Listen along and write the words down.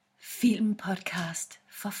Filmpodcast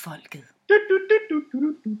for folket.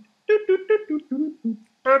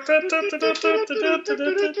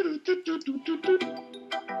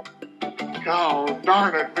 Oh,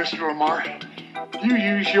 darn it, Mr. Lamar. You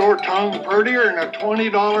use your tongue prettier than a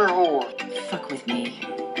 $20 whore. Fuck with me,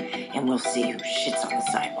 and we'll see who shits on the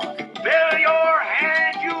sidewalk. Fill your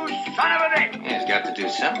hand, you son of a bitch! He's got to do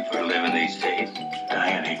something for a living these days.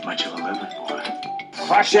 Dying ain't much of a living, boy.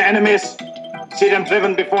 Crush your enemies. See them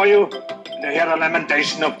driven before you. And hear the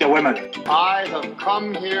lamentation of the women. I have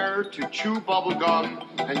come here to chew bubblegum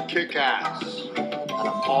and kick ass. And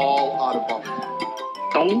I'm all out of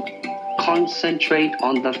bubblegum. Don't concentrate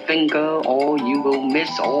on the finger or you will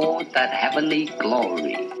miss all that heavenly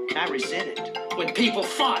glory. I resent it when people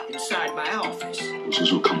fought inside my office. This is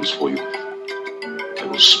who comes for you. I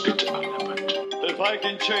will spit on the butt. If I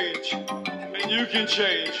can change, and you can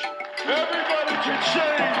change, everybody can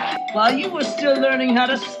change. While you were still learning how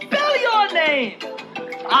to spell your name,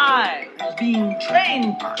 I was being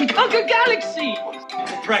trained to conquer galaxies.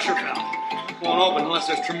 The pressure valve won't open unless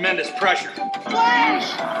there's tremendous pressure. Flash!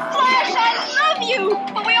 Flash, I love you!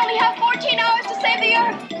 But we only have 14 hours to save the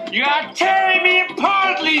Earth. You are tearing me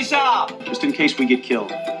apart, Lisa! Just in case we get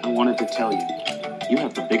killed, I wanted to tell you, you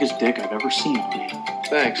have the biggest dick I've ever seen on you.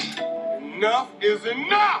 Thanks. Enough is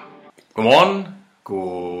enough! Godmorgen,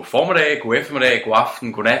 god formiddag, god eftermiddag, god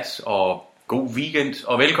aften, god nat og god weekend.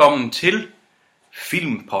 Og velkommen til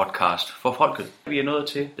Filmpodcast for folket. Vi er nået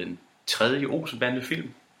til den tredje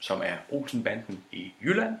Olsenbande-film, som er Olsenbanden i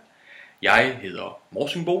Jylland. Jeg hedder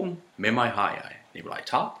Morsingboen. Med mig har jeg Nikolaj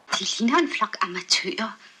Tarp. Det ligner en flok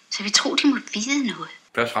amatører, så vi tror, de må vide noget.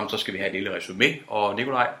 Først og fremmest så skal vi have et lille resumé, og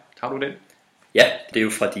Nikolaj, tager du den? Ja, det er jo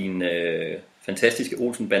fra din fantastiske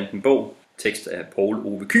Olsenbanden-bog. Tekst af Poul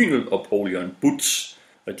Ove Kyhnel og Poul Jørgen Butz.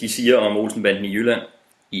 Og de siger om Olsenbanden i Jylland: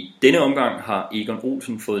 i denne omgang har Egon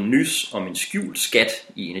Olsen fået nys om en skjult skat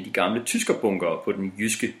i en af de gamle tyskerbunkere på den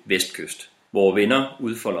jyske vestkyst. Vore venner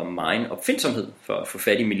udfolder megen opfindsomhed for at få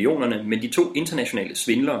fat i millionerne, men de to internationale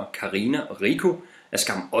svindlere, Karina og Rico, er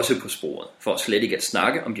skam også på sporet, for slet ikke at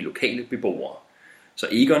snakke om de lokale beboere. Så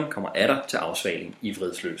Egon kommer atter til afsvaling i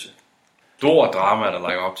Vridsløse. Stor drama, der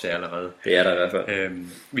lægger op til allerede. Det er der i hvert fald.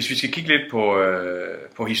 Hvis vi skal kigge lidt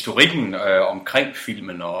på historikken omkring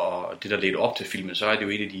filmen og det, der ledte op til filmen, så er det jo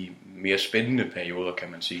et af de mere spændende perioder,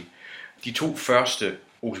 kan man sige. De to første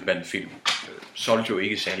Olsenbanden-film solgte jo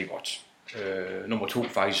ikke særlig godt. Nummer 2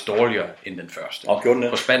 faktisk dårligere end den første. Og gjorde den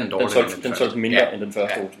på spanden dårligere den solgte mindre end den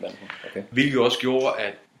første Olsenbanden. Okay. Hvilket også gjorde,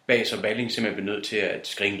 at Bass og Balling simpelthen blev nødt til at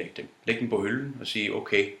skrinlægge dem. Lægge dem på hylden og sige,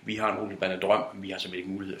 okay, vi har en Olsenbande-drøm, men vi har simpelthen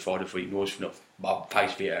ikke mulighed for det, fordi Nordsjælland var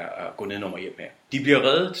faktisk ved at gå ned nummer hjem her. De bliver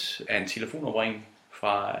reddet af en telefonopringning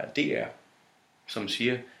fra DR, som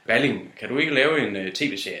siger, Balling, kan du ikke lave en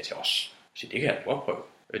tv-serie til os? Så det kan jeg godt prøve.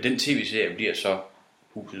 Den tv-serie bliver så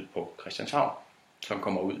Huset på Christianshavn, som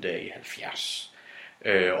kommer ud der i 70.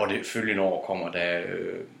 Og det følgende år kommer der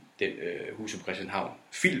den Huset på Christianshavn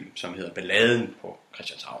film, som hedder Balladen på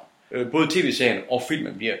Christianshavn. Både tv-serien og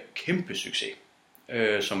filmen bliver kæmpe succes,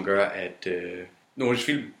 som gør, at Nordisk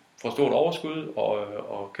Film får stort overskud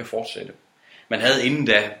og kan fortsætte. Man havde inden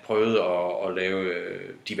da prøvet at lave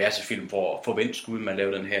diverse film for at forvente skud. Man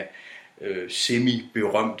lavede den her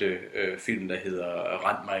semi-berømte film, der hedder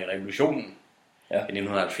Rend mig i revolutionen. Ja. I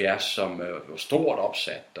 1970, som var stort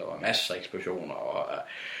opsat, og var masser af eksplosioner og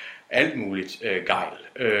alt muligt gejl.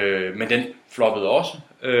 Men den floppede også.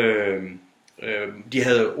 De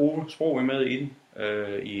havde Ove Sprogøe med i den,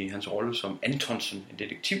 i hans rolle som Antonsen, en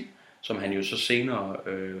detektiv, som han jo så senere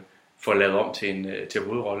får lavet om til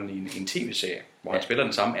hovedrollen i en tv-serie, hvor han spiller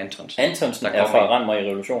den samme Antonsen. Antonsen er fra Rend mig i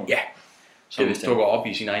revolutionen. Ja, som dukker op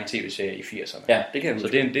i sin egen tv-serie i 80'erne. Ja, det kan jeg huske.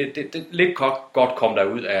 Så det lidt godt kom der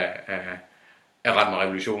ud af Rend mig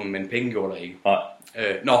revolutionen, men penge gjorde der ikke.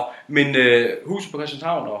 Nej. Men Huset på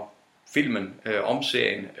Christianshavn og filmen om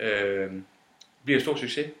serien bliver en stor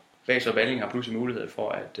succes. Bass og Balling har pludselig mulighed for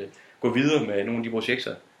at gå videre med nogle af de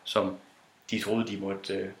projekter, som de troede, de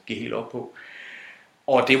måtte give helt op på.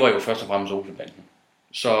 Og det var jo først og fremmest Olsenbanden.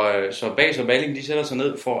 Så Bass og Balling, de sætter sig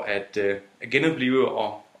ned for at genoplive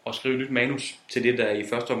og skrive nyt manus til det, der i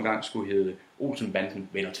første omgang skulle hedde Olsenbanden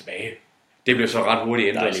vender tilbage. Det blev så ret hurtigt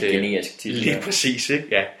ændret til... generisk titel. Lige præcis, ikke?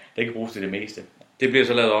 Ja, det kan bruges til det meste. Det bliver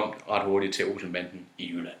så lavet om ret hurtigt til Olsenbanden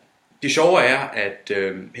i Jylland. Det sjove er, at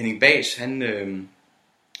Henning Bass, han,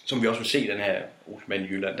 som vi også vil se den her Olsenbanden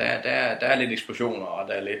i Jylland, der er lidt eksplosioner, og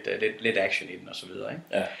der er lidt action i den og så videre, ikke?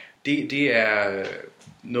 Ja. Det er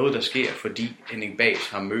noget, der sker, fordi Henning Bass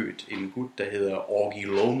har mødt en gut, der hedder Aage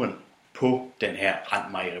Lohmann på den her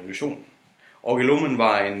Rend mig i revolutionen. Aage Lohmann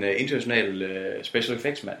var en international special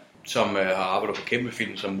effects mand, som har arbejdet på kæmpe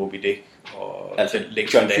film som Moby Dick. Og altså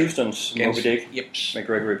John Hustons Moby Dick med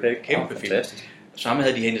Gregory Peck. Kæmpe film. Så ham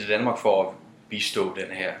havde de hentet til Danmark for at bistå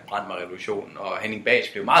den her brandmærrevolution, og Henning Bahs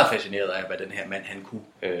blev meget fascineret af, hvad den her mand han kunne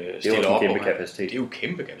stille op. Kæmpe kapacitet. Det er jo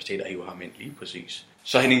kæmpe kapacitet at hive ham ind lige præcis.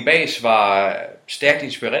 Så Henning Bahs var stærkt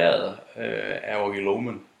inspireret af Orgy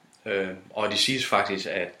Loman, og det siges faktisk,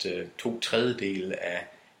 at 2/3 af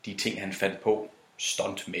de ting han fandt på,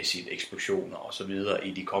 stuntmæssigt, eksplosioner og så videre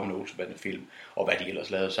i de kommende Olsen-bande-film, og hvad de ellers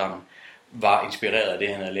lavede sammen, var inspireret af det,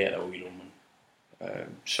 han havde lært af Orgy Loman.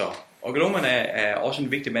 Så Orgy Loman er også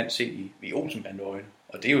en vigtig mand set i Olsen-bande-øjne,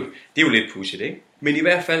 og det er jo lidt pudsigt, ikke? Men i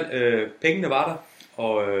hvert fald, pengene var der,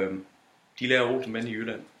 og de laver Olsen-bande i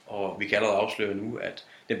Jylland, og vi kan allerede afsløre nu, at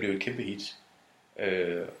den blev et kæmpe hit,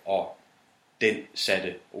 og den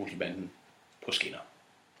satte Olsen-banden på skinner,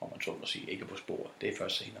 om man så må sige, ikke på sporet. Det er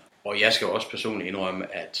først senere. Og jeg skal også personligt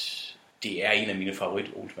indrømme, at det er en af mine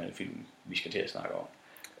favorit Olsen-bande-film, vi skal til at snakke om.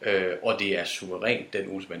 Og det er suverænt den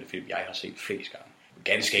Olsen-bande-film, jeg har set flest gange.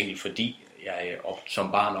 Ganske enkelt, fordi jeg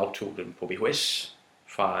som barn optog den på VHS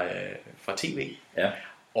fra tv. Ja.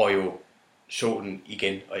 Og jo så den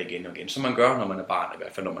igen og igen og igen. Som man gør, når man er barn, i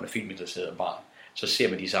hvert fald når man er filminteresseret barn. Så ser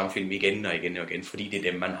man de samme film igen og igen og igen, fordi det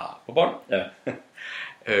er dem, man har på bånd. Ja.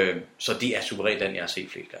 Så det er suverænt den, jeg har set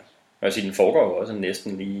flest gange. Jeg vil sige, den foregår jo også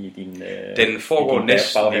næsten lige i din den foregår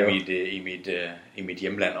næsten i mit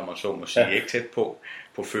hjemland, om man så må sige, ikke tæt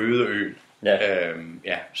på fødeøen.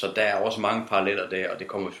 Ja. Så der er også mange paralleller der, og det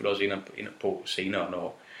kommer vi selvfølgelig også ind på senere,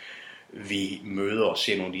 når vi møder og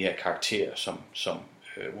ser nogle af de her karakterer, som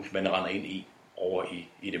Olsen-banden render ind i over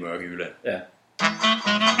i det mørke Jylland. Ja.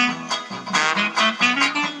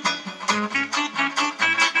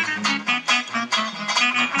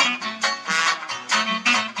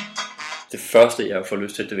 Det første, jeg får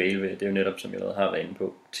lyst til at dvæle ved, det er jo netop, som jeg har været inde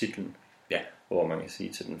på, titlen. Ja. Hvor man kan sige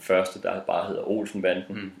til den første, der bare hedder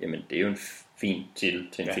Olsen-banden. Jamen, det er jo en fin titel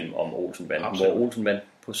til en film om Olsen-banden. Absolut. Hvor Olsen-banden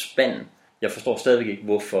på spanden. Jeg forstår stadigvæk ikke,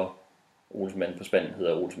 hvorfor Olsen-banden på spanden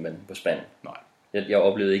hedder Olsen-banden på spanden. Nej. Jeg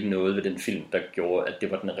oplevede ikke noget ved den film, der gjorde, at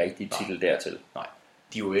det var den rigtige titel dertil. Nej.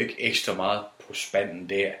 De er jo ikke ekstra meget på spanden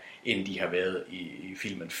der, end de har været i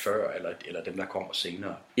filmen før, eller dem, der kommer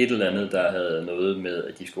senere. Et eller andet, der havde noget med,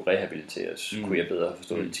 at de skulle rehabiliteres, kunne jeg bedre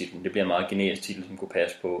forstå i titlen. Det bliver en meget generisk titel, som kunne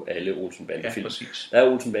passe på alle Olsen-bande-film. Der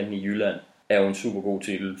er Olsen-banden i Jylland, er jo en super god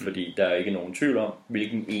titel, fordi der er ikke nogen tvivl om,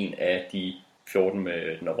 hvilken en af de 14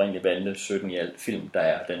 med den oprindelige bande, 17 i alt film, der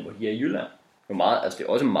er den, hvor de er i Jylland. Det er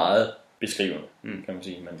også meget beskrivende, kan man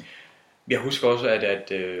sige. Men jeg husker også,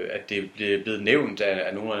 at det blev blevet nævnt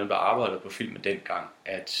af nogle af dem, der arbejdede på filmen dengang,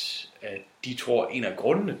 at de tror, en af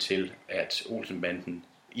grundene til, at Olsen-banden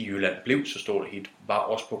i Jylland blev så stort hit, var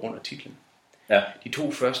også på grund af titlen. Ja. De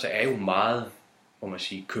 2 første er jo meget, må man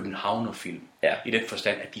sige, københavnerfilm. Ja. I den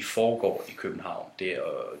forstand, at de foregår i København.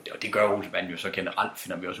 Og det gør Olsen-banden jo så generelt,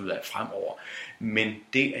 finder vi også ud af fremover. Men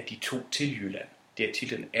det, at de tog til Jylland, det at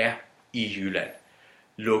titlen er i Jylland,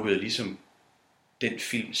 lukkede ligesom den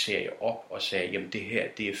filmserie op og sagde, jamen det her,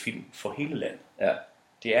 det er film for hele landet. Ja.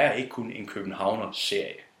 Det er ikke kun en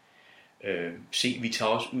københavner-serie. Se, vi tager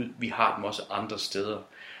også ud, vi har dem også andre steder.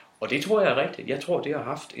 Og det tror jeg er rigtigt. Jeg tror, det har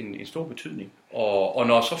haft en stor betydning. Og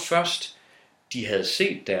når så først de havde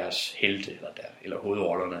set deres helte, eller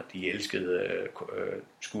hovedrollerne, de elskede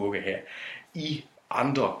skurke her, i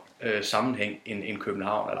andre sammenhæng end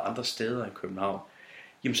København, eller andre steder end København,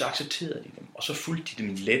 jamen så accepterede de dem. Og så fulgte de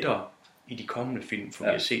dem lettere i de kommende film, for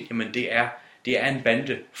vi har set, jamen det er en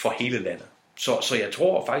bande for hele landet. Så jeg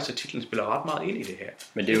tror faktisk, at titlen spiller ret meget ind i det her.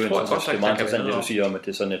 Men det er jo det er meget interessant, det du siger om, at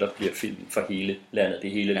det så netop bliver film for hele landet. Det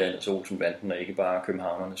er hele landets Olsen-banden, og ikke bare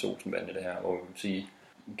københavnernes Olsen-bande, det her. Og jeg vil sige,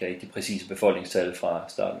 jeg kan ikke de præcise befolkningstal fra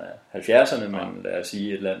starten af 70'erne, men lad os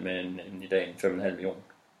sige et land med i dag 5,5 millioner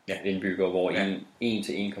indbyggere, hvor 1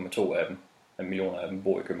 til 1,2 af dem, millioner af dem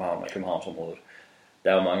bor i København og Københavnsområdet.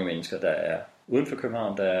 Der er jo mange mennesker, der er uden for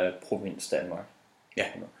København, der er provins Danmark. Ja.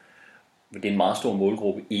 Det er en meget stor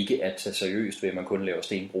målgruppe ikke at tage seriøst ved, at man kun laver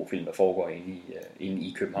Stenbro-film, der foregår inde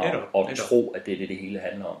i København, og tro, at det er det hele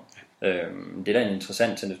handler om. Det er da en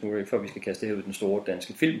interessant tendens nu, før vi skal kaste det her ud den store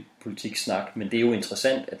danske filmpolitik-snak, men det er jo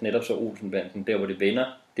interessant, at netop så Olsen-banden, der hvor det vender,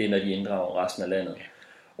 det er når de inddrager resten af landet. Ja.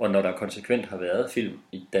 Og når der konsekvent har været film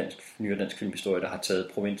i nyere dansk filmhistorie, der har taget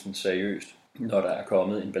provinsen seriøst, når der er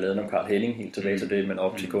kommet en ballade om Carl Henning, helt tilbage til det, men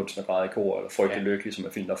op til Kunsten og Græd i Kor, eller Frygtelig Lykkelig, som er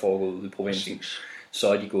film, der er foregået ude i provinsen, så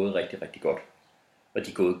er de gået rigtig, rigtig godt. Og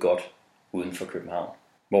de er gået godt uden for København.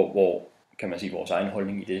 Hvor kan man sige, vores egen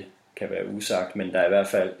holdning i det kan være usagt, men der er i hvert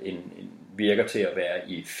fald en virker til at være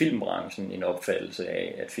i filmbranchen en opfattelse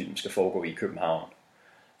af, at film skal foregå i København,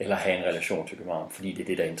 eller have en relation til København, fordi det er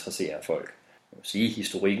det, der interesserer folk. sige,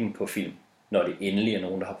 historikken på film, når det endelig er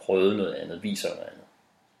nogen, der har prøvet noget andet, viser noget andet,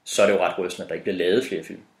 så er det jo ret rystende, at der ikke bliver lavet flere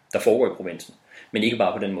film, der foregår i provinsen. Men ikke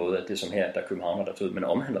bare på den måde, at det som her, der er københavner, der tager ud, men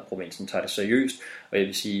omhandler provinsen, tager det seriøst. Og jeg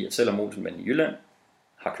vil sige, at selvom Olsenbanden i Jylland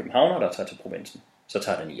har københavner, der tager til provinsen, så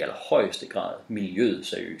tager den i allerhøjeste grad miljøet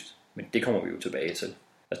seriøst. Men det kommer vi jo tilbage til.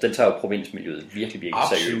 Altså den tager jo provinsmiljøet virkelig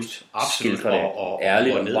seriøst. Absolut. Skildrer det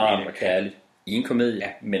ærligt og varmt og kærligt. I en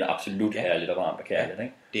komedie, men absolut ærligt og varmt og kærligt.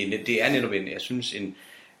 Ikke? Det er netop jeg synes,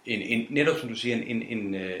 netop som du siger,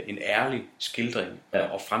 en ærlig skildring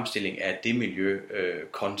og fremstilling af det miljø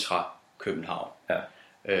kontra København. Ja.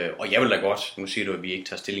 Og jeg vil da godt, nu siger du, at vi ikke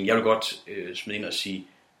tager stilling, jeg vil godt smide ind og sige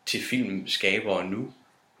til filmskabere nu,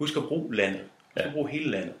 husk at bruge landet, husk at bruge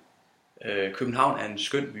hele landet. København er en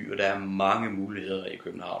skøn by, og der er mange muligheder i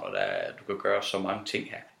København, og du kan gøre så mange ting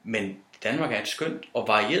her. Men Danmark er et skønt og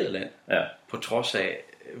varieret land, på trods af,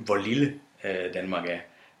 hvor lille Danmark er.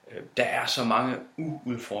 Der er så mange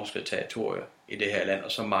uudforskede territorier i det her land,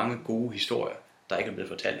 og så mange gode historier, der ikke er blevet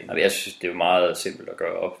fortalt endnu. Jeg synes, det er jo meget simpelt at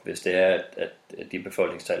gøre op. Hvis det er, at de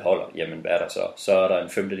befolkningstal holder, jamen hvad er der så? Så er der en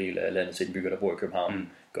femtedel af landets indbyggere, der bor i København.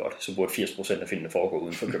 Godt, så burde 80% af filmene foregå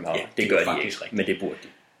uden for København. det gør de ikke, men det burde de.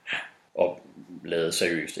 Og lavet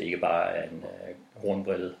seriøst, ikke bare en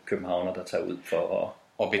hornbrillet københavner, der tager ud for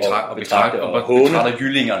at betragte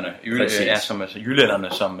jyllingerne,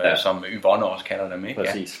 jyllænderne, som Yvonne også kalder dem, ikke?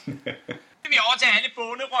 Præcis. Vi over til alle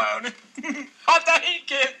bonderøvene. Hold da helt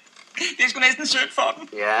kæft. Det er sgu næsten sødt for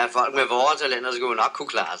dem. Ja, folk med vores talenter skulle nok kunne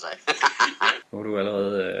klare sig. Nu har du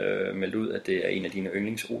allerede meldt ud, at det er en af dine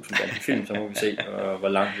yndlings-Olsenbanden-film, så må vi se, hvor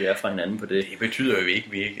langt vi er fra hinanden på det. Det betyder jo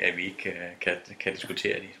ikke, at vi ikke kan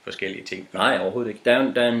diskutere de forskellige ting. Nej, overhovedet ikke. Der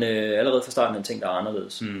er allerede fra starten en ting, der er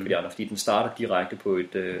anderledes. Fordi den starter direkte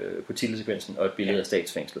på titelsekvensen og et billede af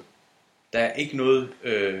statsfængslet. Der er ikke noget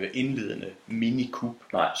indledende minikup,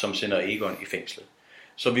 som sender Egon i fængslet.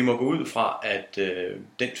 Så vi må gå ud fra, at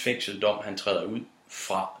den fængseldom, han træder ud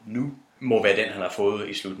fra nu, må være den, han har fået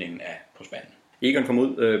i slutningen af På Spanden. Egon kommer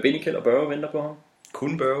ud. Benny og Børge venter på ham.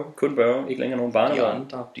 Kun Børge. Kun Børge. Ikke længere nogen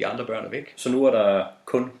barnebarn. De andre børn er væk. Så nu er der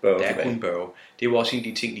kun Børge tilbage. Der er kun Børge. Det er jo også en af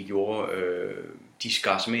de ting, de gjorde. De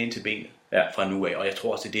skar sig med ind til benet fra nu af. Og jeg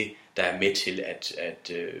tror også, det er det, der er med til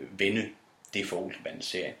at vende det for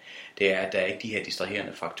Olsenbanden-serien. Det er, at der er ikke de her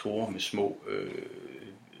distraherende faktorer med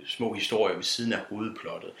små historier ved siden af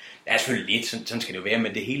hovedplottet. Det er selvfølgelig lidt, sådan skal det jo være,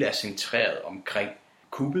 men det hele er centreret omkring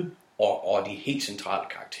kuppet og de helt centrale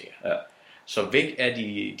karakterer. Ja. Så væk er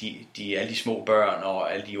alle de små børn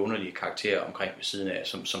og alle de underlige karakterer omkring ved siden af,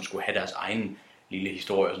 som skulle have deres egen lille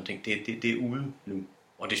historie og sådan ting. Det er ude nu,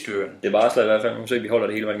 og det styrer den. Det varsler i hvert fald, nu ser vi holder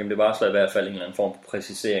det hele vejen igennem, det varsler i hvert fald en eller anden form for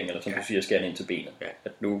præcisering, eller som du siger, skæren ind til benet. Ja.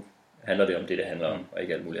 At nu handler det om det handler om, og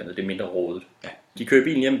ikke alt muligt andet. Det er mindre rodet. Ja. De kører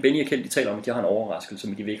bilen hjem. Benny og Kjeld, de taler om, at de har en overraskelse,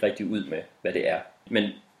 men de vil ikke rigtig ud med, hvad det er. Men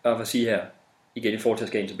bare for at sige her, igen i forhold til at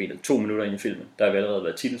skære ind til benet, 2 minutter ind i filmen, der har vi allerede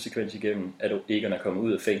været titelsekvens igennem, at Egon er kommet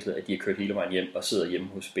ud af fængslet, at de har kørt hele vejen hjem og sidder hjemme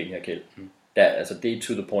hos Benny og Kjeld. Det er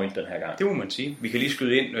to the point den her gang. Det må man sige. Vi kan lige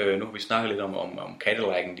skyde ind, nu har vi snakket lidt om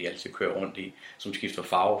Cadillac'en, de altid kører rundt i, som skifter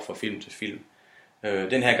farve fra film til film.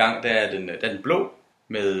 Den her gang, der er den blå,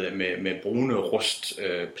 med brune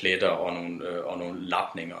rustpletter og nogle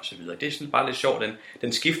lapninger og så videre. Det er sådan bare lidt sjovt.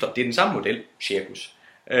 Den skifter. Det er den samme model, Cirkus,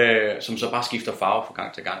 som så bare skifter farve fra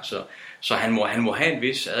gang til gang. Så han må have en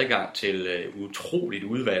vis adgang til utroligt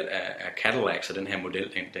udvalg af Cadillacs og den her model,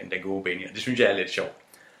 den gode Benny. Det synes jeg er lidt sjovt.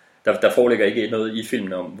 Der foreligger ikke noget i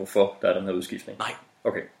filmen om, hvorfor der er den her udskiftning? Nej.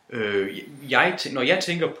 Okay. Når jeg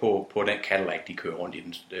tænker på den Cadillac, de kører rundt i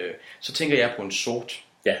den, så tænker jeg på en sort.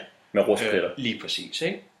 Ja. Med rustpletter. Lige præcis,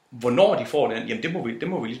 ikke? Hvornår de får den, jamen det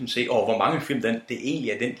må vi ligesom se. Og hvor mange film det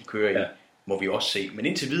egentlig er den, de kører i, må vi også se. Men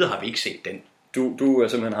indtil videre har vi ikke set den. Du er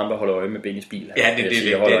simpelthen ham, der holder øje med Bennys bil. Ja,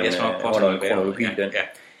 jeg holder en kronologi i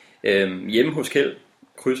den. Hjemme hos Kjeld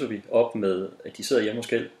krydser vi op med, at de sidder hjemme hos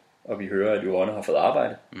Kjeld, og vi hører, at Johanne har fået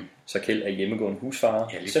arbejde. Så Kjeld er hjemmegående husfarer.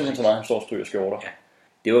 Simpelthen så meget, han står og stryger skjorter. Ja.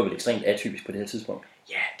 Det var vel ekstremt atypisk på det her tidspunkt.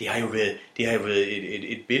 Ja, det har jo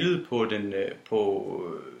været et billede på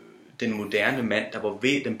den moderne mand,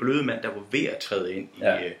 den bløde mand, der var ved at træde ind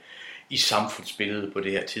i samfundsbilledet på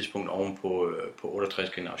det her tidspunkt oven på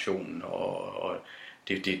 68-generationen og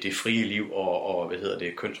det frie liv og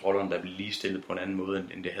kønsrollerne, der blev ligestillet på en anden måde,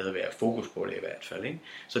 end det havde været fokus på det i hvert fald. Ikke?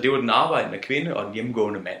 Så det var den arbejdende kvinde og den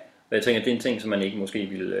hjemmegående mand. Jeg tænker, det er en ting, som man ikke måske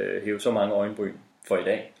ville hæve så mange øjenbryn for i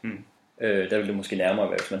dag. Der ville det måske nærmere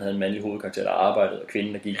være, hvis man havde en mandlig hovedkarakter, der arbejdede, og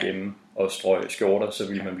kvinden, der gik hjemme og strøg skjorter, så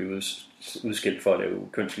ville man blive udskilt for at lave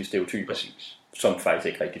kønslige stereotyper, præcis, som faktisk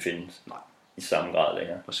ikke rigtig findes i samme grad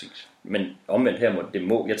længere. Præcis. Men omvendt her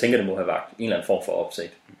jeg tænker, det må have vagt en eller anden form for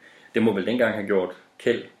opsigt. Det må vel dengang have gjort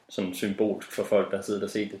Kjeld sådan symbol for folk, der har siddet og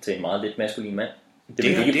set det til en meget lidt maskulin mand. Det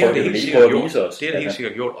er det helt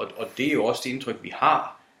sikkert gjort, og det er jo også det indtryk, vi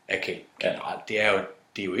har af Kjeld generelt. Det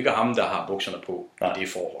er jo ikke ham, der har bukserne på i det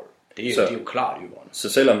forhold. Det er jo klart Yvonne. Så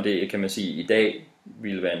selvom det, kan man sige, i dag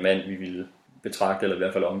ville være en mand, vi ville betragte, eller i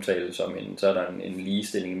hvert fald omtale som så er der en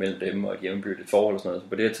ligestilling mellem dem og et jævnbyrdigt forhold og sådan noget. Så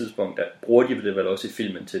på det her tidspunkt, der bruger de det vel også i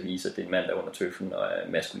filmen til at vise, at det er en mand, der er under tøflen og er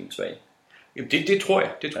maskulin svag. Jamen det tror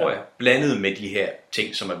jeg. Blandet med de her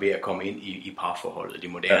ting, som er ved at komme ind i parforholdet, det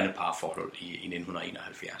moderne parforhold i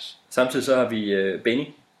 1971. Samtidig så har vi Benny,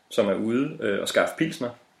 som er ude og skaffe pilsner.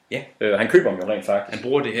 Ja. Han køber dem jo rent faktisk. Han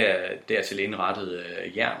bruger det her dertil indrettet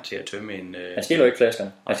jern til at tømme en... Han stjæler ikke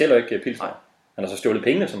flaskerne. Han stjæler ikke pilsner. Han har så stjålet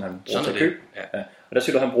pengene, som han bruger til at købe. Ja. Og der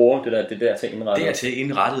siger du, han bruger det der til indrettet. Det er til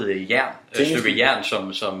indrettet jern. Et stykke jern, som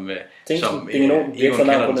Egon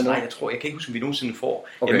kalder det. Nej, jeg kan ikke huske, om vi nogensinde får.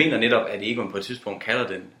 Okay. Jeg mener netop, at Egon på et tidspunkt kalder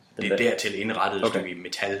den det dertil indrettet stykke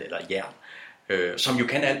metal eller jern. Som jo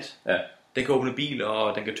kan alt. Ja. Den kan åbne biler,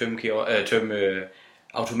 og den kan tømme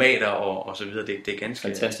automater og så videre. Det er ganske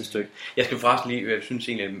fantastisk stykke. Jeg skal forresten lige, jeg synes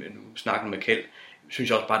egentlig, snakken med Kjeld, synes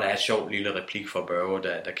jeg også bare, der er et sjovt lille replik fra Børge,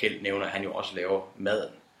 da Kjeld nævner, at han jo også laver maden,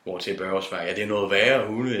 hvor til Børge svarer, ja, det er noget værre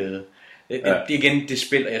hundeæde. Det er igen det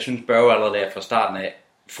spil, og jeg synes Børge allerede der fra starten af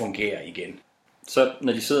fungerer igen. Så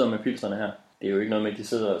når de sidder med pilserne her, det er jo ikke noget med, at de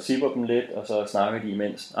sidder og sipper dem lidt, og så snakker de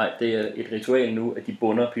imens. Nej, det er et ritual nu, at de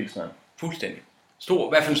bunder pilsnerne. Fuldstændig. I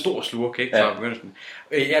hvert fald en stor slurk, ikke, fra begyndelsen.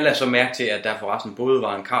 Jeg lader så mærke til, at der forresten både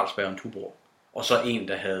var en Carlsberg og en Tuborg, og så en,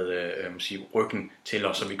 der havde ryggen til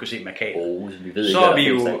os, så vi kunne se markaden. Vi ved så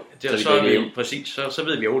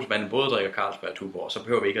ved vi, at Olsenbanden både drikker Carlsberg og Tuborg, så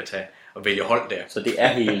behøver vi ikke at vælge hold der. Så det er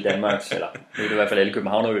hele Danmarks, eller det er i hvert fald alle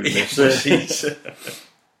københavnerøl. Præcis.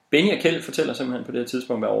 Benny og Kjeld fortæller simpelthen på det her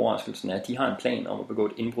tidspunkt, hvad overraskelsen er, at de har en plan om at begå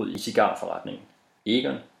et indbrud i cigarforretningen.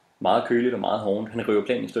 Egon, meget køligt og meget hårdt, han river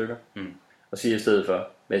planen i stykker, og siger i stedet for,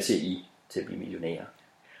 hvad siger I til at blive millionærer?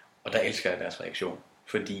 Og der elsker jeg deres reaktion.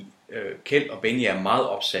 Fordi Kjeld og Benny er meget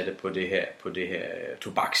opsatte på det her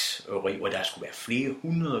tobaksøveri, hvor der skulle være flere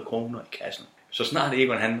 100 kroner i kassen. Så snart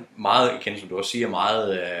Egon, han meget, som du også siger,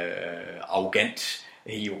 meget arrogant,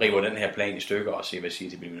 river den her plan i stykker og siger, hvad siger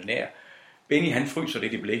til millionær. Benny, han fryser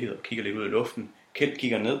lidt i blikket og kigger lidt ud i luften. Kjeld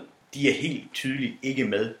kigger ned. De er helt tydeligt ikke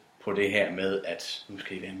med på det her med, at nu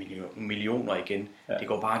skal det være millioner igen. Ja. Det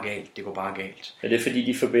går bare galt. Ja, det er fordi,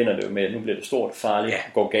 de forbinder det jo med, at nu bliver det stort, farligt,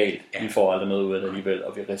 går galt. Vi får aldrig noget ud af det alligevel,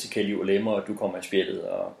 og vi risikerer liv og lemmer, og du kommer i spjældet,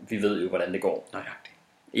 og vi ved jo, hvordan det går. Nøjagtigt.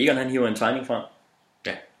 Egon, han hiver en tegning frem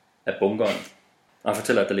af bunkeren, og han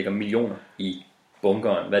fortæller, at der ligger millioner i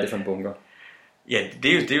bunkeren. Hvad er det for en bunker? Ja,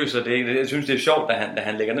 det er jo så det. Jeg synes, det er sjovt, da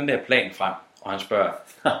han lægger den der plan frem, og han spørger,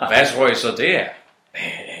 hvad tror I så det er?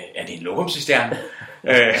 Er det en lokumcisterne?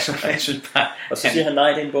 Og så siger han, nej,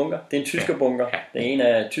 det er en bunker. Det er en tyskerbunker. Det er en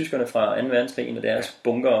af tyskerne fra 2. verdenskrig, en af deres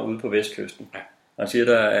bunker ude på vestkysten. Og han siger,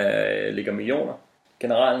 der ligger millioner.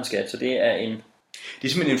 Generalens skat, så det er en... Det er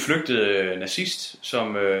simpelthen en flygtet nazist,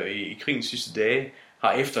 som i krigens sidste dage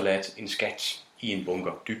har efterladt en skat i en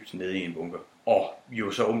bunker, dybt nede i en bunker. Og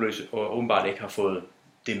jo så åbenbart ikke har fået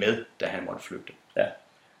det med, da han måtte flygte. Ja.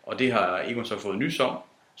 Og det har Egon så fået nys om,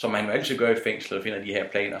 som han jo altid gør i fængslet, og finder de her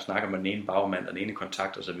planer og snakker med den ene bagmand og den ene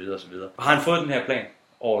kontakt osv. osv. Og har han fået den her plan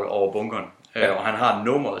over bunkeren, og han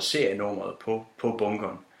har serienummeret på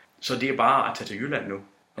bunkeren. Så det er bare at tage til Jylland nu.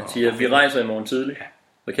 Han siger, vi rejser i morgen tidligt. Ja.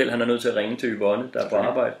 Og Kjeld, han er nødt til at ringe til Yvonne, der er på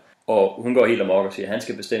arbejde. Og hun går helt amok og siger, han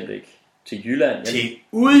skal bestemt ikke til Jylland. Til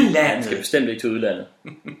udlandet? Han skal bestemt ikke til udlandet.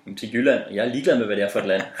 Til Jylland. Jeg er ligeglad med, hvad det er for et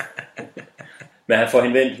land. Men han får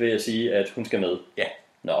hende vendt ved at sige, at hun skal med. Ja.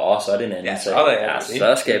 Nå, så er det en anden sag.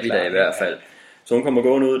 Så skal vi da i hvert fald. Så hun kommer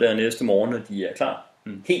gående ud der næste morgen, og de er klar.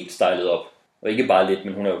 Helt stylet op. Og ikke bare lidt,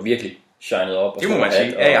 men hun er jo virkelig shined op. Det må man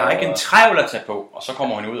sige. Ja, jeg har ikke en trævl at tage på. Og så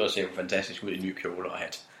kommer hun ud og ser fantastisk ud i ny kjole og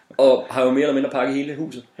hat. Og har jo mere eller mindre pakket hele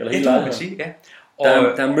huset. Eller hele lejligheden. Det må man sige, ja.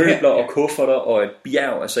 Der er møbler og kufferter og et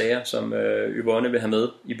bjerg af sager, som Yvonne vil have med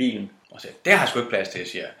i bilen. Og så, det har sgu ikke plads til,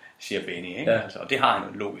 siger Benny. Ikke? Ja. Altså, og det har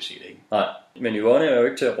han logisk set ikke. Nej, men Yvonne er jo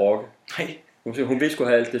ikke til at rokke. Nej. Hun vil sgu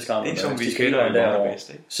have alt det skram. Det er som vi kender derovre.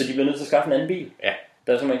 Så de bliver nødt til at skaffe en anden bil. Ja.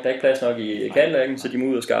 Der er ikke plads nok i Cadillac, så de må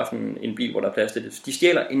ud og skaffe en bil, hvor der er plads til det. De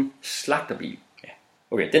stjæler en slagterbil. Ja.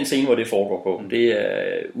 Okay, den scene, hvor det foregår på, det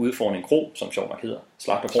er ude foran en kro, som sjovt nok hedder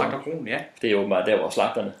Slagterkronen, ja. Det er åbenbart der, hvor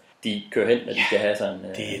slagterne de kører hen, når de skal have sådan...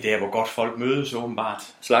 Det er der, hvor godt folk mødes, åbenbart.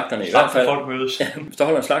 Slagterne i hvert fald. Folk mødes. Hvis der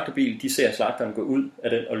holder en slagterbil, de ser slagteren gå ud af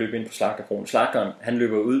den og løbe ind på slagterkronen. Slagteren, han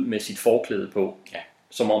løber ud med sit forklæde på,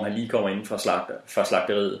 som om han lige kommer ind fra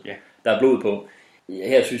slagteriet. Ja. Der er blod på.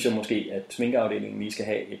 Her synes jeg måske, at sminkeafdelingen lige skal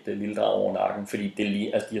have et lille drag over nakken, fordi det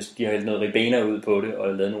lige, altså de har hældt noget ribena ud på det,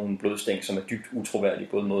 og lavet nogle blodstænk, som er dybt utroværdige,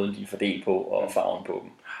 både måden de er fordelt på, og farven på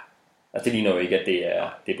dem. Altså det ligner jo ikke, at det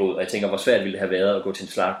er blod. Og jeg tænker, hvor svært ville det have været at gå til en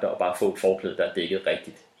slagter og bare få et forklæde, der er dækket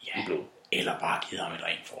rigtigt i blod. Eller bare give ham et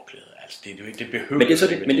rent forklæde. Altså det behøver. Men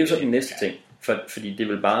det er jo så den næste ting, fordi det er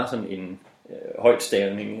vel bare sådan en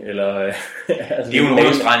højtstavning, eller... altså, det er jo en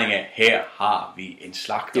understregning af, her har vi en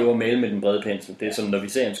slagter. Det var male med den brede pensel. Det er som når vi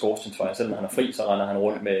ser en skorstensfejer, selvom han er fri, så render han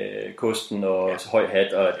rundt med kosten og høj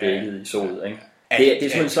hat og dækket i solet, ikke? Det er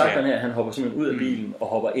simpelthen slagteren her, han hopper simpelthen ud af bilen og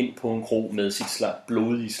hopper ind på en kro med sit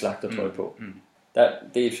blodige slagtertøj på.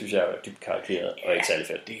 Det synes jeg er dybt karikeret og ikke særlig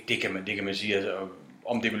fedt. Det kan man sige, altså,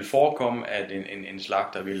 om det vil forekomme, at en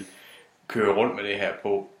slagter vil køre rundt med det her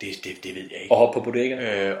på, det ved jeg ikke. Og hoppe på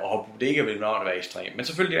bodega? Og hoppe på bodega vil nok være ekstremt. Men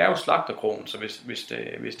selvfølgelig er jo slagterkronen, så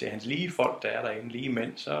hvis det er hans lige folk, der er derinde, lige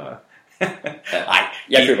mænd, så... Nej,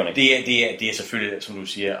 jeg køber det ikke. Det er selvfølgelig, som du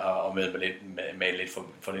siger, og med lidt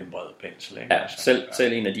for den brede pensel. Ikke? Ja,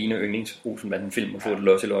 selv en af dine yndlings-Olsenbanden-film må få et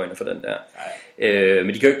los i løgene for den der.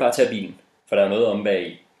 Men de kan jo ikke bare tage bilen, for der er noget om bag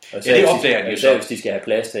i. Og det opdager de så. Hvis de skal have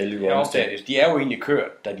plads til alle de. De er jo egentlig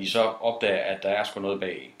kørt, da de så opdager, at der er sgu noget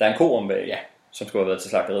bag i. Der er en ko om bag, som skulle have været til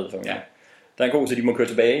slagteriet. Ja. Der er en ko, så de må køre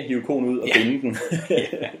tilbage, hive koen ud og binde den.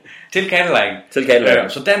 Til Cadillac'en.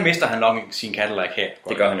 Så der mister han nok sin Cadillac her.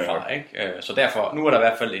 Det gør han jo. Så derfor, nu er der i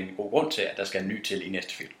hvert fald en god grund til, at der skal en ny til i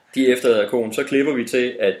næste film. De efterlader koen, så klipper vi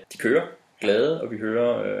til, at de kører glade, og vi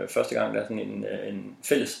hører første gang, der er sådan en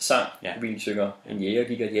fælles sang, hvor vi synger en jæger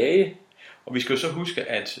gik at jage. Og vi skal jo så huske,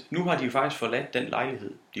 at nu har de faktisk forladt den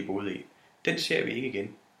lejlighed, de boede i. Den ser vi ikke igen.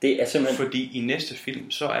 Det er simpelthen... Fordi i næste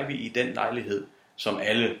film, så er vi i den lejlighed, som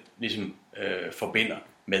alle ligesom forbinder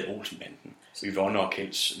med Olsenbanden. Yvonne og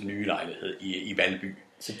Kjelds nye lejlighed i Valby.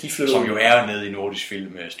 Så de flytter som jo er nede i Nordisk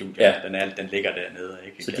Film-studiet. Ja. Den ligger dernede.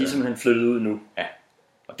 Ikke? Så de er simpelthen flyttet ud nu? Ja.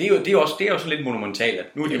 Og det er jo så lidt monumentalt, at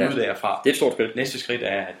nu er de ude derfra. Det er et stort skridt. Næste skridt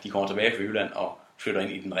er, at de kommer tilbage fra Jylland og flytter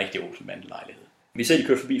ind i den rigtige Olsenbanden-lejlighed. Vi ser, de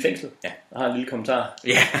kører forbi fængslet. Ja. Jeg har en lille kommentar.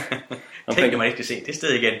 Ja, det kan man ikke se. Det sted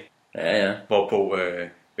igen. Ja. Hvorpå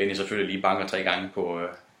Benny selvfølgelig lige banker 3 gange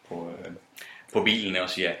på bilen og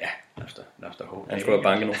siger, ja, lad os da håbe. Han skulle have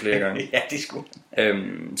banket nogle flere gange. Ja, det skulle.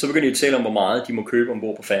 Så begynder de at tale om, hvor meget de må købe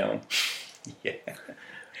ombord på færgen. Ja.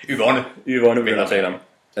 Yvonne begynder at tale om.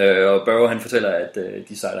 Og Børge, han fortæller, at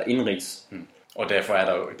de sejler indenrigs. Og derfor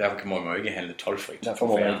kan man jo ikke handle toldfrit. Derfor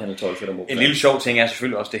må man ikke handle toldfrit ombord. En lille sjov ting er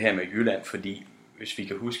selvfølgelig også det her med Jylland, fordi hvis vi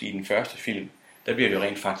kan huske i den første film, der bliver det jo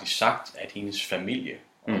rent faktisk sagt, at hendes familie,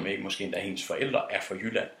 og måske endda hendes forældre, er fra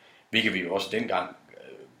Jylland. Hvilket vi jo også dengang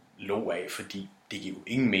lå af, fordi det giver jo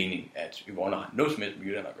ingen mening, at Yvonne har noget som helst med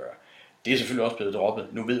Jylland at gøre. Det er selvfølgelig også blevet droppet.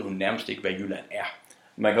 Nu ved hun nærmest ikke, hvad Jylland er.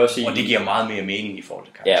 Man kan også sige, og det giver meget mere mening i forhold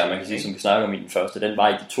til karakteren. Ja, man kan sige, som vi snakker om i den første, den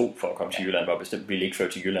vej de tog for at komme til Jylland, var bestemt ville ikke føre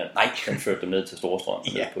til Jylland. Nej. Den førte dem ned til Storstrøm.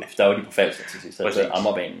 Der var de på Falster til sidst. Så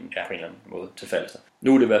Amagerbanen på en eller anden måde til Falster.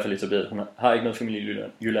 Nu er det i hvert fald etableret. Hun har ikke noget familie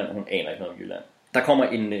i Jylland, og hun aner ikke noget om Jylland. Der kommer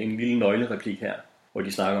en lille nøglereplik her, hvor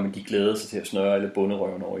de snakker om, at de glæder sig til at snøre alle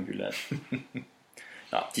bunderøven over i Jylland.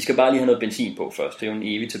 Nå, de skal bare lige have noget benzin på først. Det er jo en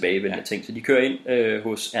evig tilbagevendende ting. Så de kører ind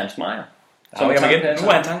hos Ernst Meier. Nu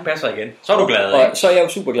er han tankpasser igen. Så er du glad, ikke? Og så er jeg jo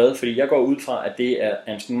super glad, fordi jeg går ud fra, at det er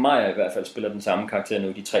Ernst Meier i hvert fald spiller den samme karakter nu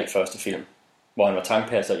i de 3 første film. Hvor han var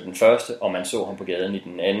tankpasser i den første, og man så ham på gaden i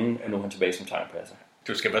den anden, og nu er han tilbage som tankpasser.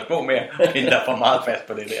 Du skal være på med at finde dig for meget fast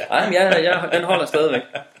på det der. Nej, men den holder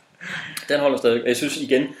stadigvæk. Jeg synes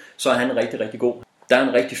igen, så er han rigtig, rigtig god. Der er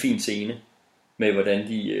en rigtig fin scene med, hvordan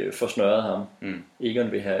de får snørret ham.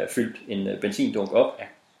 Egon vil have fyldt en benzindunk op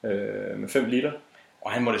med 5 liter.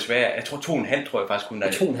 Og han må desværre, jeg tror 2,5 tror jeg faktisk kun der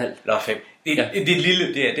er. 2,5 eller 5. Det er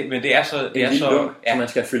lille, men det er så det er en lille dunk, som man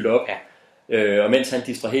skal have fyldt op. Ja. Og mens han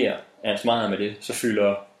distraherer Ernst Meier med det, så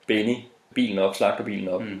fylder Benny bilen op, slagterbilen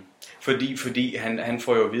op. Fordi han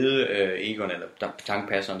får jo at vide, Egon eller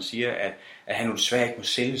tankpasseren siger, at han jo desværre ikke må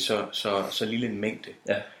sælge så lille en mængde.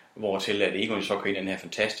 Ja. Hvortil at Egon så kan i den her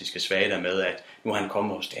fantastiske svage der med, at nu har han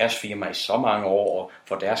kommet hos deres firma i så mange år, og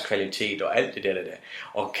for deres kvalitet og alt det der.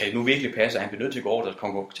 Og kan det nu virkelig passe, at han bliver nødt til at gå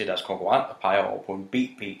over til deres konkurrent og peger over på en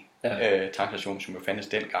BP tankstation, som jo fandtes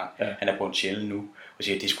dengang. Ja. Han er på en Shell nu, og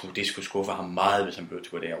siger, at det skulle skuffe ham meget, hvis han blev til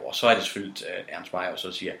at gå derover. Så er det selvfølgelig Ernst Meier, og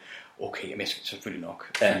så siger, okay, men jeg skal selvfølgelig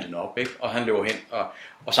nok fylde den op, ikke? Og han løber hen,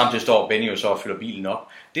 og samtidig står Benny jo så og fylder bilen op.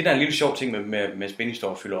 Det der er en lille sjov ting med Benny står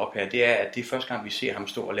og fylder op her, det er, at det er første gang, vi ser ham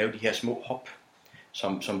stå og lave de her små hop,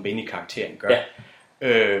 som Benny-karakteren gør. Ja.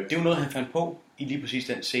 Det er jo noget, han fandt på i lige præcis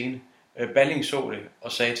den scene. Balling så det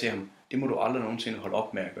og sagde til ham, det må du aldrig nogensinde holde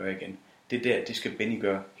op med at gøre igen. det skal Benny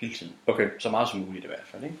gøre hele tiden. Okay. Så meget som muligt i hvert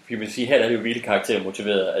fald. Ikke? Jeg vil sige, her er det jo virkelig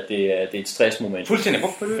karaktermotiveret, at det er et stressmoment. Fuldstændig.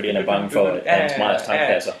 Fordi han er bange for, at hans Myers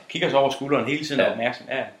tankpasser. Kigger så over skulderen hele tiden og er opmærksom.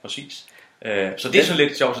 Ja, præcis. Så det er sådan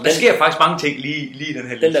lidt sjovt. Så der sker faktisk mange ting lige i den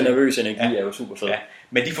her. Den der nervøse energi er jo super fed. Ja.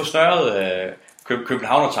 Men de får snørret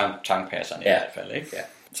Københavner-tankpasserne i hvert fald. Ikke? Ja.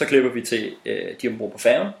 Så klipper vi til de ombord på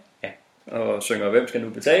færgen. Ja. Og synger, hvem skal nu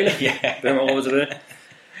betale? Hvem har råd til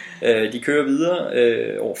det? De kører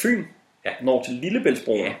videre over Fyn. Ja. Når til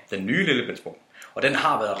Lillebæltsbroen. Ja, den nye Lillebæltsbro. Og den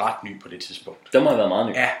har været ret ny på det tidspunkt. Den har været meget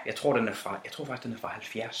ny. Ja, jeg tror faktisk den er fra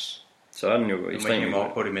 70. Så er den jo ekstremt ny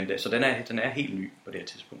på det, men så den er helt ny på det her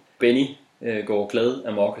tidspunkt. Benny går glad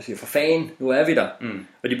amok og siger, for fanden, nu er vi der.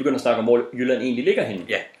 Og de begynder at snakke om, hvor Jylland egentlig ligger henne.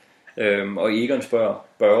 Ja. Og Egon spørger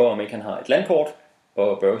Børge, om ikke han har et landkort.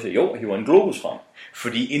 Og Børge siger, jo, hiver en globus frem.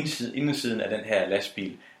 Fordi indersiden af den her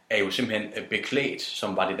lastbil er jo simpelthen beklædt,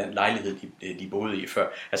 som var det den lejlighed, de boede i før.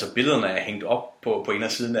 Altså billederne er hængt op på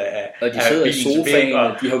indersiden af og de sidder i sofaen,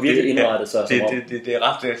 og de har virkelig indrettet sig som om. Det er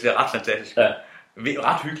ret fantastisk. Ja.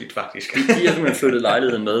 Ret hyggeligt faktisk. De har simpelthen flyttet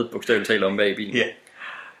lejligheden med, bogstaveligt talt om bag i bilen. Ja.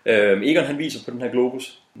 Egon han viser på den her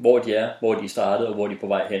globus, hvor de er, hvor de startede og hvor de er på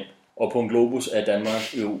vej hen. Og på en globus er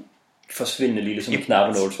Danmark jo forsvindende lille som en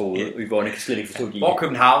knappenålshoved. Og Yvonne kan slet ikke forstå, at de hvor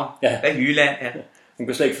København, hvad Jylland, ja. Hun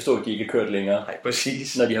kan slet ikke forstå, at de ikke har kørt længere. Nej,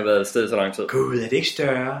 præcis. Når de har været afsted så lang tid. Gud, er det ikke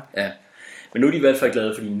større? Ja. Men nu er de i hvert fald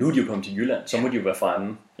glade, fordi nu er de jo kommet til Jylland. Så må de jo være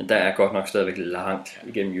fremme. Men der er godt nok stadigvæk langt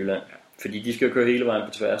igennem Jylland. Fordi de skal jo køre hele vejen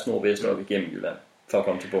på tværs nordvest op igennem Jylland. For at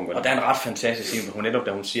komme til bunkerne. Og der er en ret fantastisk scene, hvor netop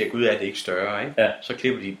da hun siger, Gud, er det ikke større, ikke? Ja. Så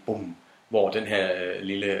klipper de, bum, hvor den her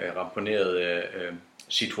lille ramponerede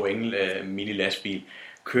Citroën mini lastbil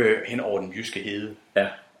kører hen over den jyske hede. Ja.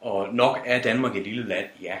 Og nok er Danmark et lille land,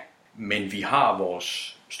 ja. Men vi har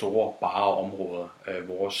vores store bare områder,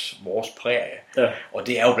 vores prærie. Ja. Og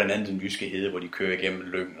det er jo blandt andet den jyske hede, hvor de kører igennem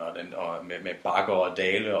Lyngen og med bakker og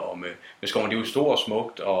dale og med skoven. Det er jo stort og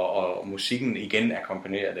smukt, og musikken igen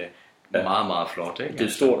akkompagnerer det meget, meget flot. Ikke? Det er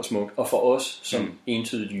stort og smukt. Og for os som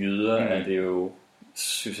entydigt jyder er det jo,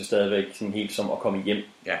 synes jeg stadigvæk, sådan helt som at komme hjem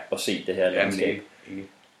og se det her landskab.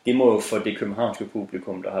 Det må jo for det københavnske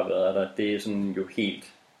publikum, der har været der, det er sådan jo helt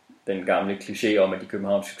den gamle kliché om, at de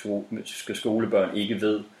københavnske skolebørn ikke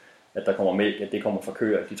ved, at der kommer mælk, at det kommer fra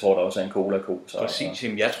køer. De tror, der også er en cola-ko. Præcis.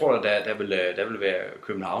 Jeg tror, der vil være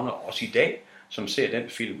københavner også i dag, som ser den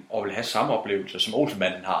film, og vil have samme oplevelse, som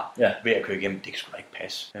Olsenbanden har, ved at køre igennem. Det kan sgu da ikke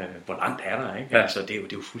passe. Hvor langt er der, ikke? Ja. Altså, det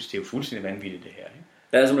er jo fuldstændig vanvittigt, det her. Ikke?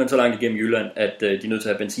 Der er simpelthen så langt igennem Jylland, at de er nødt til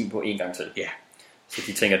at have benzin på en gang til. Ja. Så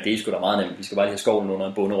de tænker, at det er sgu da meget nemt. Vi skal bare lige have skovlen under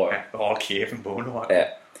en bonderøv. Ja, hold kæft, en bonderøv. Ja.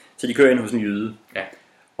 Så de kører ind hos en jyde. Ja.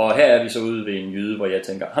 Og her er vi så ude ved en jyde, hvor jeg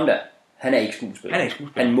tænker, ham der, han er ikke skuespiller.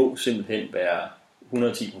 Han må simpelthen være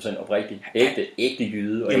 110% oprigtig. Ægte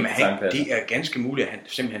jyde og jamen, ægte sangpasser. Det er ganske muligt, at han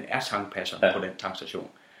simpelthen er sangpasser på den tankstation.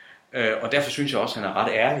 Og derfor synes jeg også, at han er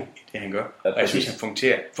ret ærlig i det, han gør. Og jeg synes,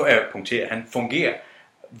 han fungerer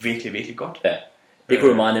virkelig, virkelig godt. Ja. Det kunne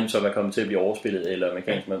jo meget nemt så være kommet til at blive overspillet eller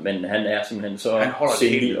mekanisk, men han er simpelthen så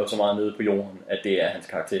sindig og så meget nede på jorden, at det er hans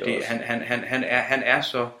karakter det,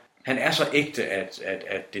 også. Han er så ægte,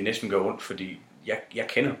 at det næsten gør ondt, fordi jeg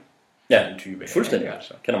kender den type. Fuldstændig.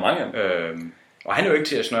 Altså. Kender mange af dem. Og han er jo ikke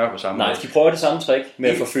til at snøre på samme måde. Nej, de prøver det samme trick med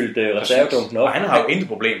at få fyldt reservedunken op. Og han har jo intet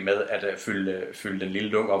problem med at fylde den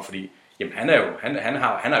lille dunk op, fordi jamen, han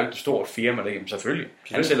har jo ikke et stort firma, det, jamen, selvfølgelig.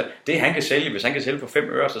 Han sælger, det han kan sælge, hvis han kan sælge for 5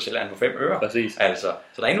 øre, så sælger han for 5 øre. Præcis. Altså,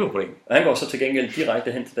 så der er intet problem. Og han går så til gengæld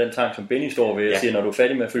direkte hen til den tank, som Benny står ved og siger, når du er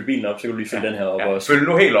færdig med at fylde bilen op, så kan du lige fylde den her op også. Fyld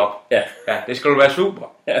nu helt op. Ja, det skal du være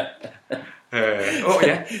super. Ja.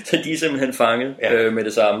 Så de er simpelthen fanget med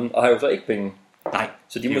det samme, og har jo så ikke penge. Nej.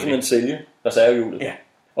 Så de må simpelthen sælge reservehjulet. Ja.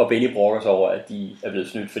 Og Benny brokker sig over, at de er blevet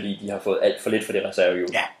snydt, fordi de har fået alt for lidt for det reservehjul.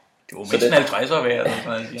 Ja, det var mindst 50'er værd.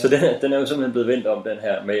 Så den er jo simpelthen blevet vendt om, den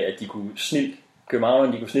her med, at de kunne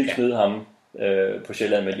København, de kunne snyde ham på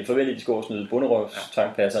Sjælland, men de forventede, at de skulle snyde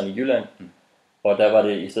bunderøvstankpasseren i Jylland. Og der var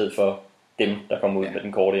det i stedet for dem, der kom ud med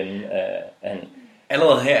den korte ende af han.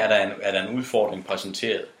 Allerede her er der en udfordring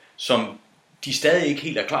præsenteret, som de stadig ikke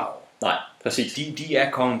helt er klar over. Nej, præcis. De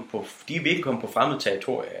er virkelig kommet på fremmed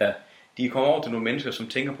territorier. Ja. De er kommet over til nogle mennesker, som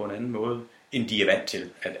tænker på en anden måde, end de er vant til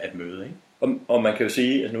at møde. Ikke? Og man kan jo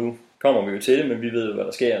sige, at nu kommer vi jo til det, men vi ved jo, hvad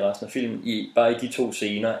der sker i resten af filmen. Bare i de 2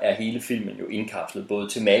 scener er hele filmen jo indkapslet, både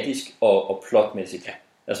tematisk og plotmæssigt. Ja.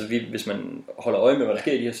 Altså hvis man holder øje med, hvad der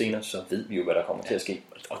sker i de her scener, så ved vi jo, hvad der kommer til at ske.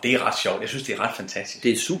 Og det er ret sjovt. Jeg synes, det er ret fantastisk.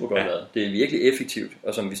 Det er super godt lavet. Det er virkelig effektivt.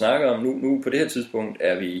 Og som vi snakker om nu på det her tidspunkt,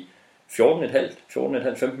 er vi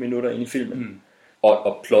 14,5 minutter inde i filmen.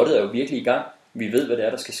 Og plottet er jo virkelig i gang. Vi ved, hvad det er,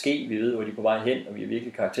 der skal ske. Vi ved, hvor de er på vej hen, og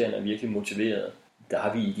karaktererne er virkelig motiverede. Der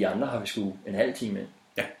har vi i de andre, har vi sgu en halv time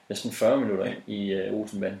Ja. Næsten 40 minutter ind i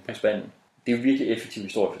Olsenbanden på spanden. Det er jo virkelig effektiv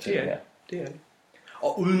historiefortælling her. Det er det.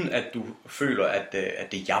 Og uden at du føler,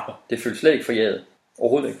 at det japper. Det føles slet ikke forjaget.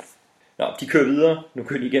 Overhovedet ikke. Nå, de kører videre. Nu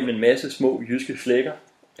kører de igennem en masse små jyske flækker.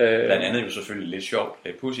 Blandt andet jo selvfølgelig lidt sjovt,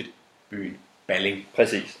 lidt pudsigt, byen Balling.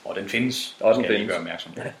 Præcis. Og den findes. Og den skal findes. Gøre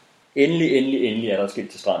opmærksom på. Endelig er der et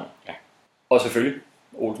skilt til stranden. Ja. Og selvfølgelig,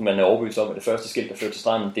 Olsenmanden er overbevist om, at det første skilt, der fører til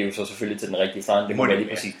stranden, det er jo så selvfølgelig til den rigtige strand. Det må være lige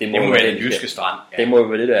præcis. Det må være den jyske strand. Ja. Det må jo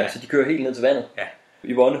være det der. Ja. Så de kører helt ned til vandet. Ja.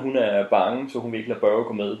 Yvonne, hun er bange, så hun vil ikke lade Børge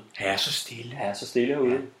gå med. Her er så stille. Her er så stille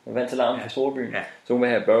herude. Hun er vant til larmen fra storbyen. Ja. Så hun vil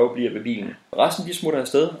have, at Børge bliver ved bilen. Resten de smutter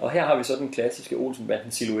afsted, og her har vi så den klassiske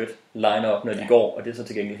Olsenbanden silhuet line-up, når de går, og det er så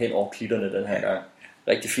til gengæld hen over klitterne den her gang.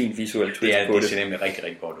 Rigtig fint visuelt twist på det. Det ser nemlig rigtig,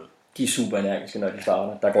 rigtig godt ud. De er super energiske, når de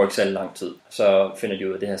starter. Der går ikke særlig lang tid. Så finder de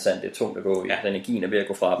ud af, at det her sand det er tungt at gå i. Ja. Energien er ved at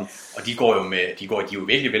gå fra dem. Og de går jo de er jo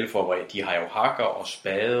virkelig velforberedt. De har jo hakker og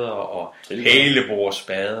spader og hælebor og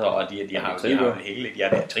spader, og de har jo hele, de har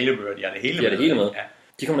det trillebøger, de har det hele med. De har det hele med. Ja.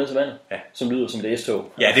 De kommer ned til vandet, som lyder som et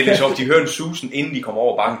S-tog. Ja, det er lidt sjovt. De hører en susen, inden de kommer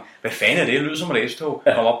over bakken. Hvad fanden er det? Det lyder som et S-tog.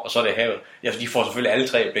 Kommer op, og så er det havet. Ja, så de får selvfølgelig alle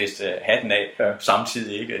tre blæst hatten af,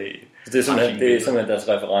 samtidig ikke. Det er simpelthen deres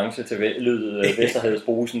reference til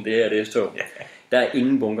Vesterhavsbrusen, det er et S-tog. Ja. Der er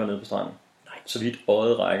ingen bunker nede på stranden. Nej. Så vidt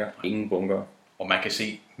øjet rækker, ingen bunker. Og man kan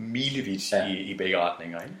se milevidt i begge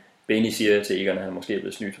retninger, ikke? Benny siger til Egon, at han måske er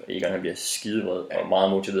blevet snydt, og Egon han bliver skidevred og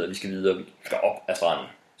meget motiveret, at vi skal videre, vi skal op af stranden.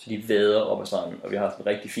 Så de vader op ad stranden, og vi har sådan et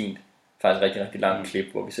rigtig fint, faktisk rigtig, rigtig langt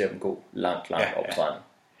klip, hvor vi ser dem gå langt op ad stranden.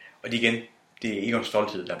 Og det igen, det er Egons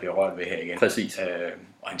stolthed, der bliver rørt ved her igen. Præcis.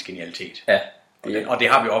 Og hans genialitet. Ja. Og det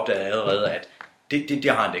har vi opdaget allerede, at det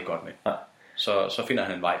har han det ikke godt med. Nej. Så finder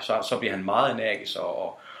han en vej, så bliver han meget energisk,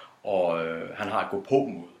 og han har et gå på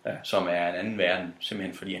mod, som er en anden verden,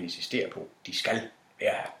 simpelthen fordi han insisterer på, de skal være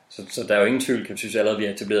her. Så der er jo ingen tvivl, kan jeg synes allerede, vi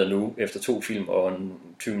har etableret nu, efter 2 film og en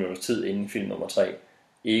 20 minutters tid inden film nummer 3.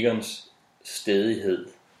 Egons stædighed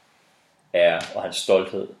og hans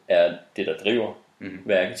stolthed er det, der driver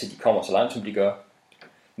værket til, de kommer så langt, som de gør.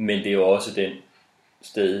 Men det er jo også den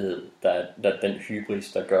stædighed, der den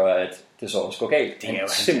hybris, der gør, at det så også går galt. Han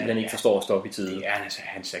simpelthen ikke forstår at stoppe i tide. Det er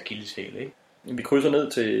hans akilleshæl, ikke? Vi krydser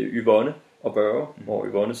ned til Yvonne og Børge, hvor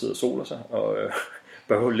Yvonne sidder og soler sig, og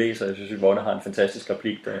Børge læser. Jeg synes, Yvonne har en fantastisk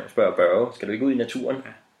replik, der spørger Børge, skal du ikke ud i naturen?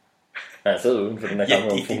 Han sidder uden for den her gang,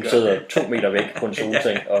 hvor hun sidder 2 meter væk på en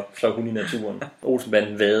solseng, og så er hun i naturen.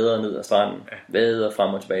 Olsenbanden vader ned ad stranden, vader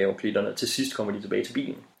frem og tilbage over klitterne. Til sidst kommer de tilbage til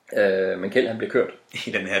bilen. Men Kjeld, han bliver kørt.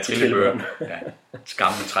 I den her trillebøger.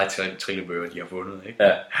 Skamle trætrillebøger, de har fundet, ikke?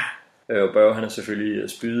 Ja. Og Børge, han er selvfølgelig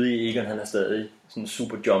spydig. Egon, han er stadig sådan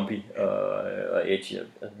super jumpy og edgy.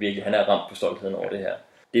 Altså, virkelig, han er ramt på stoltheden over det her.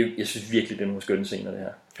 Jeg synes virkelig, det er nogle skønne scener, det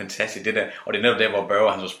her. Fantastisk, det der. Og det er netop der, hvor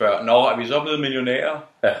Børge han så spørger, nå, er vi så blevet millionærer?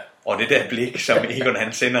 Ja. Og det der blik, som Egon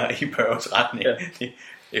han sender i Børges retning. Ja.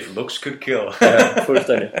 If looks could kill. Ja,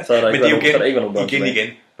 fuldstændig. Så er der ikke, igen,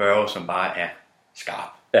 Børge, som bare er skarp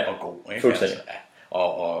og god. Ikke? Fuldstændig. Altså,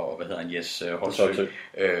 og hvad hedder han, Jes Holtsø.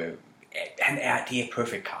 Det er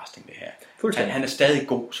perfect casting, det her. Han er stadig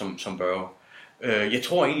god som Børge. Jeg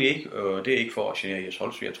tror egentlig ikke, det er ikke for at genere Jes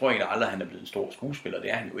Holtsø, jeg tror egentlig aldrig, han er blevet en stor skuespiller,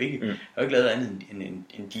 det er han jo ikke. Han har ikke lavet andet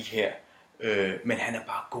end de her. Men han er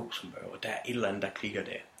bare god som Børge. Der er et eller andet, der klikker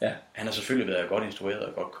der. Ja. Han har selvfølgelig været godt instrueret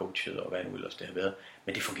og godt coachet og hvad nu ellers det har været.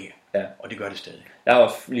 Men det fungerer. Ja. Og det gør det stadig. Jeg har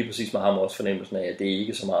også lige præcis med ham også fornemmelsen af, at det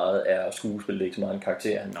ikke så meget er skuespil, det er ikke så meget en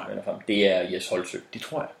karakter, han vender frem. Det er Jes Holtsø. Det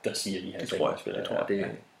tror jeg. Der siger de her spillere. Ja.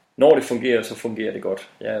 Når det fungerer, så fungerer det godt.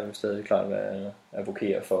 Jeg er stadig klart at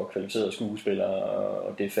advokere for kvalificerede skuespillere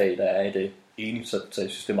og det fag, der er i det. Så jeg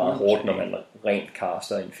synes, det er meget hårdt, når man rent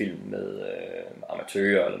caster en film med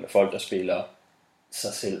amatører eller med folk, der spiller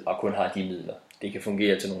sig selv og kun har de midler. Det kan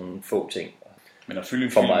fungere til nogle få ting. Men at fylde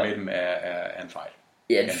en film med dem er en fejl.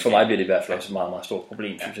 Ja, for mig bliver det i hvert fald også et meget, meget stort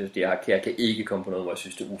problem. Ja. Jeg kan ikke komme på noget, hvor jeg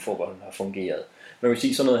synes, det uforbeholden har fungeret. Man vil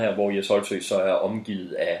sige sådan noget her, hvor Jes Holtsø så er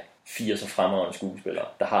omgivet af 80 fremragende skuespillere,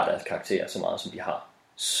 der har deres karakterer så meget, som de har.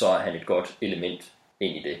 Så er han et godt element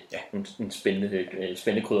ind i det. Ja. En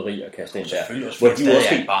spændende krydderi at kaste ind der. Hvor de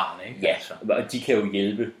også er barn, ikke? Ja, og de kan jo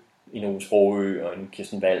hjælpe en Ove Sprogøe og en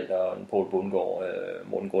Kirsten Walther og en Poul Bundgaard,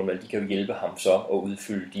 Morten Grundvald, de kan jo hjælpe ham så at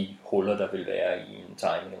udfylde de huller, der vil være i en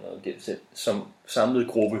tegning eller noget. Som samlet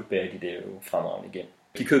gruppe bærer de det jo fremragende igen.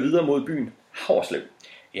 De kører videre mod byen Haverslev.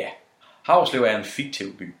 Ja, Haverslev er en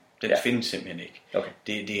fiktiv by. Den findes simpelthen ikke. Okay.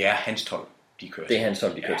 Det er Hanstholm, de kører til. Det er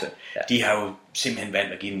Hanstholm, de kører til. Ja. De har jo simpelthen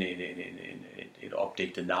valgt at give et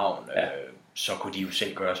opdigtet navn, så kunne de jo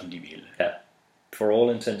selv gøre, som de ville. Ja. For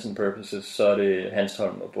all intents and purposes, så er det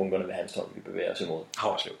Hanstholm og bunkerne ved Hanstholm, vi bevæger os imod.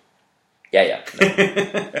 Haverslev. Ja.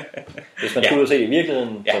 Hvis man skal ud og se det i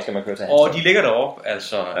virkeligheden, så skal man køre til Hanstholm. Og de ligger deroppe,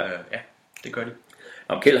 altså, ja, det gør de.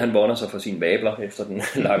 Og Kjeld han vonder sig for sine vabler efter den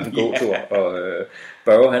lange gåtur, og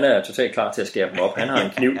Børge han er totalt klar til at skære dem op. Han har en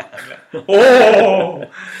kniv.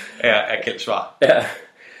 Er Kjelds svar. Ja.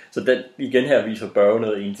 Så den, igen her viser Børge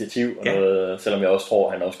noget initiativ, og noget, selvom jeg også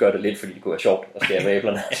tror, han også gør det lidt, fordi det kunne være sjovt at skære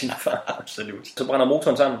vablerne af sin far. Absolut. Så brænder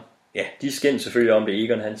motoren sammen. Ja. De skændes selvfølgelig om det.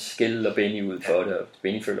 Egon han skælder Benny ud for det, og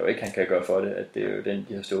Benny føler jo ikke, han kan gøre for det, at det er jo den,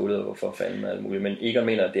 de har stjålet, og hvorfor fanden alt muligt. Men Egon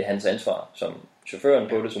mener, at det er hans ansvar som chaufføren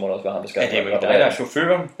på det, så må det også være ham, der skal. Ja, det er der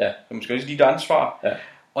chaufføren, ja. Så måske også dit ansvar. Ja.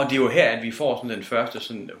 Og det er jo her, at vi får sådan den første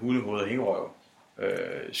sådan hundehoved og hængerøv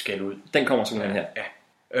skæld ud. Den kommer simpelthen her. Ja.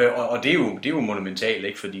 Og det er jo monumentalt,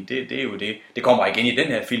 ikke? Fordi det er jo det kommer igen i den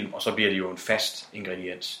her film, og så bliver det jo en fast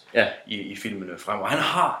ingrediens i filmene fremover. Han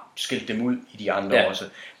har skilt dem ud i de andre også,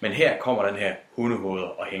 men her kommer den her hundehoved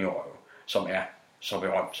og hængerøv, som er så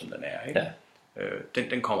berømt, som den er, ikke? Ja.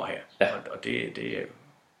 Den kommer her, og det er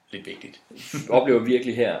lidt vigtigt. Vi oplever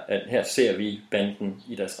virkelig her, at her ser vi banden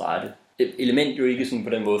i deres rette. Et element jo ikke sådan på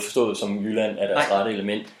den måde forstået som Jylland er deres rette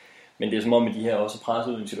element, men det er som om, at de her også er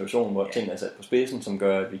presset ud i en situation, hvor ting er sat på spidsen, som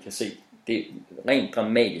gør, at vi kan se, det er rent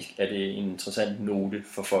dramatisk, at det er en interessant note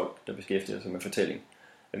for folk, der beskæftiger sig med fortælling.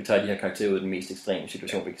 At vi tager de her karakterer ud i den mest ekstreme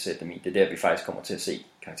situation, vi kan sætte dem i. Det er der, vi faktisk kommer til at se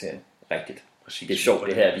karakteren rigtigt. Præcis. Det er sjovt,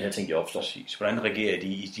 det her, de her ting, de opstår. Præcis. Hvordan reagerer de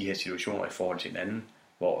i de her situationer i forhold til hinanden,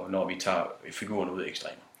 når vi tager figuren ud af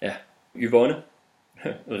ekstremer? Ja. Yvonne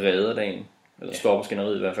redder dagen, eller stopper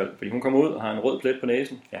skænderiet i hvert fald, fordi hun kommer ud og har en rød plet på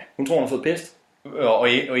næsen. Ja. Hun tror, hun har fået pest. Og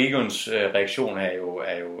Egons reaktion er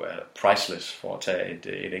jo priceless, for at tage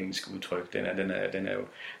et engelsk udtryk. Den er jo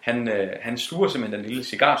han sluger simpelthen den lille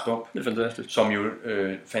cigarstump. Det er fantastisk. Som jo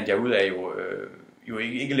fandt jeg ud af jo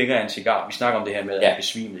ikke længere er en cigar. Vi snakker om det her med at han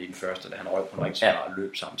besvimede i den første, da han røg på en rigtig cigar og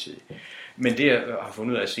løb samtidig. Men det jeg har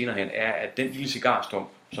fundet ud af senere hen er, at den lille cigarstump,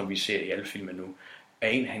 som vi ser i alle filmer nu, er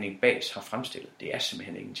en Henning Baes har fremstillet. Det er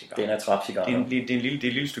simpelthen ikke en cigar. Det er en attrapcigar. Det er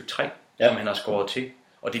et lille stykke træ, som han har skåret til,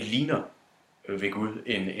 og det ligner ved Gud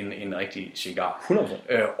en rigtig cigar.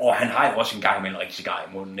 100%. Og han har jo også en gang med en rigtig cigar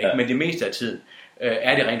i munden, ikke? Ja. Men det meste af tiden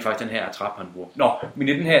er det rent faktisk den her attrap, han bruger. Nå, men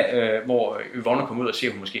i den her, hvor Yvonne kommer ud og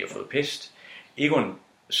siger, at hun måske har fået pest, Egon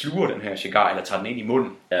sluger den her cigar, eller tager den ind i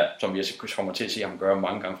munden, som vi kommer til at se ham gøre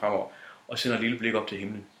mange gange fremover, og sender et lille blik op til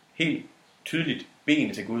himlen. Helt tydeligt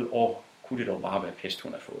benet til Gud, kunne det dog bare være pest,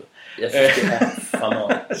 hun har fået. Jeg synes, det er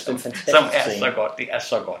fremragende. Som er så godt, det er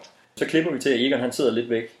så godt. Så klipper vi til, at Egon han sidder lidt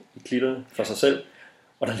væk i klitterne for sig selv,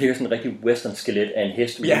 og der ligger sådan en rigtig western skelet af en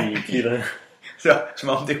hest ude i klitterne. Så som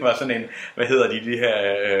om det var sådan en, hvad hedder de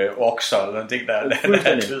her okser eller noget ting, der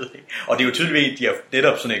er død. Og det er jo tydeligvis, de har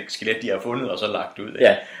netop sådan et skelet, de har fundet og så lagt ud. Ikke?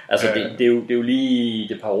 Ja, altså det er jo lige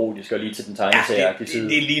det parodiske og lige til den tegneserieagtige side.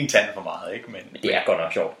 Det er lige en tand for meget, ikke? Men det er godt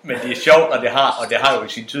nok sjovt. Men det er sjovt, og det har jo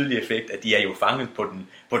sin tydelige effekt, at de er jo fanget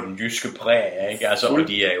på den jyske præg, ikke? Altså, og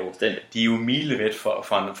de er jo milevæt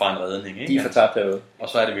fra en redning, ikke? De er fortabt derude. Og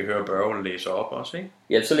så er det, vi hører Børge læse op også, ikke?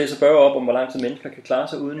 Ja, så læser Børge op om, hvor lang tid mennesker kan klare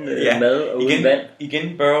sig uden mad og uden vand.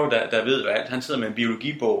 Igen Børge, der ved hvad alt. Han sidder med en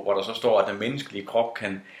biologibog, hvor der så står, at den menneskelige krop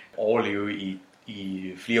kan overleve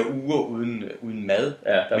i flere uger uden mad,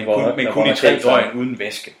 men kun i 3 døgn uden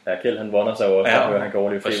væske. Ja, Kjeld han vonder sig også, at han kan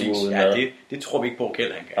overleve flere uger uden mad. Det tror vi ikke på,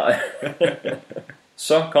 Kjeld han kan.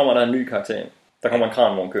 Så kommer der en ny karakter. Der kommer en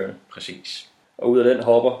kranvogn kørende. Præcis. Og ud af den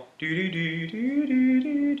hopper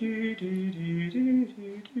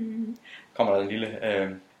kommer der en lille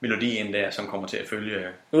melodi ind der, som kommer til at følge.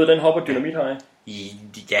 Ud af den hopper Dynamit-Harry.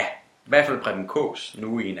 Ja, i hvert fald Preben Kaas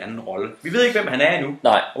nu i en anden rolle. Vi ved ikke, hvem han er endnu.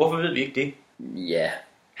 Nej. Og hvorfor ved vi ikke det? Ja.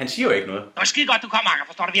 Han siger jo ikke noget. Det var skide godt, du kom, Anker,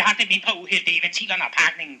 forstår du? Vi har haft et mindre uheld, det er ventilerne og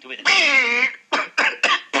pakningen, du ved.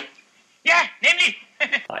 Ja, nemlig.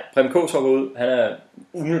 Nej, Preben Kaas hopper ud. Han er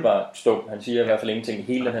umiddelbart stum. Han siger i hvert fald ingenting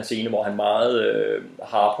i hele den her scene, hvor han meget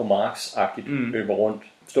Harpo Marx-agtigt løber rundt.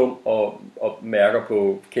 Stum og mærker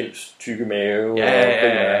på Kjelds tykke mave.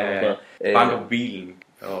 Ja. Banker på bilen,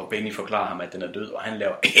 og Benny forklarer ham, at den er død, og han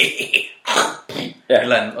laver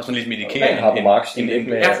eller andet, og sådan lidt medikerer. Harpo Marx,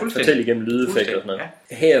 fortæl igennem lydeffekter og sådan noget.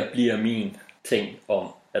 Ja. Her bliver min ting om,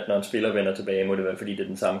 at når en spiller vender tilbage, må det være, fordi det er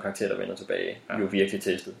den samme karakter, der vender tilbage. Jo virkelig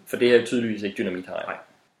testet. For det er jo tydeligvis ikke Dynamit Harry.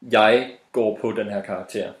 Jeg går på den her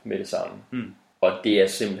karakter med det samme. Og det er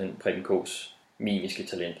simpelthen Preben Kaas mimiske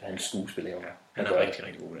talent, hans skuespillerevner. Han er rigtig,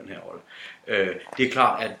 rigtig god i den her rolle. Det er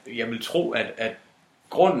klart, at jeg vil tro, at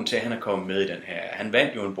grunden til, at han er kommet med i den her, han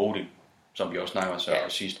vandt jo en Bodil, som vi også snakker om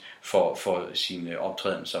sidst, for sin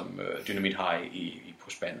optræden som Dynamit Harry i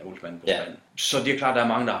Postbanden, Olsenbanden på Postbanden. Så det er klart, at der er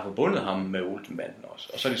mange, der har forbundet ham med Olsenbanden også.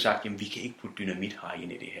 Og så er det sagt, jamen vi kan ikke putte Dynamit Harry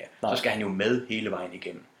ind i det her. Så skal han jo med hele vejen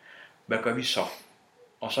igennem. Hvad gør vi så?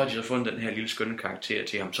 Og så har de så fundet den her lille skønne karakter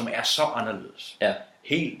til ham, som er så anderledes. Ja.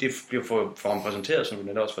 Helt, det bliver for ham præsenteret, som du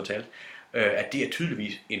netop også fortalte, at det er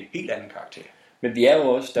tydeligvis en helt anden karakter. Men vi er jo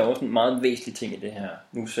også, der er også en meget væsentlig ting i det her.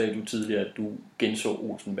 Nu sagde du tidligere, at du genså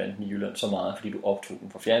Olsenbanden i Jylland så meget, fordi du optog den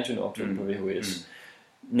på fjernsyn og optog den på VHS.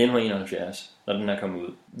 1971, når den er kommet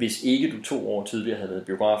ud. Hvis ikke du 2 år tidligere havde været i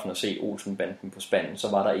biografen og set Olsenbanden på spanden,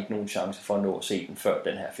 så var der ikke nogen chance for at nå at se den før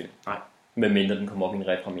den her film. Nej. Medmindre den kom op i en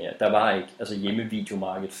repremiere. Der var ikke, altså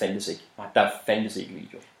hjemmevideomarkedet fandtes ikke. Der fandtes ikke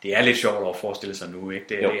video. Det er lidt sjovt at forestille sig nu, ikke?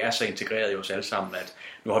 Det er så integreret i os alle sammen, at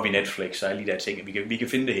nu har vi Netflix og alle de der ting, at vi kan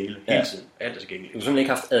finde det hele tiden. Alt er tilgængeligt. Du har simpelthen ikke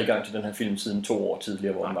haft adgang til den her film siden 2 år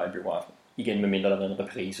tidligere, hvor den var i biografen. Igen, medmindre der har været en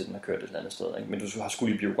reprise, den har kørt et eller andet sted. Ikke? Men du har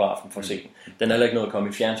skulle i biografen for at se den. Den er heller ikke noget at komme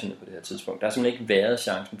i fjernsynet på det her tidspunkt. Der har simpelthen ikke været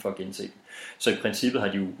chancen for at gense den. Så i princippet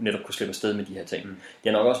har de jo netop kunne slippe afsted med de her ting.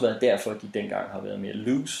 Det har nok også været derfor, at de dengang har været mere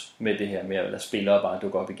loose med det her med at lade spillere bare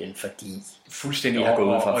dukke op igen, fordi fuldstændig de har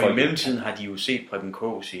gået ud fra og i mellemtiden har de jo set Preben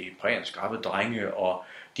Kaas i Præriens Skrappe Drenge, og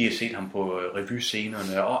de har set ham på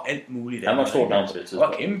revyscenerne og alt muligt. Han var et stort navn på det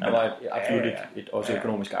tidspunkt. Han var absolut et også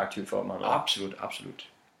økonomisk aktivt for ham. Absolut.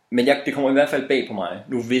 Men det kommer i hvert fald bag på mig.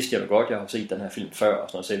 Nu vidste jeg jo godt, jeg har set den her film før, og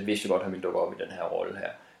sådan noget, så jeg vidste jo godt, at han ville dukke op i den her rolle her.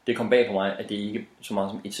 Det kom bag på mig, at det ikke så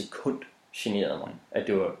meget som et sekund generede mig, at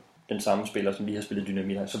det var den samme spiller, som lige har spillet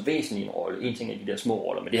Dynamit her. Så væsentlig en rolle. En ting er de der små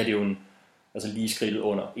roller, men det her det er jo lige skridtet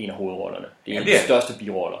under en af hovedrollerne. Det er en af de største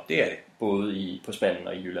biroller. Det er det. Både på Spanden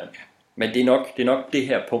og i Jylland. Men det er nok det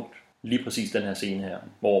her punkt, lige præcis den her scene her,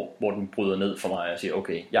 hvor den bryder ned for mig og siger,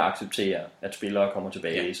 okay, jeg accepterer, at spillere kommer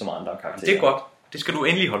tilbage som andre karakterer. Det er godt. Det skal du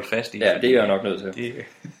endelig holde fast i. Ja, det er jeg nok nødt til.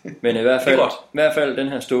 Men i hvert fald den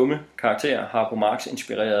her stumme karakter har på Marx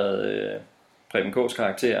inspireret Preben Kaas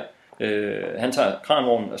karakter. Han tager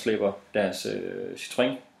kranvognen og slæber deres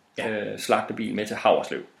Citroën slagtebil med til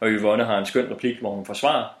Haverslev. Og Yvonne har en skøn replik, hvor hun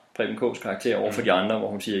forsvarer Preben Kaas karakter over for de andre, hvor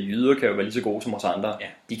hun siger, at jyder kan jo være lige så gode som os andre. Ja.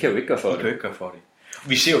 De kan jo ikke gøre for det.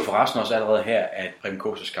 Vi ser jo forresten også allerede her, at Preben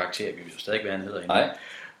Kaas karakter, vi vil jo stadig være, han hedder endnu,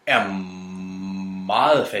 er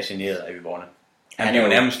meget fascineret af Yvonne. Han er jo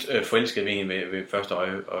nærmest forelsket ved hende ved første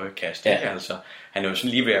øjekast. Ja. Altså, han er jo sådan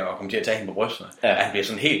lige ved at komme til at tage hende på brystene. Ja. Han bliver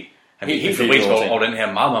sådan helt fabrisk over den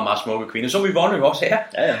her meget, meget, meget smukke kvinde, som Yvonne jo også er.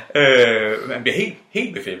 Ja. Han bliver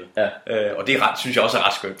helt befældet. Ja. Og det synes jeg også er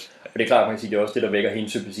ret skønt. Og det er klart, man kan sige, det er også det, der vækker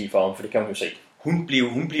hendes sympati for ham, for det kan man jo se. Hun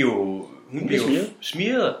bliver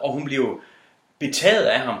smiret, og hun bliver betaget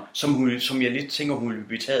af ham, som jeg lidt tænker, hun vil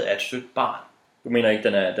blive betaget af et sødt barn. Du mener ikke,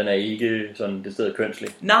 den er ikke sådan det sted kønslig?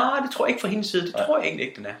 Nej, det tror jeg ikke fra hendes side. Det tror jeg egentlig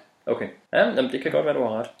ikke, den er. Okay. Ja, jamen, det kan godt være, du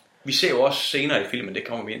har ret. Vi ser jo også senere i filmen, det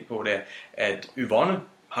kommer vi ind på, der, at Yvonne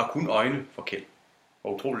har kun øjne for Kjeld.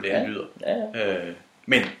 Hvor utroligt det er, lyder. Ja.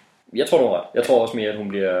 Men jeg tror, du har ret. Jeg tror også mere, at hun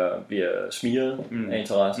bliver smiret af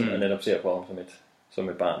interessen, og netop ser på ham som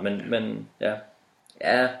et barn. Men ja.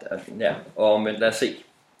 Men lad os se.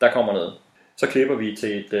 Der kommer noget. Så klipper vi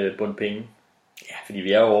til et bund penge. Ja. Fordi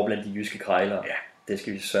vi er jo over blandt de jyske krejlere. Ja. Det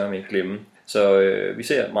skal vi sørge ikke glemme. Så vi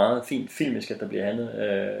ser meget fint filmisk, at der bliver handlet.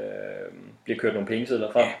 Bliver kørt nogle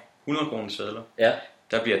pengesedler frem. Ja, 100 kroner sedler. Ja.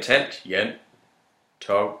 Der bliver talt 1,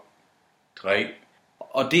 2, 3.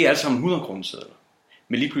 Og det er altså 100 kroner sedler.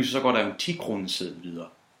 Men lige pludselig så går der en 10 kroner seddel videre.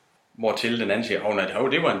 Hvortil den anden siger,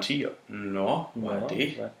 det var en 10'er. Nå, var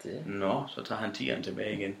det? Nå, så tager han 10'eren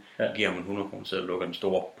tilbage igen. Ja. Giver ham en 100 kroner seddel og lukker den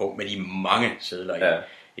store på med de mange sedler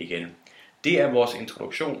igen. Det er vores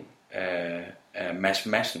introduktion af Mads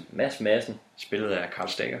Madsen. Mads Madsen. Spillet af Karl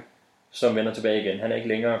Stegger. Som vender tilbage igen. Han er ikke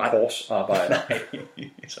længere korsarbejder. Nej,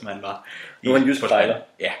 som han var. Nu er han jysk krejler.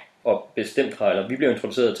 Ja. Og bestemt krejler. Vi bliver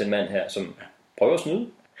introduceret til en mand her, som prøver at snyde.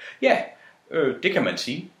 Ja, det kan man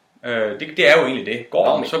sige. Det er jo egentlig det.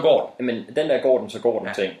 Går den, så går den. Men den der går den, så går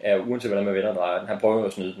den ting, er uanset hvordan man vender og drejer den. Han prøver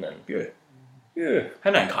at snyde den anden. Yeah.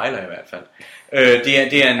 Han er en krejler i hvert fald.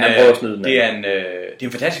 Det er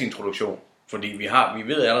en fantastisk introduktion, fordi vi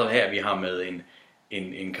ved allerede her, at vi har med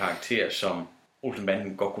en karakter, som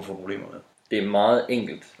Olsenbanden godt kunne få problemer med. Det er meget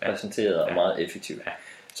enkelt præsenteret og meget effektivt. Ja.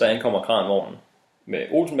 Så ankommer kranvognen med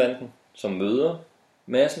Olsenbanden, som møder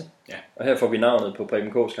Madsen. Ja. Og her får vi navnet på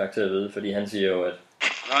Preben Kaas karakter at vide, fordi han siger jo, at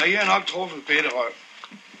I har nok truffet Bitterøv.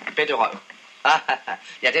 Bitterøv?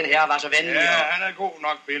 Ja, den her var så venlig. Ja, han er god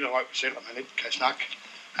nok, Bitterøv, selvom han ikke kan snakke.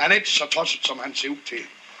 Han er ikke så tosset, som han ser ud til.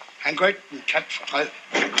 Han går ikke en kat for træd.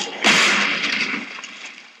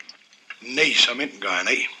 Nej, som enten gør han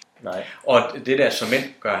af. Nej. Og det der som mænd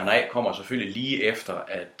gør han af, kommer selvfølgelig lige efter,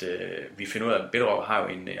 at vi finder ud af, at Bitterøv har jo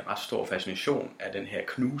en ret stor fascination af den her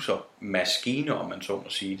knusermaskine, om man så må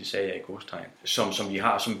sige, det sagde jeg i godstegn, som vi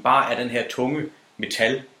har, som bare er den her tunge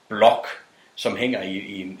metalblok, som hænger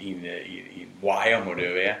i en wire, må det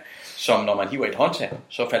jo være, som når man hiver et håndtag,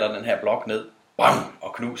 så falder den her blok ned,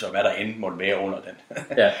 og knuser, hvad der end måtte være under den.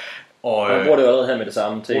 Ja. Og han bruger det jo allerede her med det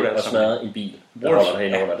samme til at smadre en bil, der holder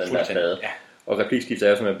derhen under den der plade. Ja. Og replikskiftet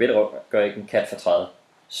er jo som en bedre gør ikke en kat for 30.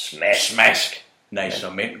 Smask. Nej,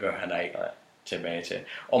 som mænd gør han ikke. Tilbage til.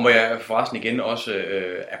 Og må jeg forresten igen også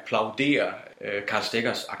applaudere Karl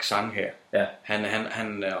Stikkers accent her. Ja.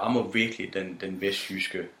 Han rammer virkelig den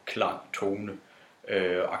vestjyske klang, tone,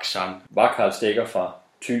 accent. Var Karl Stikker fra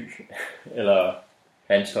Thy eller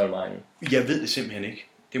Hanstholm-egnen? Jeg ved det simpelthen ikke.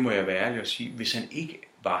 Det må jeg være ærlig at sige. Hvis han ikke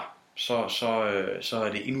var, så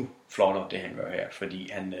er det endnu flottere, det han gør her.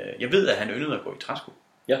 Fordi jeg ved, at han yndede at gå i træsko.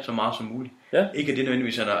 Ja. Så meget som muligt. Ja. Ikke at det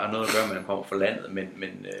nødvendigvis er noget at gøre med, at han kommer fra landet,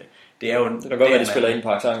 men det er jo... Det kan godt være, det spiller ind på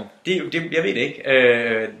accenten. Jeg ved det ikke.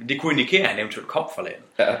 Det kunne indikere, at han eventuelt kom fra landet.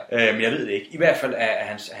 Ja. Men jeg ved det ikke. I hvert fald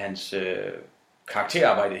er hans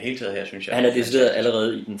karakterarbejde i det hele taget her, synes jeg. Han er decideret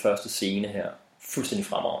allerede i den første scene her. Fuldstændig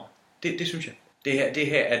fremragende. Det synes jeg. Det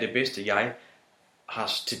her er det bedste, jeg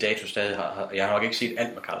har til dato stadig. Jeg har nok ikke set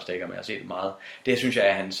alt med Karl Stikker, men jeg har set meget. Det synes jeg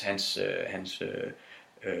er hans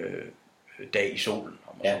dag i solen.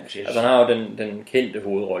 Ja, altså han har jo den kendte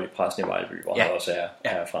hovedrolle i Præsten i Vejlby, hvor han også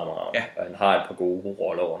er fremragende. Ja. Og han har et par gode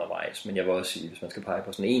roller undervejs. Men jeg vil også sige, hvis man skal pege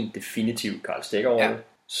på sådan en definitiv Karl Stikker-rolle,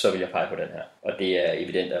 så vil jeg pege på den her. Og det er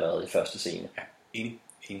evident allerede i første scene. Ja, enig.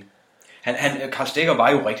 Karl Stikker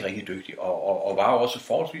var jo rigtig, rigtig dygtig, og var jo også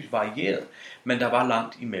forholdsvis varieret, men der var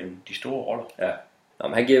langt imellem de store roller. Ja.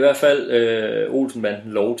 Nå, han giver i hvert fald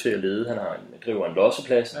Olsenbanden lov til at lede. Han driver en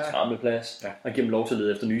losseplads, en skrammelplads. Ja. Han giver dem lov til at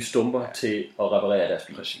lede efter nye stumper til at reparere deres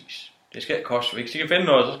bil. Præcis. Det skal koste. Hvis I kan finde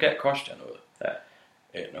noget, så skal det koste jer noget.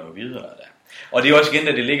 Ja. Noget videre der. Og det er også igen,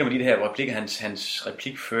 at det ligger med de her replikker, hans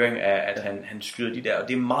replikføring er, at han skyder de der, og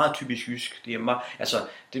det er meget typisk jysk. Det er meget, altså,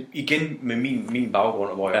 det, igen med min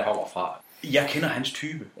baggrund, hvor jeg kommer fra. Jeg kender hans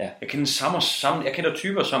type. Ja. Jeg kender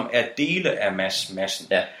typer, som er dele af Mads Madsen.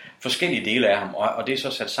 Ja. Forskellige dele af ham, og det er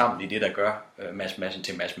så sat sammen i det, der gør Mads Madsen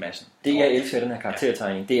til Mads Madsen. Det jeg elsker den her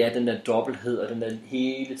karaktertegning, det er den der dobbelthed, og den der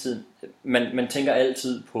hele tiden. Man tænker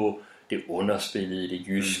altid på det underspillede, det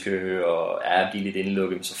jyske, og de er lidt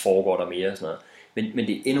indlukket, men så foregår der mere og sådan noget. Men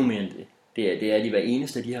det er endnu mere end det. Det er de hver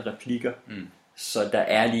eneste af de her replikker, så der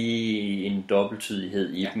er lige en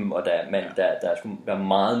dobbelttydighed i dem, og der er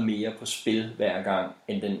meget mere på spil hver gang,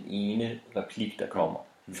 end den ene replik, der kommer.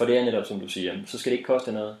 For det er netop, som du siger, så skal det ikke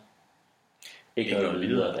koste noget. Ikke noget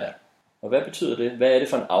videre der. Og hvad betyder det? Hvad er det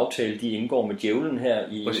for en aftale, de indgår med djævlen her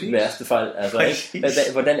i værste fald?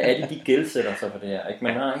 Altså, hvordan er det, de gældsætter sig for det her? Ikke?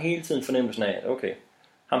 Man har hele tiden fornemmelsen af, at okay,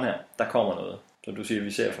 ham her, der kommer noget. Så du siger, at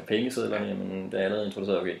vi ser fra pengesedlerne, jamen, der er allerede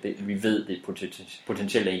introduceret, okay, vi ved, det er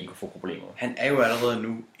potentielt, at I kan få problemer. Han er jo allerede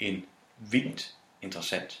nu en vildt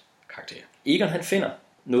interessant karakter. Egon, han finder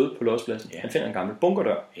noget på lospladsen. Han finder en gammel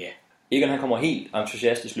bunkerdør. Egon, han kommer helt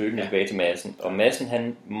entusiastisk løbende tilbage til Madsen. Og Madsen,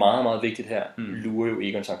 han meget, meget vigtigt her, lurer jo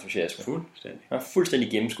Egons entusiasme. Fuldstændig. Han er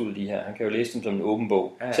fuldstændig gennemskuddet de her. Han kan jo læse dem som en åben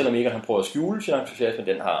bog. Ja. Selvom Egon, han prøver at skjule sin entusiasme,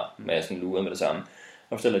 den har Madsen luret med det samme.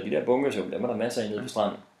 Og fortæller, de der bunker, så dem er der masser af nede på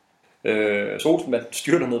stranden. Så Olsenbanden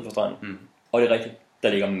styrter ned på stranden. Og det er rigtigt, der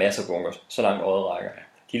ligger masser af bunker, så langt øjet rækker.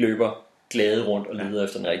 De løber glade rundt og leder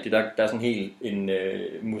efter den rigtige. Der er sådan helt en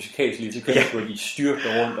musikalsk lille sekvens, hvor de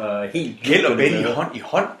styrter rundt og helt Kjeld og Benny hånd i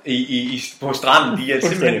hånd på stranden. De er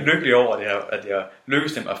simpelthen lykkelige over det her, at jeg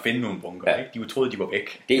lykkedes dem at finde nogle bunker. Ikke? De jo troede, de var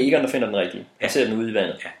væk. Det er Egon, der finder den rigtige. Han ser den ude i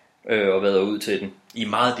vandet og vader ud til den. I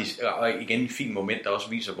meget og igen en fin moment, der også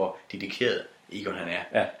viser, hvor dedikeret Egon han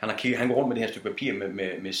er. Ja. Han går rundt med det her stykke papir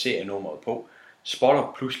med serienummeret på.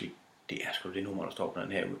 Spotter pludselig, det er sgu det nummer, der står på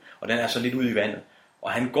den her ud. Og den er så lidt ude i vandet.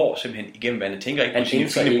 Og han går simpelthen igennem vandet, tænker ikke på sine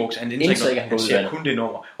fingerbuks, han ser kun det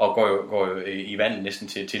nummer, og går jo i vandet næsten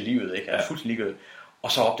til livet, ikke? Han er fuldstændig ligeglad.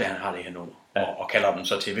 Og så opdager han har det her nummer, og kalder dem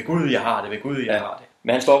så til, ved Gud, jeg har det, ved Gud, jeg har det.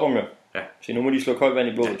 Men han stopper dem jo. Så nu må de slå koldt vand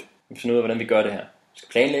i blodet. Vi finder ud af, hvordan vi gør det her. Det skal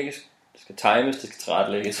planlægges, det skal times, det skal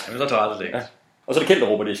tilrettelægges. Det skal tilrettelægges. Og så er det Kjeld, der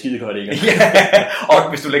råber, det er skide godt, ikke? Og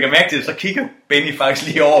hvis du lægger mærke til det, så kigger Benny faktisk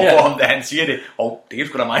lige over på ham, da han siger det. Det er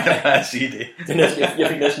sgu da mig, der kan sige det. Jeg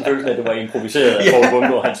fik næsten følelsen af, at det var improviseret af Poul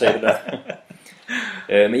Bundgaard, han sagde det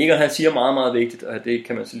der. Men Egon, han siger meget, meget vigtigt, og det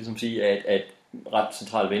kan man så ligesom sige, er et ret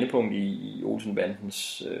centralt vendepunkt i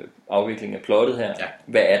Olsenbandens afvikling af plottet her.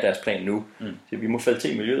 Hvad er deres plan nu? Så vi må falde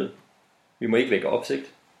til miljøet. Vi må ikke vække opsigt,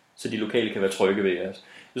 så de lokale kan være trygge ved os.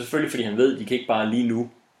 Det er selvfølgelig, fordi han ved, at de kan ikke bare lige nu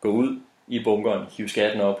gå ud i bunkeren, hive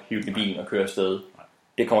skatten op, hive i bilen og køre afsted.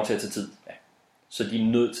 Det kommer til at tage tid. Så de er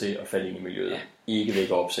nødt til at falde ind i miljøet. Ikke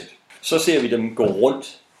vække opsigt. Så ser vi dem gå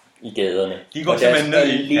rundt i gaderne. De går simpelthen ned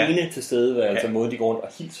i alene til stede, altså måden de går rundt og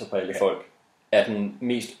hilser på alle folk, er den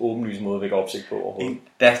mest åbenlyse måde at vække opsigt på overhovedet.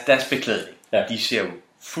 Deres beklædning, de ser jo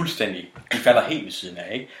fuldstændig, de falder helt ved siden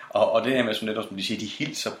af, ikke? Og det her med, som de siger, de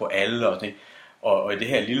hilser på alle og sådan. Og i det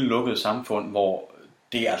her lille lukkede samfund, hvor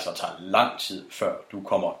det altså tager lang tid, før du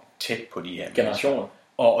kommer tæt på de her generationer.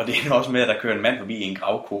 Og det er også med, at der kører en mand forbi i en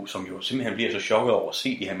gravko, som jo simpelthen bliver så chokket over at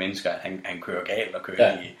se de her mennesker, at han kører galt og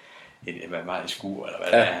kører i hvad var det, skur, eller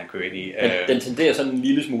hvad det er, han kører ind i. Den tenderer sådan en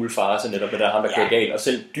lille smule farse netop, der ham, der kører galt, og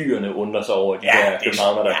selv dyrene undrer sig over de der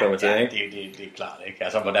københavner, der kommer til. Ikke? Det er klart, ikke?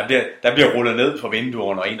 Altså, hvor der bliver rullet ned fra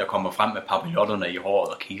vinduerne, og en, der kommer frem med papillotterne i håret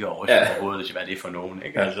og kigger over på hovedet til, hvad det er for nogen.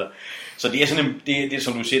 Ikke? Altså, så det er sådan, det er,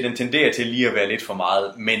 som du siger, den tenderer til lige at være lidt for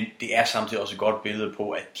meget, men det er samtidig også et godt billede på,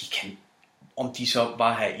 at de kan, om de så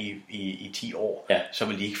var her i 10 år, så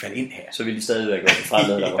vil de ikke falde ind her. Så vil de stadig være gået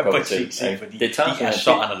fremad, der var kommet til. Fordi det tager de er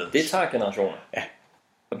så anderledes. Det tager generationer. Ja.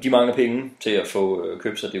 Og de mangler penge til at få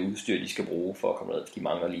købt sig det udstyr, de skal bruge for at komme ned. De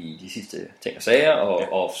mangler lige de sidste ting og sager,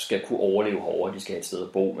 og skal kunne overleve herovre. De skal have et sted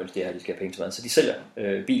at bo, mens de skal have penge til mad. Så de sælger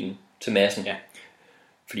bilen til massen. Ja.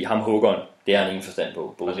 Fordi ham huggeren, det er han ingen forstand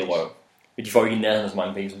på. Både røv. Men de får ikke i nærheden så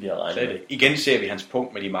mange penge, som de har regnet med. Igen ser vi hans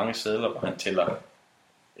punkt med de mange sedler, hvor han tæller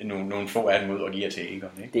nogle få af dem ud og giver til Egon.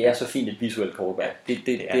 Ikke? Det er så fint et visuelt callback.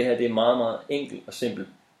 Det her det er meget, meget enkelt og simpelt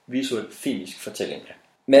visuelt filmisk fortælling. Ja.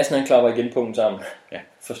 Madsen han klapper igen punkten sammen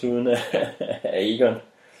for snuden af Egon.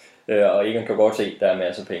 Og Egon kan godt se, at der er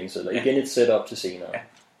masser af penge. Så igen et setup til senere. Ja.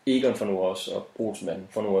 Egon får nu også, og Olsenbanden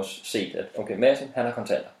får nu også set, at okay, Madsen han har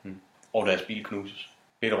kontanter. Og deres bil knuses.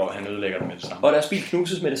 Peter han ødelægger det med det samme. Og deres bil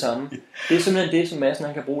knuses med det samme. Det er simpelthen det, som Madsen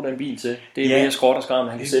han kan bruge den bil til. Det er mere skråt og skram,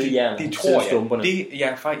 han kan sælge jern. Det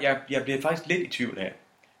tror jeg. Jeg bliver faktisk lidt i tvivl her.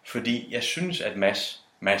 Fordi jeg synes, at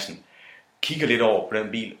Madsen kigger lidt over på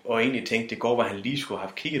den bil, og egentlig tænkte, det går, hvor han lige skulle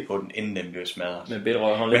have kigget på den, inden den blev smadret. Men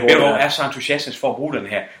Bedrøv er så entusiastisk for at bruge den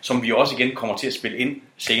her, som vi også igen kommer til at spille ind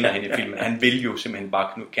senere hen i filmen. Han vil jo simpelthen bare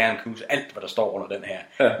gerne knuse alt, hvad der står under den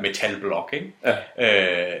her metalblok. Ikke? Ja.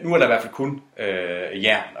 Nu er der i hvert fald kun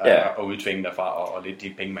jern og udtvinge derfra, og lidt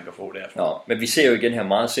de penge, man kan få derfra. Nå, men vi ser jo igen her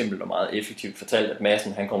meget simpelt og meget effektivt fortalt, at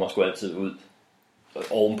Madsen han kommer sgu altid ud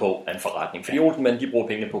ovenpå af en forretning. Fordi Olsenbanden, de bruger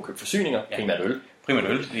pengene på at købe forsyninger, primært øl. Primært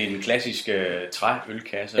øl. Det er en klassisk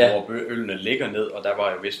træølkasse, hvor ølene ligger ned, og der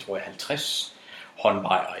var jo vist, tror jeg, 50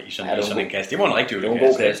 håndbajere i sådan en kasse. Det var en rigtig ølkasse. Det var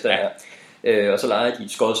en god kasse, der. Og så lejer de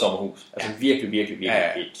et skodsommerhus. Altså virkelig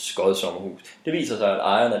et skodsommerhus. Det viser sig, at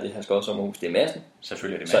ejeren af det her skodsommerhus, det er Madsen.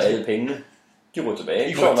 Selvfølgelig er det Madsen. Så alle pengene, de ryger tilbage.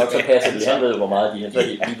 De får nok så passer det. Han ved, hvor meget de har. Så har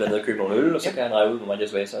de lige været nede og købe nogle øl, og så kan han regne ud, hvor meget de har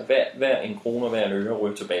tilbage. Så hver en krone og hver en øre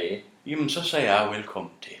ryger tilbage. Jamen, så sagde jeg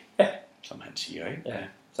velkommen til, som han siger, ikke? Ja.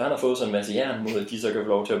 Så han har fået sådan en masse jern mod, at de så kan få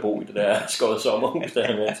lov til at bo i det der skåret sommerhus,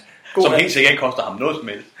 der med. Som helt sikkert ikke koster ham noget som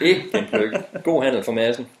helst. Ikke den pløk. God handel for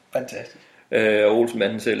Madsen. Fantastisk. Og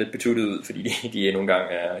Olsenbanden ser lidt betuttet ud, fordi de nogle gange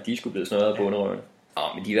de skulle blive snøret på underrøvene.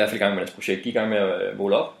 Men de er i hvert fald i gang med deres projekt. De er i gang med at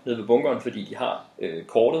måle op nede ved bunkeren, fordi de har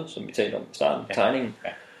kortet, som vi talte om i starten, tegningen,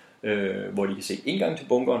 hvor de kan se indgang til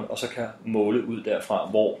bunkeren, og så kan måle ud derfra,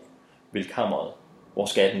 hvor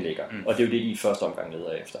skatten ligger. Og det er jo det, de i første omgang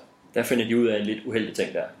leder efter. Der finder de ud af en lidt uheldig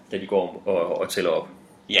ting der, da de går og tæller op.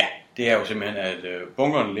 Ja, det er jo simpelthen, at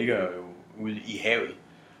bunkeren ligger jo ude i havet,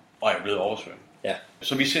 og er blevet oversvømmet. Ja.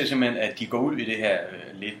 Så vi ser simpelthen, at de går ud i det her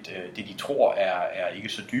det de tror er ikke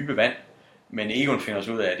så dybe vand, men Egon finder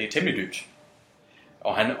sig ud af, at det er temmelig dybt.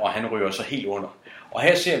 Og han ryger så helt under. Og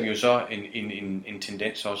her ser vi jo så en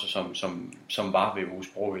tendens også, som var ved Ove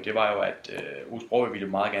Sprogøe. Det var jo, at Ove Sprogøe ville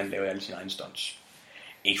meget gerne lave alle sine egne stunts.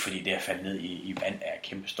 Ikke fordi det er faldet ned i vand er et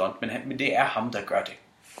kæmpe stunt, men det er ham, der gør det.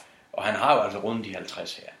 Og han har jo altså rundt de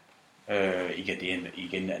 50 her. Ikke at det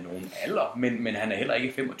igen er nogen alder, men han er heller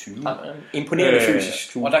ikke 25. Imponerende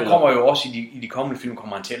fysisk. Og der kommer jo også i de kommende film,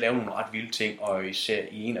 kommer han til at lave nogle ret vilde ting, og især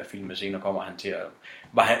i en af filmene senere kommer han til at...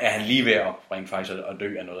 Er han lige ved at rent faktisk at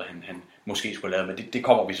dø af noget, han måske skulle lave, men det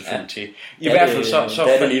kommer vi selvfølgelig til. I hvert fald så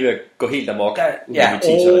der er lige ved at gå helt amok.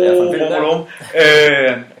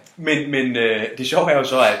 Men det sjove er jo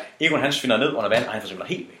så, at Egon Hans finder ned under vand, og han forsvinder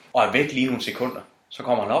helt væk. Og er væk lige nogle sekunder. Så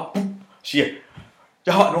kommer han op og siger,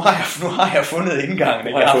 nu har jeg fundet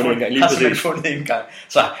indgangen. Jeg har simpelthen fundet indgangen.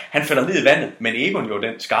 Så han falder ned i vandet, men Egon jo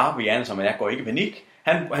den skarpe hjerne, som han er, går ikke i panik.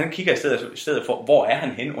 Han kigger i stedet for, hvor er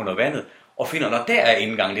han hen under vandet, og finder, når der er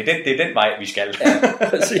indgangen. Det er den vej, vi skal. Ja,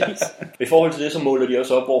 præcis. I forhold til det, så måler de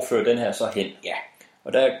også op, hvor fører den her så hen. Ja.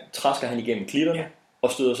 Og der træsker han igennem klitterne,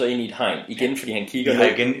 og støder så ind i et hegn. Igen, fordi han kigger... Vi har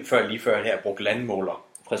igen lige før her brugt landmåler.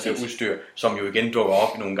 Præcis. Udstyr, som jo igen dukker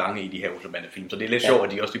op nogle gange i de her Olsenbanden-film. Så det er lidt sjovt,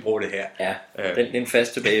 at de også bruger det her. Ja, det er en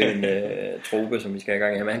fast tilbagevendende trope, som vi skal have i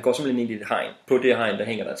gang her. Men han går simpelthen ind i et hegn. På det hegn, der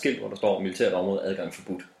hænger der et skilt, hvor der står militært område, adgang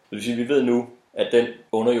forbudt. Det vil sige, vi ved nu, at den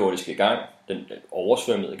underjordiske gang, den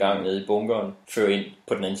oversvømmede gang nede i bunkeren, fører ind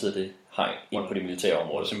på den anden side af det hegn, ind på det militære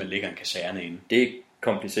område. Hvor der simpelthen ligger en kaserne inde. Det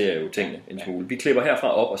komplicerer jo tingene en smule. Vi klipper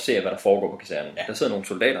herfra op og ser, hvad der foregår på kasernen. Der sidder nogle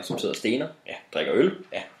soldater, som sidder og stener, drikker øl,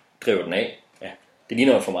 driver den af. Det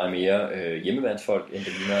ligner for mig mere hjemmeværnsfolk, end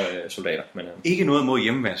det ligner soldater. Men, Ikke noget mod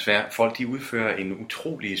hjemmeværnsfolk. De udfører en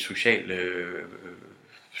utrolig social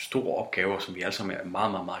store opgaver, som vi alle sammen er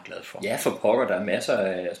meget, meget, meget glade for. Ja, for pokker, der er masser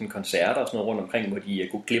af sådan koncerter og sådan noget rundt omkring, hvor de er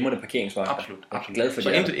glimrende parkeringsvagter. Absolut. Glad for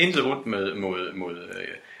så intet rundt mod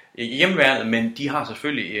hjemmeværnet, men de har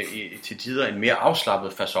selvfølgelig til tider en mere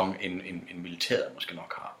afslappet facon, end militæret måske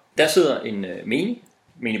nok har. Der sidder en menig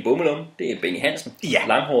Bummelum, det er Benny Hansen. Ja.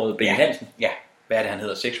 Langhåret Benny Hansen. Ja. Hvad er det, han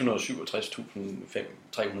hedder?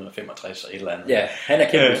 667.365 og et eller andet. Ja, han er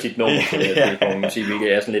kendt med sit nummer, kan man sige,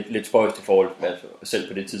 hvilket er sådan lidt spøjst i forhold, altså selv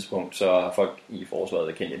på det tidspunkt, så har folk i forsvaret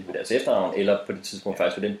været kendt enten ved deres efternavn, eller på det tidspunkt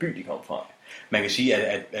faktisk ved den by, de kom fra. Man kan sige,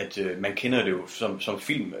 at man kender det jo som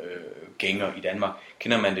filmgænger i Danmark,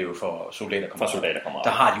 kender man det jo for soldater kommer. Der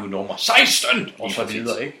har de jo nummer 16 og så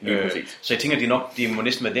videre, ikke? Så jeg tænker, de må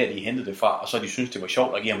næsten være der, de hentede det fra, og så de synes, det var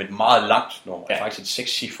sjovt at give ham et meget langt nummer, faktisk et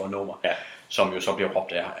 6-cifret nummer. Ja. Som jo så bliver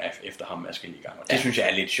råbt efter ham forskellige gange. Det synes jeg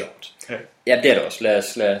er lidt sjovt. Ja, det er det også.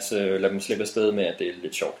 Lad dem slippe afsted med, at det er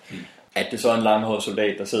lidt sjovt. At det så er en langhåret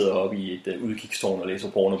soldat, der sidder oppe i et udkigstårn og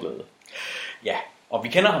læser pornobladet. Ja, og vi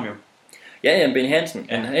kender ham jo. Ja, Benny Hansen.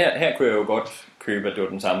 Men her kunne jeg jo godt købe, at det var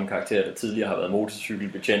den samme karakter, der tidligere har været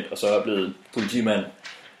motorcykelbetjent, og så er blevet politimand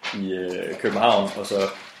i København,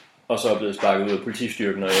 og så er blevet sparket ud af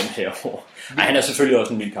politistyrken og endt herovre. Nej, han er selvfølgelig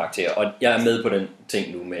også en ny karakter, og jeg er med på den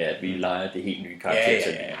ting nu med, at vi leger det helt nye karakter. Ja.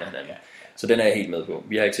 Så den er jeg helt med på.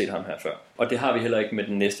 Vi har ikke set ham her før. Og det har vi heller ikke med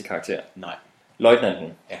den næste karakter. Nej.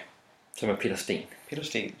 Løjtnanten, som er Peter Sten. Peter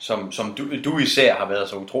Sten, som du især har været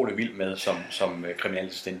så utrolig vild med, som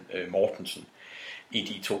kriminalassistent Mortensen i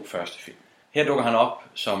de 2 første film. Her dukker han op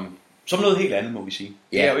som noget helt andet, må vi sige.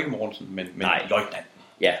 Det er jo ikke Mortensen, men løjtnanten.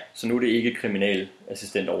 Ja, så nu er det ikke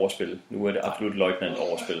kriminalassistent overspil. Nu er det absolut løjtnant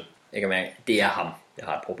overspil. Jeg kan mærke, det er ham, jeg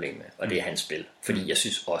har et problem med, og det er hans spil. Fordi jeg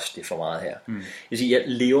synes også, det er for meget her. Jeg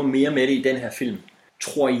lever mere med det i den her film.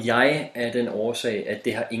 Tror jeg af den årsag, at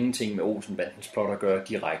det har ingenting med Olsen-bandens plot at gøre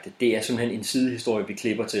direkte. Det er simpelthen en sidehistorie, vi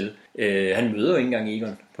klipper til. Han møder jo ikke engang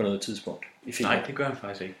Egon på noget tidspunkt i filmen. Nej, det gør han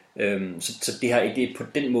faktisk ikke. Så det på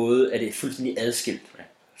den måde er det fuldstændig adskilt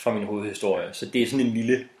fra min hovedhistorie. Så det er sådan en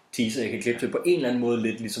lille teaser, jeg kan klippe til på en eller anden måde,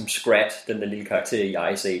 lidt ligesom Scrat, den der lille karakter i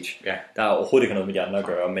Ice Age. Ja. Der er overhovedet ikke noget med de andre at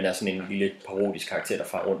gøre, men er sådan en lille parodisk karakter, der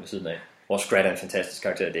farer rundt ved siden af. Hvor Scrat er en fantastisk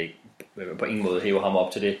karakter, det er ikke på ingen måde hæver ham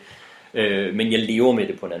op til det. Men jeg lever med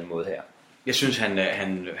det på en anden måde her. Jeg synes, han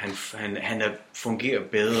fungerer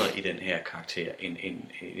bedre i den her karakter end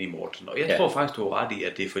i Morten. Og jeg tror faktisk, du har ret i,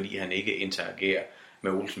 at det er fordi, han ikke interagerer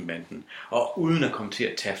med Olsen-banden. Og uden at komme til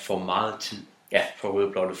at tage for meget tid for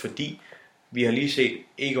hovedplottet. Fordi vi har lige set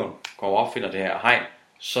Egon går op og finder det her hegn,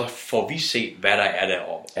 så får vi set, hvad der er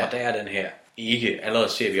deroppe. Ja. Og der er den her allerede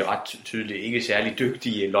ser vi ret tydeligt, ikke særlig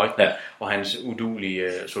dygtige løjtnant og hans uduelige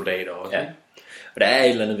soldater også. Ja. Og der er et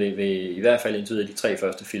eller andet ved i hvert fald indtil af de 3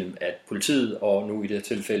 første film, at politiet og nu i det her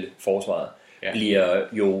tilfælde forsvaret bliver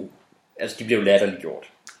jo latterliggjort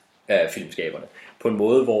af filmskaberne. På en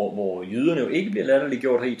måde, hvor jyderne jo ikke bliver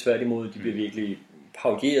latterliggjort her, tværtimod, de bliver virkelig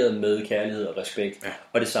parodieret med kærlighed og respekt. Ja.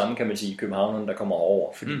 Og det samme kan man sige i københavnerne, der kommer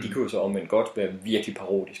over. Fordi de kunne jo så omvendt godt være virkelig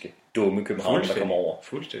parodiske, dumme københavnere, der kommer over.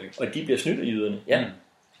 Fuldstændig. Og de bliver snydt af jyderne,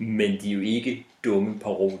 men de er jo ikke dumme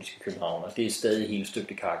parodiske københavnere. Det er stadig helt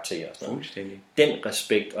støbte karakterer. Fuldstændig. Den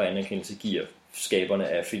respekt og anerkendelse giver skaberne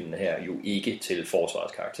af filmen her jo ikke til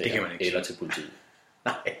forsvarets karakterer eller til politiet.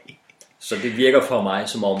 Nej. Så det virker for mig,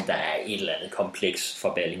 som om der er et eller andet kompleks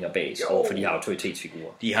for Balling og Bas over for de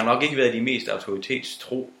autoritetsfigurer. De har nok ikke været de mest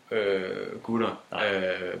autoritetstro gutter,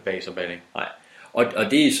 Bas og Balling. Nej,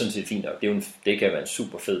 og det er sådan set fint nok. Det kan være en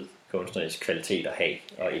super fed kunstnerisk kvalitet at have,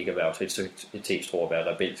 og ikke at være autoritetstro og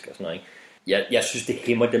være rebelsk og sådan noget. Ikke? Jeg synes, det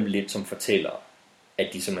hæmmer dem lidt som fortæller, at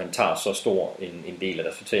de simpelthen tager så stor en del af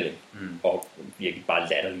deres fortælling, og virkelig bare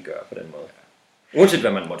latterliggør på den måde. Uanset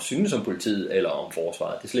hvad man måtte synes om politiet eller om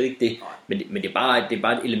forsvaret, det er slet ikke det. Men det er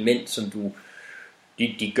bare et element, som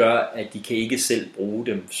de gør, at de kan ikke selv bruge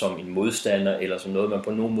dem som en modstander, eller som noget, man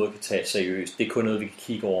på nogen måde kan tage seriøst. Det er kun noget, vi kan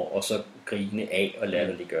kigge over, og så grine af og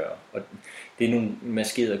latterliggøre. Og det er nogle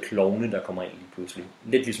maskerede klovne, der kommer ind lige pludselig.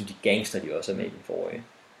 Lidt ligesom de gangster, de også er med i den forrige.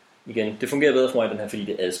 Igen, det fungerer bedre for mig, den her, fordi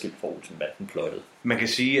det er adskilt fra Olsen-banden plottet. Man kan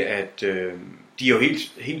sige, at de har jo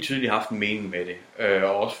helt tydeligt haft en mening med det.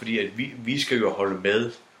 Og også fordi, at vi skal jo holde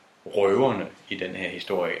med røverne i den her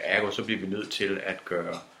historie. Ergo, så bliver vi nødt til at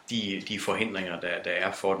gøre de forhindringer, der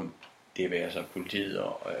er for dem, det vil altså politiet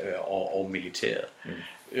og militæret,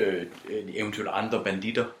 eventuelt andre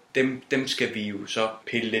banditter, dem skal vi jo så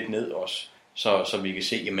pille lidt ned også. så vi kan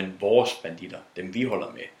se, jamen vores banditter, dem vi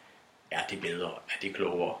holder med, er det bedre, er det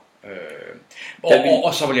klogere.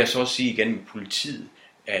 Og så vil jeg så også sige igen med politiet,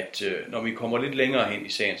 at når vi kommer lidt længere hen i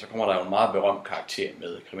serien, så kommer der jo en meget berømt karakter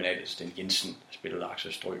med kriminalassistent Jensen, der spiller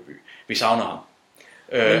Axel Strøby. Vi savner ham.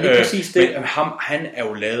 Men han er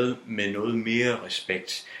jo lavet med noget mere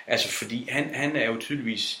respekt. Altså fordi han er jo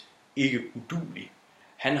tydeligvis ikke uduelig.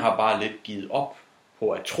 Han har bare lidt givet op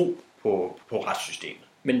på at tro på retssystemet.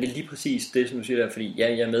 Men det er lige præcis det, som du siger der, fordi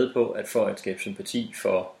jeg er med på, at for at skabe sympati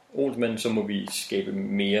for Olsenbanden, så må vi skabe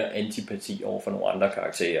mere antipati over for nogle andre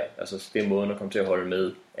karakterer. Altså det er måden at komme til at holde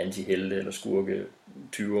med antihelte eller skurke,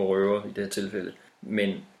 tyve og røver i det her tilfælde.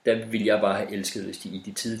 Men der ville jeg bare have elsket, hvis de i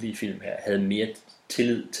de tidlige film her havde mere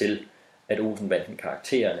tillid til, at Olsenbanden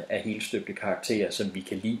karaktererne er helt støbte karakterer, som vi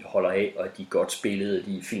kan lide, holder af, og at de er godt spillede,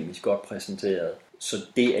 de er filmisk godt præsenteret. Så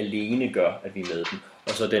det alene gør, at vi er med dem.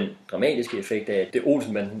 Og så den dramatiske effekt af, at det er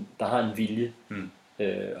Olsenbanden, der har en vilje,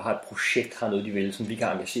 har et projekt, har noget de vil, som vi kan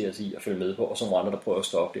engagere os i og følge med på, og som andre, der prøver at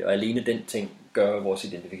stoppe det. Og alene den ting gør, at vores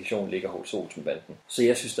identifikation ligger hos Olsenbanden. Så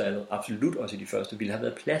jeg synes, der er absolut også i de første ville have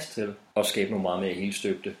været plads til at skabe nogle meget mere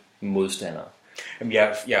helstøbte modstandere. Jamen,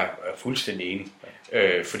 jeg er fuldstændig enig.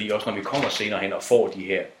 Fordi også når vi kommer senere hen og får de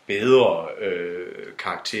her bedre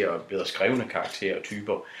karakterer, bedre skrevne karakterer og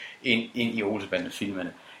typer ind i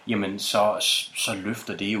Olsenbanden-filmene, jamen så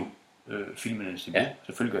løfter det jo filmenes debut. Ja.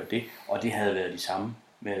 Selvfølgelig gør det, og det havde været det samme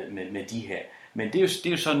med de her. Men det er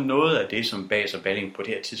jo sådan noget af det, som Bas og Balling på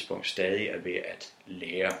det her tidspunkt stadig er ved at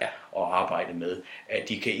lære og arbejde med, at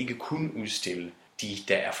de kan ikke kun udstille de,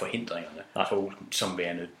 der er forhindringerne for Olsen, som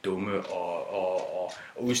værende dumme og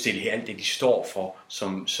udstille alt det, de står for,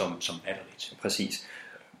 som latterligt. Præcis.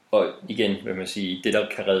 Og igen vil man sige, det der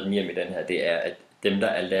kan redde dem hjem i den her, det er, at dem, der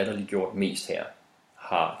er latterligt gjort mest her,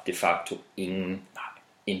 har de facto ingen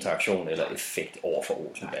interaktion eller effekt over for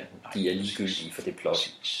Olsenbanden. De er ligegyldige for det plot.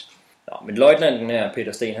 Nå, men løjtnanten her,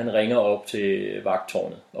 Peter Sten, han ringer op til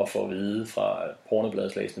vagttårnet og får at vide fra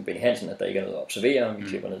pornobladslæsende Benny Hansen, at der ikke er noget at observere. Vi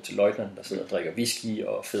klipper ned til løjtnanten, der sidder og drikker whisky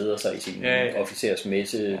og feder sig i sin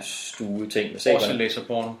officersmesse stue ting med saberne. Også læser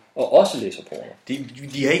porno. Og også læser porno.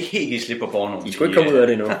 De har ikke helt givet slip på porno. De skulle ikke komme ud af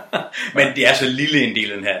det endnu. Men det er så lille en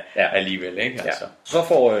del den her alligevel, ikke? Altså. Så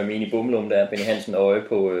får Mini Bummelum, der Benny Hansen, øje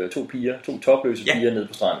på to topløse piger nede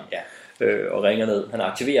på stranden. Ja. Og ringer ned. Han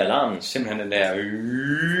aktiverer alarmen. Simpelthen den der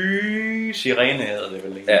sirene hedder det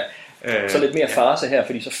vel ikke? Ja. Så lidt mere farse her,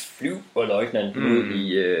 fordi så flyver løjtnanten ud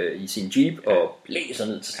i sin jeep og blæser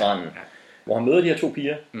ned til stranden, hvor han møder de her to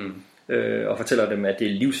piger og fortæller dem, at det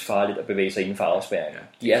er livsfarligt at bevæge sig inden for afspærringen.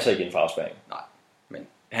 De er så ikke inden for afspærringen. Nej, men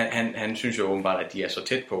han synes jo åbenbart, at de er så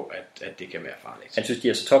tæt på, at det kan være farligt. Han synes, de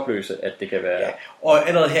er så topløse, at det kan være... Ja. Og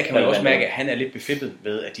allerede her kan man også mærke, at han er lidt befippet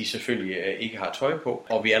ved, at de selvfølgelig ikke har tøj på.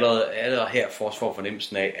 Og vi allerede her får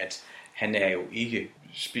fornemmelsen af, at han er jo ikke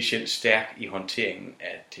specielt stærk i håndteringen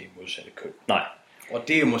af det modsatte køn. Nej. Og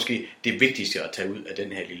det er jo måske det vigtigste at tage ud af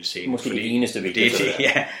den her lille scene. Måske fordi det eneste vigtigste.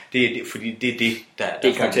 Fordi det er det, der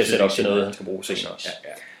det kommer til at sætte op til noget, han skal bruge senere også. Ja.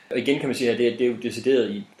 Og igen kan man sige, at det er jo decideret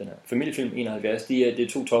i den her familiefilm 71. Det er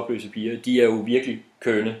to topløse piger. De er jo virkelig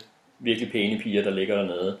kønne, virkelig pæne piger, der ligger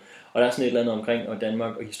dernede. Og der er sådan et eller andet omkring og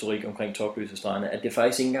Danmark og historik omkring topløse strande, at det er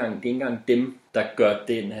faktisk ikke engang dem, der gør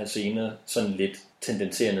den her scene sådan lidt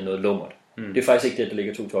tendenserende noget lummert. Det er faktisk ikke det, at der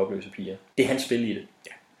ligger to topløse piger. Det er hans spil i det.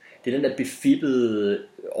 Ja. Det er den der befippede,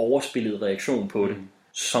 overspillede reaktion på det,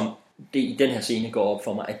 som det i den her scene går op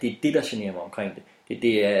for mig, at det er det, der generer mig omkring det.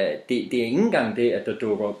 Det er ikke engang det, at der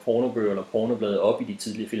dukker pornobøger eller pornoblade op i de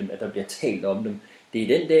tidlige film, at der bliver talt om dem. Det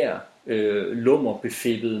er den der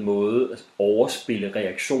lummerbefippede måde at overspille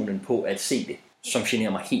reaktionen på at se det, som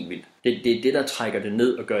generer mig helt vildt. Det er det, der trækker det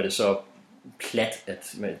ned og gør det så plat,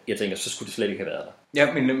 at jeg tænker, så skulle det slet ikke have været der.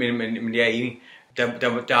 Ja, men jeg er enig. Der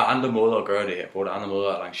er andre måder at gøre det her på, der er andre måder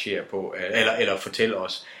at arrangere på, eller fortælle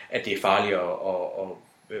os, at det er farligt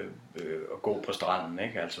at gå på stranden,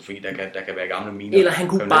 ikke? Altså, fordi der kan være gamle miner. Eller han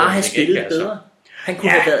kunne bare have spillet bedre. Han kunne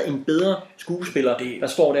have været en bedre skuespiller, der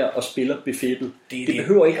står der og spiller befippet. Det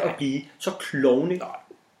behøver ikke at blive så klovne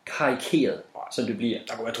karikeret, som det bliver.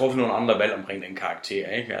 Der kunne være truffet nogle andre valg omkring den karakter,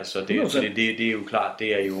 ikke? Altså, det er jo klart,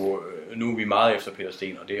 det er jo, nu er vi meget efter Peter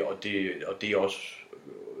Sten, og det er også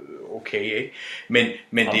okay, ikke? Men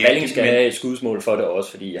det Balling skal have et skudsmål for det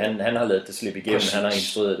også, fordi han har ladet det slippe igennem, han har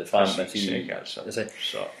instrueret det frem, man siger. Ikke, altså.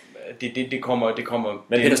 Så det kommer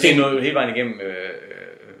men Peter Sten noget hele vejen igennem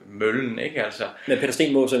møllen, ikke? Altså. Men Peter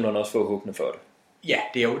Sten må simpelthen også få huggene for det. Ja,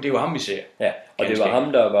 det er jo ham, vi ser. Ja, og det var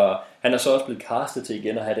ham, der var... Han er så også blevet castet til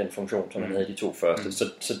igen at have den funktion, som han havde i de to første.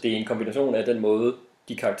 Så det er en kombination af den måde,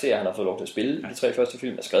 de karakterer, han har fået lov til at spille i de tre første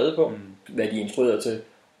film, er skrevet på, hvad de er instrueret til,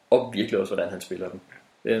 og virkelig også, hvordan han spiller dem.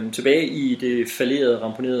 Tilbage i det fallerede,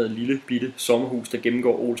 ramponerede lille bitte sommerhus, der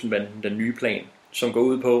gennemgår Olsenbanden den nye plan, som går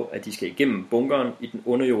ud på, at de skal igennem bunkeren i den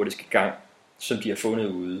underjordiske gang, som de har fundet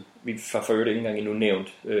ude. Vi har for øvrigt ikke engang endnu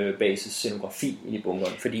nævnt basis scenografi i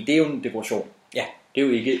bunkeren, fordi det er jo en dekoration. Ja. Det er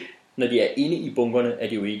jo ikke, når de er inde i bunkerne, er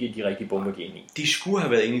det jo ikke de rigtige bunker, de er inde i. De skulle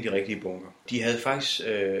have været inde i de rigtige bunker. De havde faktisk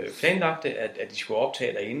planlagt det, at de skulle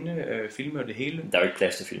optage derinde, filme og det hele. Der er jo ikke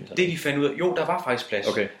plads til film. Det de fandt ud af, jo, der var faktisk plads.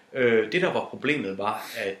 Okay. Det der var problemet var,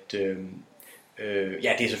 at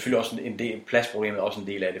ja, det er selvfølgelig også en del, pladsproblemet er også en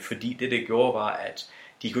del af det, fordi det gjorde var, at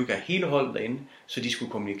de kunne ikke have hele holdet derinde, så de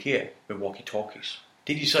skulle kommunikere med walkie-talkies.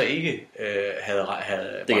 Det de så ikke havde var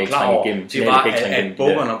klar over, det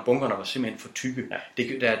var, at bunkerne var simpelthen for tykke. Ja.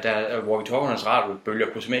 Walkie-talkiernes radiobølger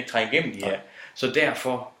kunne simpelthen ikke trænge igennem de her. Så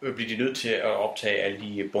derfor blev de nødt til at optage alle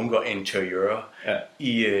de bunkerinteriører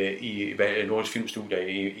i Nordisk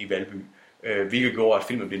Filmstudie i Valby. Hvilket gjorde, at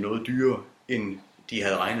filmen blev noget dyrere, end de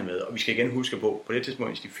havde regnet med. Og vi skal igen huske på det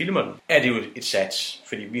tidspunkt, hvis de filmer den, er det jo et sats.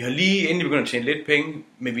 Fordi vi har lige endelig begyndt at tjene lidt penge,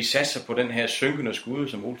 men vi satser på den her synkende skude,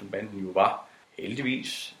 som Olsenbanden jo var.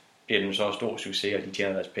 Heldigvis bliver den så en stor succes, og de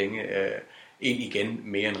tjener deres penge ind igen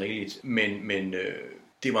mere end rigeligt. Men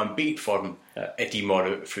det var en bed for dem, at de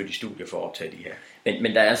måtte flytte i studiet for at optage de her.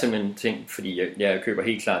 Men der er simpelthen ting, fordi jeg køber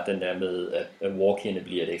helt klart den der med, at walkierne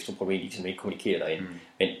bliver et ekstra problem, de simpelthen ikke kommunikerer derinde.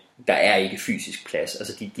 Men der er ikke fysisk plads.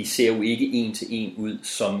 Altså de ser jo ikke en til en ud,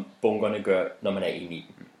 som bunkerne gør, når man er inde i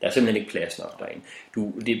dem. Der er simpelthen ikke plads nok derinde.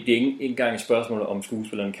 Det bliver ikke engang et spørgsmål om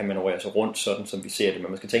skuespilleren kan manøvrere sig rundt, sådan som vi ser det.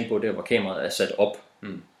 Men man skal tænke på det, hvor kameraet er sat op,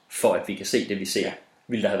 for at vi kan se det, vi ser.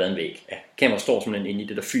 Ville der have været en væg. Ja. Kameraet står simpelthen inde i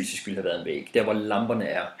det, der fysisk ville have været en væg. Der, hvor lamperne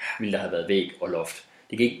er, ville der have været væg og loft.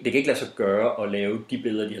 Det kan ikke lade sig gøre at lave de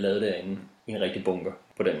billeder, de har lavet derinde, i en rigtig bunker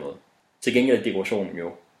på den måde. Til gengæld er dekorationen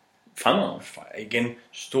jo fremragende. Igen,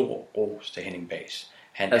 stor ros til Henning Bahs.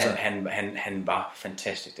 Han var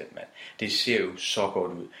fantastisk, den mand. Det ser jo så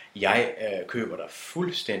godt ud. Jeg køber dig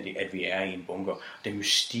fuldstændig, at vi er i en bunker. Den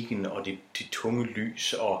mystikken og det tunge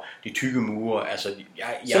lys og de tykke mure. Altså,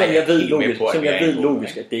 jeg ved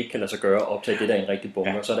logisk, at det ikke kan lade sig gøre at optage det der i en rigtig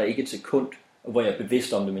bunker, så er der ikke et sekund, hvor jeg er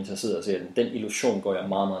bevidst om det, mens jeg sidder og ser den. Den illusion går jeg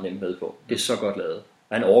meget, meget nemt med på. Det er så godt lavet.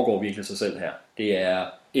 Og han overgår virkelig sig selv her. Det er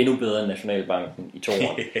endnu bedre end Nationalbanken i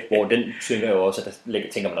toeren, hvor den tænker jeg også, at der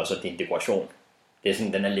tænker man også, at det er en dekoration. Det er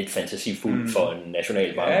sådan, den er lidt fantasifuld for en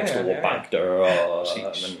nationalbank, store bankdøre, og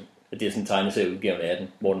det er sådan en tegneserieudgave af den,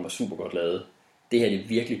 hvor den var super godt lavet. Det her det er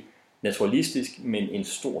virkelig naturalistisk, men en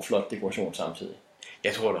stor, flot dekoration samtidig.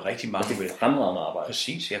 Jeg tror, der er rigtig mange vil fremragende arbejde.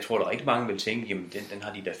 Præcis, jeg tror, der er rigtig mange vil tænke, jamen den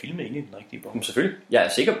har de der filmet inde i den rigtige bunker. Selvfølgelig, jeg er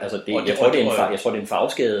sikker. Altså, jeg tror, det er en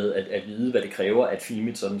fagskade at vide, hvad det kræver at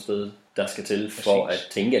filme et sådan sted, der skal til for at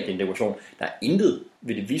tænke, at det er en dekoration. Der er intet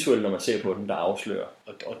ved det visuelle, når man ser på den, der afslører.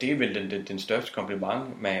 Og det er vel den største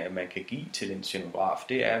kompliment, man kan give til en scenograf.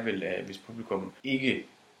 Det er vel, hvis publikum ikke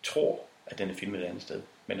tror, at den er filmet et andet sted,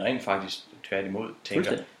 men rent faktisk tværtimod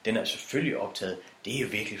tænker, den er selvfølgelig optaget. Det er jo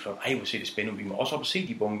virkelig flot. Ej, hvor ser det spændende. Vi må også op og se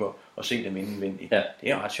de bunker og se dem indvendigt. Ja. Det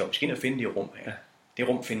er ret sjovt. Vi skal ind og finde det rum her. Ja. Det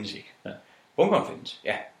rum findes ikke. Ja. Bunkeren findes,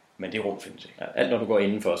 ja, men det rum findes ikke. Ja, alt når du går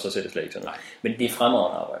indenfor, så ser det slet ikke sådan. Nej. Men det er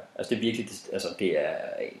fremragende arbejde. Altså det er virkelig, det er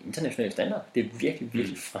international standard. Det er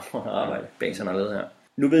virkelig fremragende arbejde, Bahs har lavet her.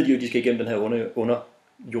 Nu ved de jo, at de skal igennem den her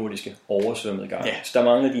underjordiske oversvømmede gang. Ja. Så der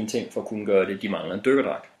mangler de en ting for at kunne gøre det. De mangler en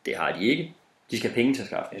dykkerdragt. Det har de ikke. De skal have penge til at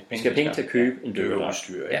skaffe. De skal have penge til at købe en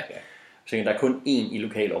dykkerdragt. Ja. Så der er kun én i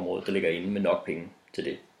lokalområdet, der ligger inde med nok penge til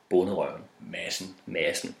det. Bonderøven. Madsen.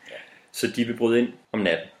 Ja. Så de vil bryde ind om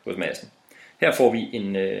natten hos Madsen. Her får vi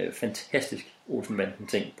en fantastisk Olsenbanden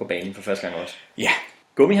ting på banen for første gang også. Ja.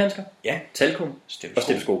 Gummihandsker. Ja. Talkum. Og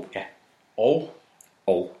stetoskop. Ja.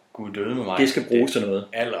 Og Gud døde med mig. Det skal bruges til noget.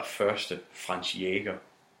 Allerførste Franz Jäger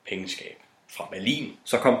pengeskab fra Berlin.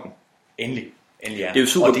 Så kom den. Endelig er. Det er jo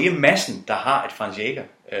super. Og det er Madsen, der har et Franz Jäger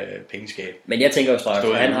pengeskab. Men jeg tænker jo straks,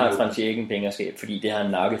 at han har et Franz Jäger pengeskab, fordi det har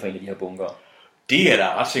han nakket fra en af de her bunker. Det er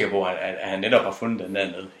da ret sikker på, at han netop har fundet den der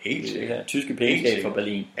med. Helt sikkert. Ja, tyske pengeskab fra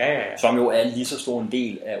Berlin. Ja. Som jo er lige så stor en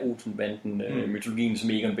del af Olsenbanden mytologien som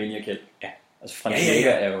Egon Benjerkjeld. Ja. Altså Franz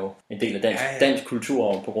Jäger er jo en del af dansk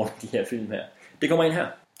kultur på grund af de her film her. Det kommer ind her.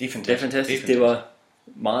 Det er fantastisk. Det var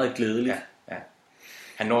meget glædeligt. Ja.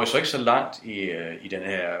 Han når jo så ikke så langt i den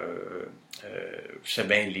her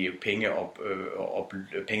sædvanlige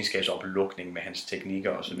pengeskabsoplukning med hans teknikker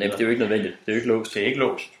og så videre. Nej, det er jo ikke nødvendigt. Det er jo ikke låst. Det er ikke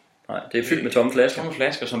låst. Nej, det er fyldt med tomme flasker. Tomme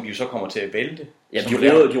flasker, som de jo så kommer til at vælte. Ja,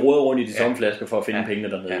 de råder rundt i de tomme flasker for at finde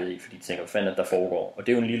pengene dernede i, fordi de tænker, hvad fanden der foregår. Og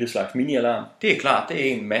det er jo en lille slags mini-alarm. Det er klart, det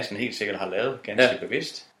er en Madsen helt sikkert har lavet, ganske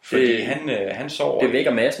bevidst. Fordi han sover. Det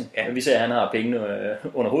vækker massen. Ja. Vi ser, at han har pengene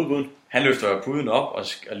under hovedpuden. Han løfter puden op og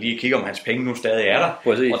lige kigger, om hans penge nu stadig er der.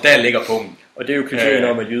 Præcis. Og der ligger pungen. Og det er jo klichéen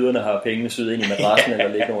om, at jyderne har pengene syet ind i madrassen eller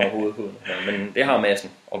ligger under hovedpuden. Ja, men det har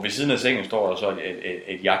massen. Og ved siden af sengen står der så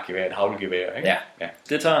et jagtgevær, et havlegevær, ikke? Ja.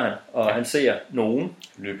 Det tager han, og han ser nogen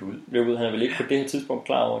løbe ud. Han er vel ikke på det her tidspunkt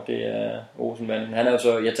klar over, det er Olsenbanden. Han er jo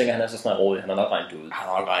så, jeg tænker, han er så snart rådig, han har nok regnet det ud. Han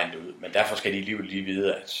har nok regnet det ud, men derfor skal de alligevel lige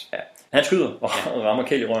vide, at... Ja. Han skyder og rammer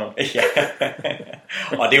Kjeld i røven. Ja.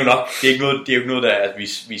 Og det er jo nok, det er jo ikke noget der, at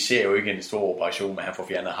vi ser jo ikke en stor operation, men han får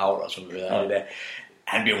fjernet havl og sådan noget. Ja.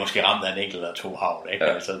 Han bliver måske ramt af en enkelt eller 2 havl, ikke?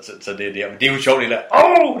 Ja. Altså, så det er det. Men det er jo en sjov lille,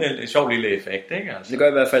 en sjov lille effekt, ikke? Altså. Det gør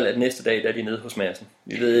i hvert fald, at næste dag, der er de nede hos Madsen.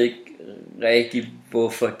 Vi ved ikke rigtig,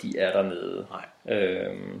 hvorfor de er dernede. Nej.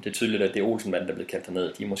 Det er tydeligt, at det er Olsenbanden, der er blevet kaldt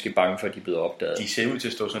derned. De er måske bange for, at de er blevet opdaget. De ser ud til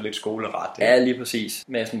at stå sådan lidt skoleret. Ikke? Ja, lige præcis.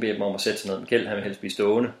 Madsen beder dem om at sætte sig ned med Kjeld. Han vil helst blive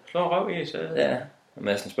stående. Slå røv i sædet. Ja. Og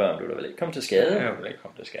Madsen spørger, om du vel ikke kom til skade? Ja, jeg vil ikke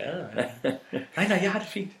komme til skade. Nej, jeg har det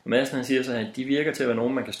fint. Madsen han siger så, at de virker til at være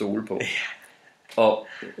nogen, man kan stole på. Ja. Og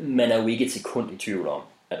man er jo ikke et sekund i tvivl om,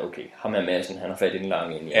 at okay, ham er Madsen, han har fat i den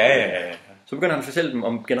lange ind. Ja. Så begynder han at fortælle dem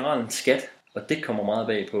om generalens skat, og det kommer meget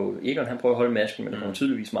bag på. Egon han prøver at holde masken, men det kommer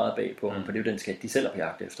tydeligvis meget bag på ham, for det er jo den skat, de selv er på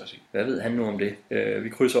jagt efter. Hvad ved han nu om det? Vi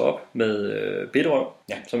krydser op med Bitterøv,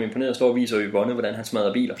 som imponeret står og viser Yvonne, hvordan han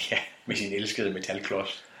smadrer biler. Ja, med sin elskede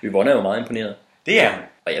metalklods. Yvonne er jo meget imponeret. Det er hun.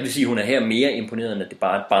 Og jeg vil sige, hun er her mere imponeret, end at det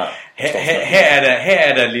bare er et barn. Her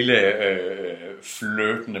er der et lille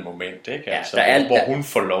flirtende moment, ikke? Ja, altså, hvor hun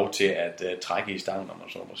får lov til at trække i stangen, om man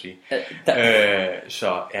så må sige.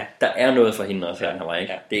 Så ja. Der er noget for hende også, her,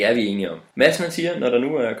 ikke? Ja. Det er vi enige om. Madsen siger, når der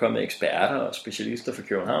nu er kommet eksperter og specialister fra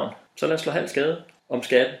København, så lad os slå halv skade om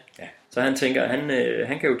skatten. Ja. Så han tænker,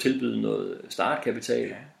 han kan jo tilbyde noget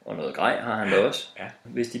startkapital, og noget grej har han da også,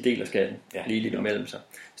 hvis de deler skatten lige lidt imellem sig.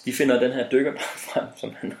 Så de finder den her dykker frem,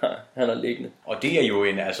 som han har liggende. Og det er jo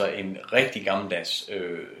en rigtig gammeldags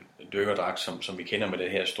dykkerdragt, som vi kender med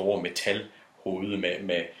det her store metalhoved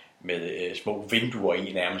med små vinduer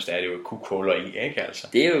i, nærmest er det jo kukhuller i, ikke altså?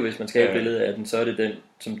 Det er jo, hvis man skal have et billede af den, så er det den,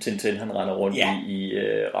 som Tintin han render rundt i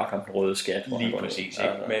Rackham den røde skat. Lige præcis,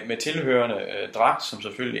 ikke? Med tilhørende dragt, som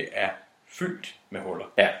selvfølgelig er fyldt med huller.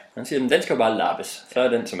 Ja, han siger, at den skal bare lappes. Så er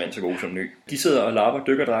den som så god som ny. De sidder og lapper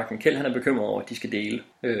dykkerdragten. Kjeld han er bekymret over, at de skal dele.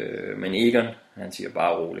 Men Egon, han siger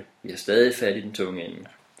bare roligt. Vi har stadig fat i den tunge ende.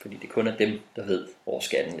 Fordi det kun er dem, der ved, hvor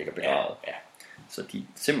skatten ligger begravet. Ja. Så de er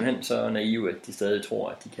simpelthen så naive, at de stadig tror,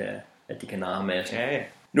 at de kan narre massen. Ja.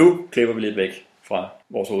 Nu klipper vi lidt væk fra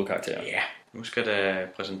vores hovedkarakter. Ja, nu skal der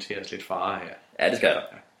præsenteres lidt fare her. Ja, det skal der.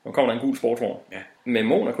 Nu kommer der en gul sportsvogn. Ja. Med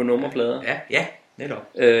Monaco nummerplader. Ja.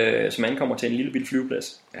 Netop. Som ankommer til en lille bitte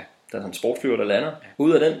flyveplads. Ja. Der er sådan en sportsflyver, der lander.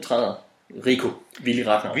 Ud af den træder Rico, Willy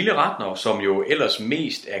Ratner. Willy Ratner, som jo ellers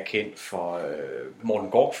mest er kendt for Morten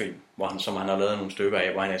Gork-film, som han har lavet nogle stykker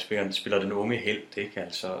af, hvor han spiller den unge helt, ikke?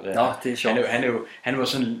 Altså, det er sjovt. Han var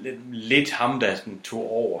sådan lidt ham, der sådan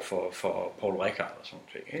tog over for Paul Rickard og sådan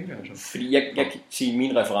noget, ikke? Altså. Fordi jeg kan sige, at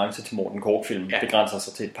min reference til Morten Gork-film begrænser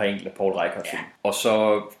sig til et par enkelte Paul Rickard-film. Og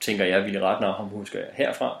så tænker jeg, at Willy Ratner, ham husker jeg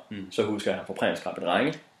herfra. Så husker jeg ham fra Prins Skrappe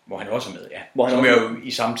Drenge. Hvor han også er med, ja. Som er jo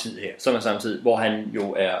i samme tid her. Som er samtidig, hvor han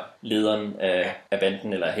jo er lederen af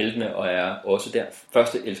banden, eller heltene, og er også der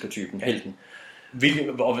første elskertypen, helten.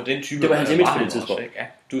 Og den type det var hans image på det tidspunkt. Også,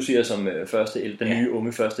 du siger som den nye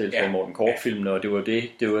unge første elsker i Morten Kork-filmen, og det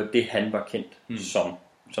var det han var kendt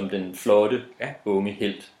som den flotte,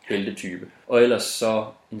 unge heltetype. Og ellers så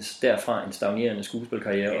derfra en stagnerende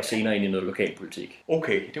skuespilkarriere, og senere ind i noget lokalpolitik.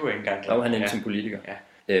 Okay, det var ikke engang. Der var han som politiker.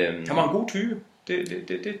 Ja. Han var en god type.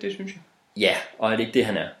 Det synes jeg. Ja, og er det ikke det,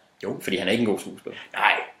 han er? Jo. Fordi han er ikke en god skuespiller.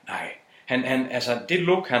 Nej. Han, altså, det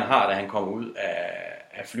look, han har, da han kommer ud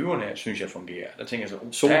af flyverne, synes jeg fungerer. Der tænker jeg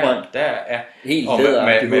så, der er helt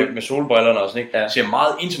med solbrillerne og sådan, ikke? Ser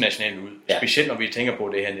meget internationalt ud. Ja. Specielt når vi tænker på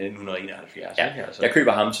det her 1971. Ja. Altså. Jeg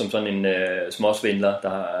køber ham som sådan en småsvindler, der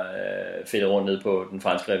har fedtet rundt ned på den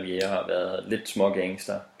franske riviera, har været lidt små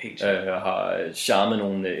gangster, har charmet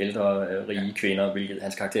nogle ældre, rige kvinder, hvilket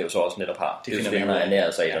hans karakter jo så også netop har. Det finder han har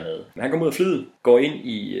ernæret sig dernede. Men han kommer ud af flyet,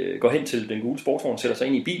 går hen til den gule sportsvogn, sætter sig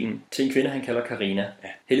ind i bilen til en kvinde, han kalder Karina. Ja.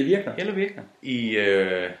 Helle Virkner. I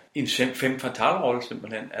en femme fatale-rolle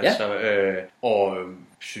simpelthen. Altså, og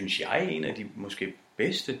synes jeg en af de måske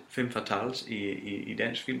bedste femme fatales i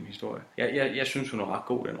dansk filmhistorie. Jeg synes, hun er ret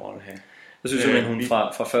god, den rolle her. Jeg synes simpelthen, hun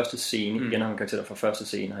fra første scene, igen har hun karakterer fra første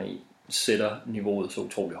scene her i, sætter niveauet så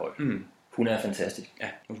utrolig højt. Hun er fantastisk. Ja,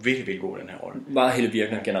 hun er virkelig god, den her rolle. Var Helle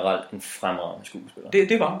Virkner generelt en fremragende skuespiller?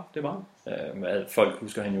 Det var. Folk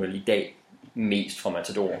husker hende jo i dag mest fra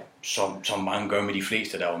Matador. Som mange gør med de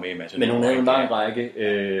fleste, der var med i Matador. Men hun havde en lang række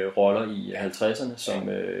roller i 50'erne, som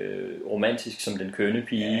romantisk som den kønne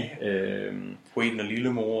pige. Poeten og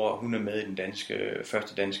Lillemor, hun er med i den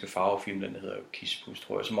første danske farvefilm, den hedder Kispus,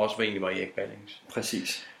 tror jeg, som også egentlig var Erik Ballings.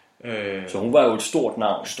 Præcis. Så hun var jo et stort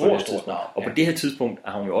navn. Stort navn. Og på det her tidspunkt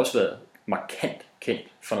har hun jo også været markant kendt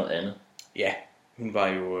for noget andet. Ja, hun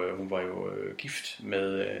var jo gift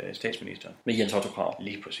med statsministeren. Med Jens Otto Krag.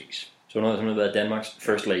 Lige præcis. Så hun har simpelthen været Danmarks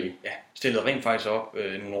first lady. Ja, stillede rent faktisk op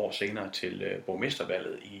nogle år senere til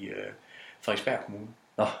borgmestervalget i Frederiksberg Kommune.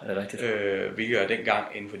 Nå, er det rigtigt? Hvilket er dengang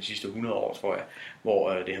inden for de sidste 100 år, tror jeg, hvor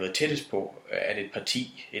det har været tættest på, at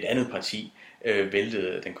et andet parti,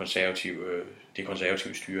 væltede det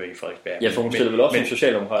konservative styre i Frederiksberg. Ja, for hun stillede vel op som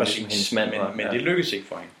socialdemokrat, som hendes mand var. Men det lykkedes ikke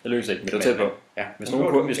for hende. Det lykkedes ikke, men det var tæt på. Ja. Hvis nogen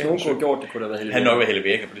kunne have gjort det, kunne der have været Helle Virkner. Han nok været Helle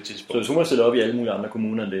Virkner på det tidspunkt. Så hvis hun var stillet op i alle mulige andre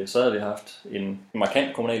kommuner end det, så havde vi haft en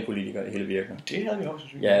markant kommunalpolitiker i Helle Virkner. Det havde vi også.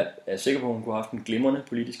 Jeg er sikker på, at hun kunne have haft en glimrende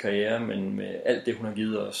politisk karriere, men med alt det, hun har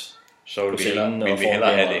givet os så på scenen og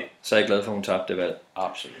foran, så er jeg glad for, at hun tabte det valg.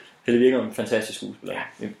 Absolut. Helle Virkner er en fantastisk skuespiller.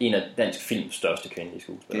 Ja. En af dansk films største kvindelige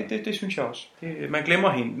skuespillere. Det synes jeg også.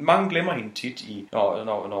 Mange glemmer hende tit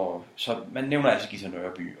når så man nævner altså Gita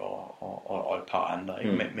Nørby og et par andre,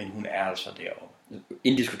 men hun er altså deroppe.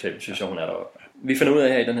 Indiskutabelt synes jeg, hun er deroppe. Vi finder ud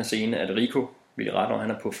af her i den her scene, at Rico Willy Ratner,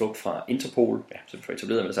 han er på flugt fra Interpol, så vi får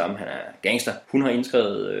etableret med det samme, han er gangster. Hun har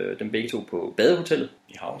indskrevet dem begge to på badehotellet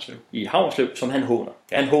i Havnslev, som han håner.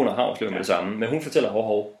 Han håner Havnslev med det samme, men hun fortæller,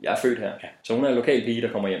 hov, jeg er født her. Ja. Så hun er en lokal pige,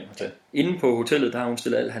 der kommer hjem hertil. Inde på hotellet, der har hun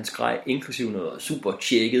stillet alt hans grej, inklusive noget super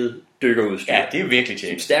tjekket dykkerudstyr. Ja, det er virkelig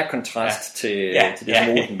tjekket. Stærk kontrast til det, som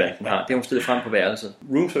Olsenbanden har. Det har hun stillet frem på værelset.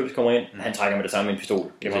 Roomservice kommer ind, han trækker med det samme en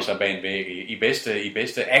pistol. Det var så bag en væg i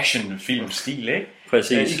bedste actionfilm-stil, ikke?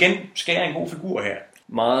 Præcis. Igen skal jeg en god figur her.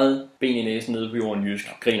 Meget ben i næsen nede på jorden jysk,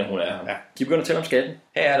 griner hun af ham. Ja. De begynder at tale om skatten.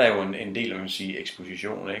 Her er der jo en del, man sige,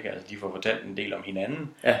 eksposition, ikke? Altså, de får fortalt en del om hinanden,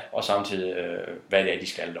 og samtidig, hvad det er, de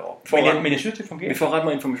skal deroppe. Men jeg synes, det fungerer. Vi får ret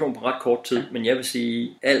meget information på ret kort tid, men jeg vil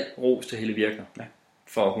sige, alt ros til Helle Virkner. Ja.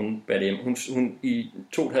 For hun bærer det hjem. Hun i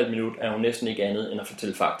 2,5 minutter er hun næsten ikke andet end at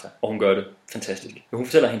fortælle fakta, og hun gør det fantastisk. Hun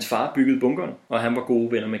fortæller, at hendes far byggede bunkeren, og han var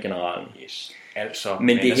gode venner med generalen. Yes. Altså,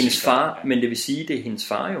 men det er hendes far, men det vil sige, det er hendes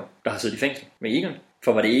far jo, der har siddet i fængsel med Egon.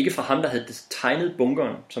 For var det ikke fra ham, der havde tegnet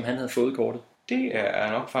bunkeren, som han havde fået kortet? Det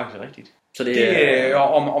er nok faktisk rigtigt. Så det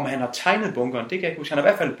om han har tegnet bunkeren, det kan jeg ikke huske. Han har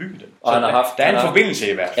i hvert fald bygget den. Og han har haft, der er en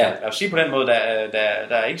forbindelse i hvert fald. Jeg vil sige på den måde,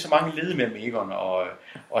 der er ikke så mange led mellem Egon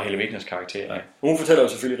og Helle Virkners karakter. Ja. Hun fortæller jo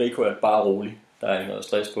selvfølgelig Rico, at bare rolig. Der er ikke noget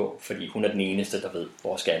stress på, fordi hun er den eneste, der ved,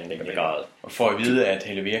 hvor skatten ligger begravet. Og for at vide, at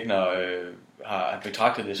Helle Virkner har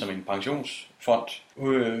betragtet det som en pensionsfond.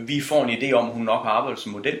 Vi får en idé om, at hun nok har arbejdet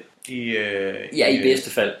som model. I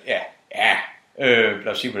bedste fald. Lad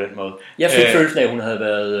os sige på den måde. Jeg fik følelsen af, at hun havde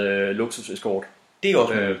været luksuseskort. Det er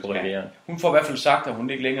også på Rivieraen. Hun får i hvert fald sagt, at hun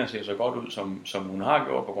ikke længere ser så godt ud, som hun har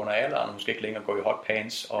gjort på grund af alderen. Hun skal ikke længere gå i hot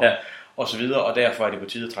pants og så videre, og derfor er det på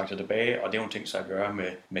tide at trække sig tilbage, og det har hun tænkt sig at gøre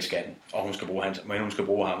med skatten. Og hun skal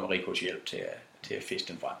bruge ham og Ricos hjælp til at fiske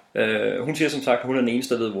den frem. Hun siger som sagt, at hun er den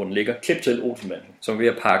eneste, der ved, hvor den ligger. Klip til Olsenbanden, som er ved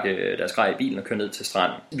at pakke deres grej i bilen og køre ned til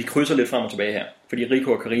stranden. Vi krydser lidt frem og tilbage her, fordi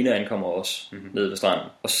Rico og Karina ankommer også ned ved stranden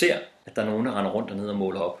og ser, at der er nogen, der render rundt dernede og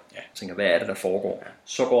måler op. Ja. Og tænker, hvad er det, der foregår? Ja.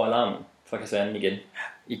 Så går alarmen fra kasernen igen.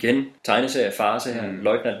 Igen, tegneserie, farse her.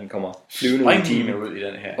 Løjtnanten kommer flyvende ud i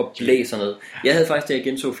den her og blæser ned. Jeg havde faktisk, da jeg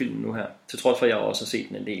genså filmen nu her, til trods for, at jeg også har set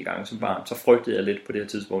den en del gange som barn, så frygtede jeg lidt på det her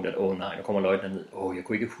tidspunkt, at nej, nu kommer løjtnanten ned. Jeg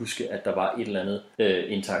kunne ikke huske, at der var et eller andet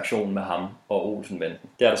interaktion med ham og Olsenbanden.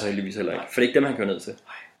 Det er der så heldigvis heller ikke, for det er ikke dem, han kører ned til.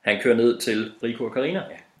 Han kører ned til Rico og Karina.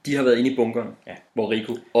 Ja. De har været inde i bunkeren, hvor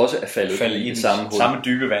Rico også er faldet i det samme hul. Samme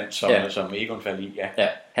dybe vand, som Egon faldt i. Ja.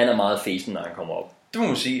 Han er meget fesen, når han kommer op. Det må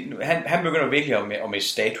man sige. Han begynder virkelig at med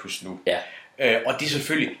status nu. Ja. Og det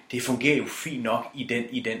selvfølgelig, det fungerer jo fint nok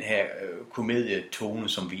i den her komedietone,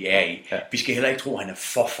 som vi er i. Ja. Vi skal heller ikke tro, at han er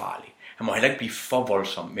for farlig. Han må heller ikke blive for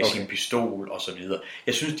voldsom med sin pistol og så videre.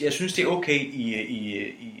 Jeg synes det er okay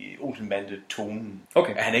i Olsenbande-tonen,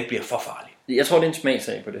 at han ikke bliver for farlig. Jeg tror, det er en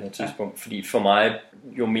smagsag på det her tidspunkt, fordi for mig,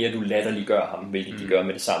 jo mere du latterliggør ham, hvilket de gør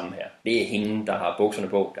med det samme her. Det er hende, der har bukserne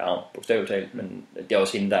på, der er bogstaveligt talt, men det er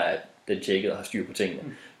også hende, der er den tjekket og har styr på tingene.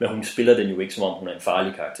 Men hun spiller den jo ikke, som om hun er en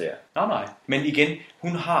farlig karakter. Nej. Men igen,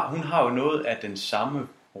 hun har jo noget af den samme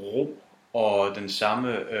ro og den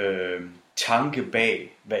samme tanke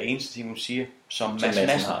bag hver eneste ting, hun siger, som Madsen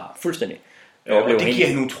har. Fuldstændig. Og det giver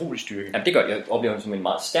hende en utrolig styrke. Jamen, det gør jeg. oplever hende som en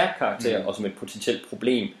meget stærk karakter og som et potentielt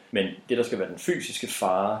problem. Men det, der skal være den fysiske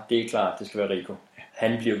fare, det er klart, det skal være Rico.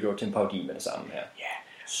 Han bliver gjort til en parodi med det samme her.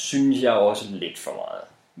 Synes jeg også lidt for meget.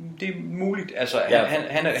 Det er muligt. Altså, Ja,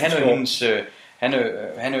 han er jo hendes... Han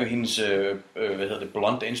er jo hendes, hvad hedder det,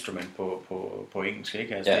 blunt instrument på engelsk,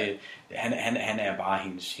 ikke? Altså, Ja. Han er bare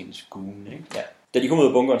hendes goon, ikke? Ja. Da de kommer ud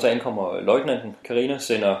af bunkeren, så ankommer løjtnanten. Karina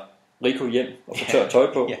sender Rico hjem og får tørt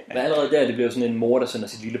tøj på. Men allerede der, det bliver sådan en mor, der sender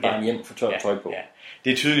sit lille barn hjem og får tørt tøj på. Ja.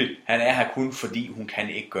 Det er tydeligt, han er her kun fordi hun kan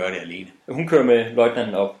ikke gøre det alene. Hun kører med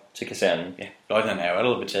løjtnanten op til kasernen. Ja, løjtnanten er jo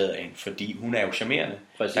allerede betaget af hende, fordi hun er jo charmerende.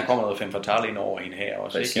 Præcis. Der kommer noget femme fatale ind over hende her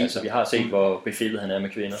også. Præcis, ikke? Altså, vi har set, hvor befældet han er med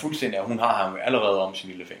kvinder. Fuldstændig, og hun har ham allerede om sin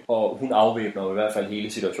lille finger. Og hun afvæbner i hvert fald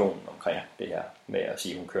hele situationen omkring det her, med at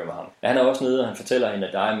sige, at hun kører med ham. Ja, han er også nede, og han fortæller hende,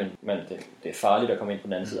 at det er farligt at komme ind på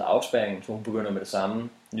den anden side af afspærringen, så hun begynder med det samme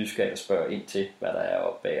nysgerrigt at spørge ind til, hvad der er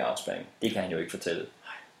oppe bag afspærringen. Det kan han jo ikke fortælle.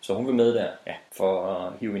 Så hun vil med der, for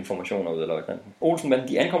at hive informationer ud af løjtnanten. Olsenbanden,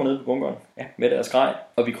 de ankommer ned på bunkeren med deres grej,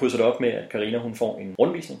 og vi krydser det op med, at Karina hun får en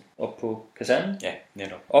rundvisning op på kasernen. Ja,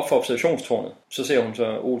 netop. Op for observationstårnet, så ser hun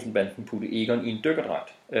så Olsenbanden putte Egon i en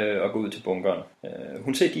dykkerdragt og gå ud til bunkeren.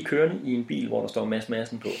 Hun ser de kørende i en bil, hvor der står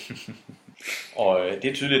Madsen på. Og det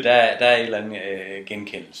er tydeligt, der er et eller andet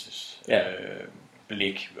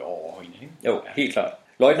genkendelsesblik over hende, ikke? Jo, helt klart.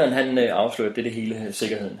 Løjtnanten han afslører, det hele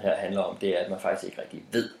sikkerheden her handler om, det er, at man faktisk ikke rigtig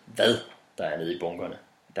ved, hvad der er nede i bunkerne.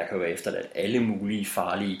 Der kan jo være efterladt alle mulige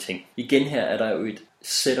farlige ting. Igen her er der jo et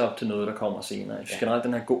setup til noget, der kommer senere. Generelt,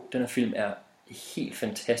 den her film er helt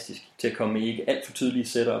fantastisk til at komme med ikke alt for tydelige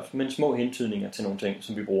setups, men små hentydninger til nogle ting,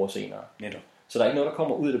 som vi bruger senere. Netop. Så der er ikke noget, der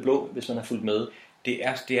kommer ud af det blå, hvis man har fulgt med. Det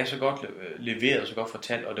er så godt leveret, så godt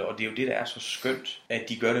fortalt, og det er jo det, der er så skønt, at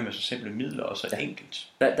de gør det med så simple midler og så enkelt.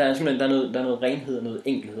 Der er simpelthen der er noget renhed og noget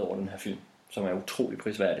enkelhed over den her film, som er utrolig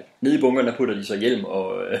prisværdigt. Nede i bunkeren, der putter de så hjelm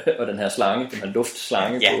og den her slange, den her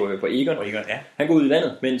luftslange på Egon. Han går ud i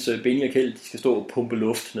vandet, mens Benny og Kjeld, de skal stå og pumpe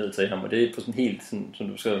luft ned til ham, og det er på sådan helt,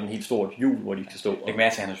 sådan helt stort hjul, hvor de skal stå. Det kan være,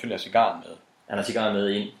 at han selvfølgelig har cigar med. Han har cigaret med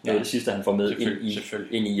ind. Det er det sidste, han får med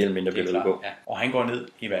ind i hjelmen, der bliver lavet på. Ja. Og han går ned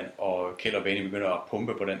i vand, og Kjeld og Benny begynder at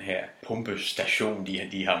pumpe på den her pumpestation,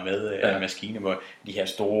 de har med maskiner, hvor de her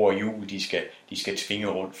store hjul, de skal tvinge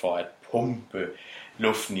rundt for at pumpe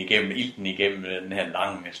luften igennem, ilten igennem den her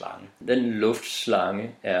lange slange. Den luftslange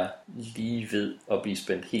er lige ved at blive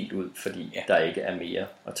spændt helt ud, fordi der ikke er mere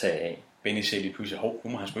at tage af. Benny ser lige pludselig, nu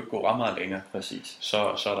må han sgu ikke gå ret meget længere. Præcis. Så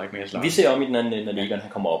er der ikke mere slange. Vi ser om i den anden ende, når Egon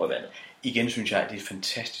kommer op af vandet. Igen synes jeg, at det er et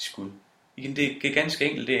fantastisk skud. Igen, det er ganske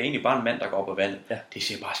enkelt. Det er egentlig bare en mand, der går op af vandet. Ja. Det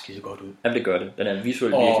ser bare skide godt ud. Jamen det gør det. Den er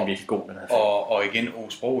visuelt virkelig god, den her film. Og igen,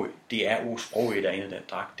 Ove Sprogøe. Det er Ove Sprogøe, der er inde i den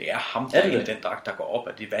dragt. Det er ham, der er inde i den dragt, der går op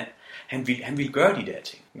af det vand. Han vil gøre de der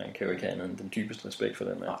ting. Man kan jo ikke have andet end den dybeste respekt for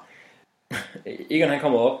den mand. Egon han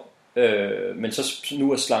kommer op, men så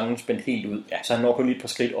nu er slangen spændt helt ud. Ja. Så han når kun lige et par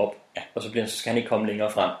skridt op, og så skal han ikke komme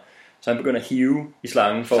længere frem. Så han begynder at hive i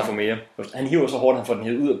slangen for at få mere. Han hiver så hårdt, han får den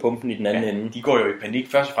hævet ud af pumpen i den anden ende. De går jo i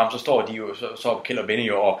panik. Først og fremmest så står de jo, så Kjeld og Benny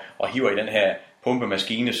jo og hiver i den her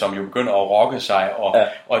pumpemaskine, som jo begynder at rokke sig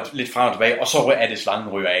og lidt frem og tilbage, og så er det slangen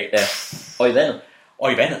ryger af. Ja. Og i vandet.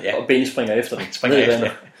 Og Og Benny springer efter den.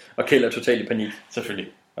 Og Kjeld er totalt i panik.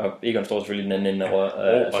 Selvfølgelig. Og Egon står selvfølgelig i den anden ende af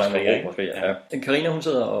slangen og skriger. Karina hun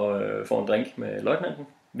sidder og får en drink med løjtnanten.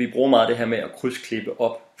 Vi bruger meget det her med at krydsklippe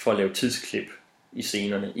op for at lave tidsklip i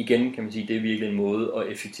scenerne. Igen kan man sige, det er virkelig en måde at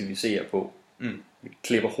effektivisere på. Vi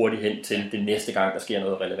klipper hurtigt hen til det næste gang, der sker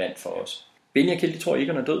noget relevant for os. Benny og Kjeld, de tror,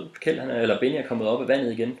 Egon er død. Benny er kommet op af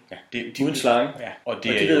vandet igen. Ja, uden slange. Ja, og de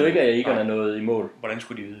ved jo ikke, at Egon er nået i mål. Hvordan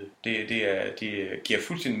skulle de vide det? Det giver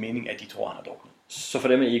fuldstændig mening, at de tror, han er druknet. Så for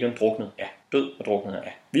dem er Egon druknet. Ja. Død og druknet her.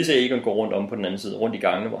 Ja. Vi ser Egon gå rundt om på den anden side, rundt i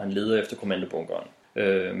gangene, hvor han leder efter kommandobunkeren.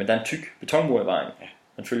 Men der er en tyk betonmur i vejen. Ja.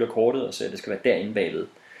 Han følger kortet og siger, at det skal være derinde bagved.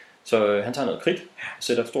 Så han tager noget kridt og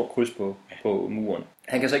sætter et stort kryds på muren.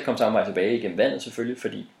 Han kan så ikke komme samme vej tilbage igennem vandet selvfølgelig,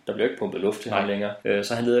 fordi der bliver ikke pumpet luft til ham længere.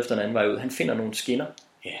 Så han leder efter en anden vej ud. Han finder nogle skinner,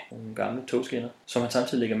 nogle gamle togskinner, som han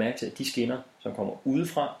samtidig lægger mærke til, at de skinner, som kommer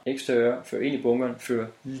udefra, eksteriør, fører ind i bunkeren, fører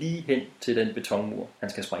lige hen til den betonmur, han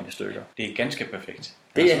skal sprænge i stykker. Det er ganske perfekt.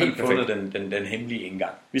 Det er helt perfekt. Fundet den hemmelige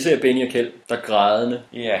indgang. Vi ser Benny og Kjeld, der grædende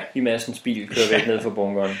i Madsens bil kører væk ned fra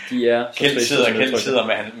bunkeren. De er så Kjeld sidder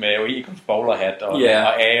med Egons bowlerhat og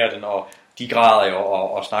ærer den, og de græder jo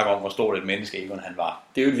og snakker om, hvor stort et menneske Egon han var.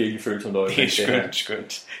 Det er jo et virkelig følsomt øjeblik. Det er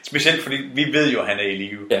skønt. Specielt fordi vi ved jo, at han er i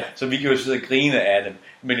live. Ja. Så vi kan jo sidde og grine af dem,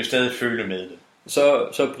 men jo stadig føle med det.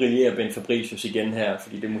 Så brillerer Ben Fabricius igen her,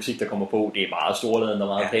 fordi det musik, der kommer på, det er meget storladende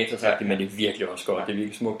og meget patrosagtigt, men det er virkelig også godt. Det er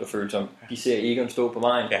virkelig smukt og følsomt. De ser Egon stå på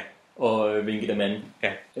vejen og vinke dem anden.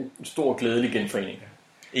 Ja. En stor glædelig genforening.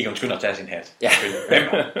 Egon skynder at tage sin hat. Ja.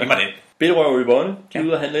 Hvem var den? Bilrøv og Yvonne, de er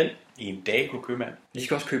ude at handle ind. en Dago-købmand. De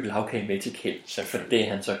skal også købe lagkage med til Kjeld, for det er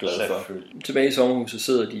han så glad for. Tilbage i sommerhuset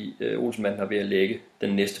sidder de, Olsenbanden ved at lægge den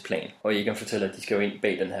næste plan, og Egon fortæller, at de skal jo ind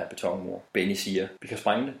bag den her betonmur. Benny siger, vi kan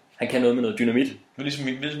sprænge det. Han kan noget med noget dynamit. Det er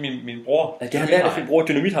ligesom min bror. Ja, det har lært af sin bror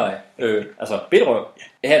Dynamithaj. Altså, Bitterøv.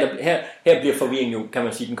 Her bliver forvirringen jo, kan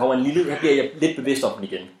man sige, den kommer en lille... Her bliver jeg lidt bevidst om den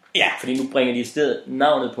igen. Ja. Fordi nu bringer de i stedet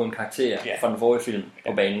navnet på en karakter fra den forrige film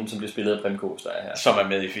på banen, som bliver spillet af Prem Kås, der er her. Som er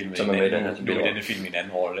med i filmen. Som er med i den her. Nu i denne film i en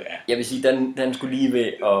anden rolle, ja. Jeg vil sige, den skulle lige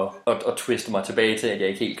ved at twiste mig tilbage til, at jeg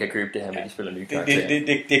ikke helt kan købe det her med, at de spiller nye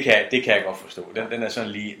karakterer. Det kan jeg godt forstå. Den er sådan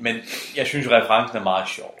lige... Men jeg synes, referencen er meget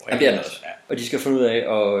sjov. Ja, det er også. Ja. Og de skal finde ud af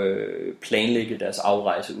at planlægge deres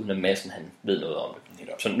afrejse, uden at Madsen han ved noget om det.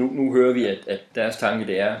 Så nu hører vi, at deres tanke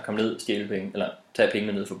det er at komme ned, stjæle penge, eller tage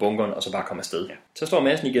pengene ned fra bunkeren, og så bare komme afsted. Ja. Så står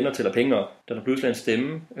Madsen igen og tæller penge op. Der er pludselig en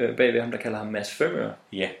stemme bag ved ham, der kalder ham Mads Femøre.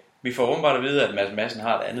 Ja, vi får åbenbart at vide, at Mads Madsen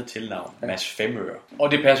har et andet tilnavn, Mads Femøre.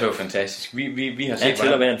 Og det passer jo fantastisk. Vi har set... Han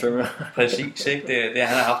tæller hver en femøre. Præcis, ikke?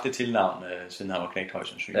 Han har haft det tilnavn, siden han var knægt højst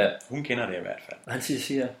sandsynligt. Ja. Hun kender det i hvert fald. Og han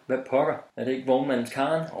siger, hvad pokker? Er det ikke vognmandens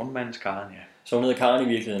Karen? Vognmandens Karen, ja. Så hun hedder Karen i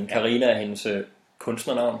virkeligheden. Ja. Karina er hendes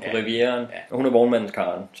kunstnernavn på Rivieraen. Ja. Og hun er vognmandens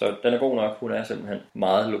Karen. Så den er god nok. Hun er simpelthen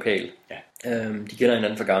meget lokal. Ja. De kender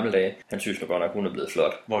hinanden fra gamle dage. Han synes godt nok, hun er blevet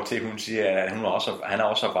flot. Hvortil hun siger, at han har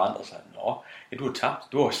også forandret sig. Nå, ja, du har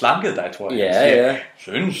tabt. Du har slanket dig, tror jeg. Ja.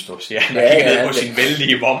 Synes du, siger han. Han kigger ned på sin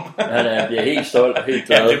vældige vom. Han bliver helt stolt og helt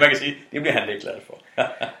glad. Ja, det man kan sige. Det bliver han lidt glad for.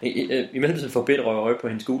 I mellemtiden får Bitterøv øje på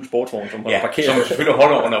hendes gule sportsvogn, som var parkeret. Som selvfølgelig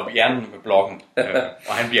holder under hjernen med blokken.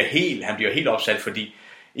 Og han bliver helt opsat, fordi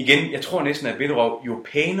igen, jeg tror næsten, at Bitterøv, jo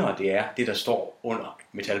pænere det er, det der står under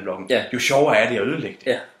metalblokken, jo sjovere er det at ødelægge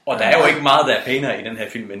det. Ja. Og der er jo ikke meget, der er pænere i den her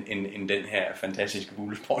film, end den her fantastiske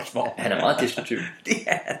gule sportsvogn. Han er meget destruktiv. Det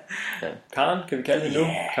er ja. Karen, kan vi kalde hende nu?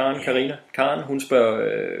 Karina. Karen, hun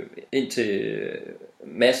spørger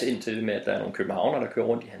ind til med, at der er nogle københavnere, der kører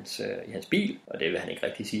rundt i hans bil, og det vil han ikke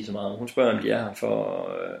rigtig sige så meget om. Hun spørger, om de er her for,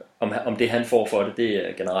 om det han får for det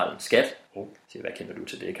er generelt skat. Så hvad kender du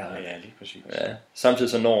til det, Karen? Ja, lige præcis. Ja.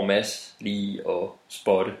 Samtidig så når Mads lige at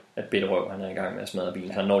spotte, at Bitterøv han er i gang med at smadre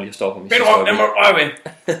bilen. Han når lige at stoppe ham i sidste øjeblik. Bitterøv, den må røre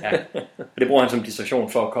ved! Det bruger han som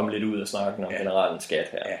distraktion for at komme lidt ud af snakken om generelt skat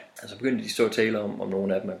her. Ja. Altså begynder de så at tale om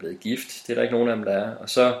nogle af dem er blevet gift. Det er der ikke nogen af dem, der er. Og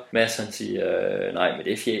så Mads han siger, nej, men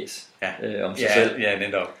det er fjæs om sig selv. Ja,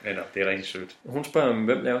 netop. Det er rigtig sødt. Hun spørger,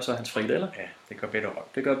 hvem laver så hans frikadeller? Ja, det gør Bitterøv.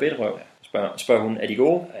 Det gør Bitterøv. Spørger hun, er de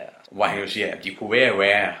gode? Ja. Hvor han jo siger, at de kunne være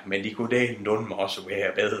værre, men de kunne dele også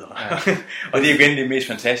være bedre. Ja. Og det er igen det mest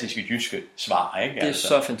fantastiske jyske svar, ikke? Det er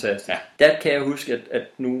så fantastisk. Ja. Der kan jeg huske, at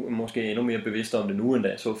nu måske endnu mere bevidst om det nu, end da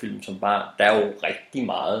jeg så film som barn. Der er jo rigtig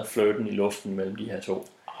meget flirten i luften mellem de her to.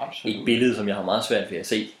 Absolut. Et billede, som jeg har meget svært ved at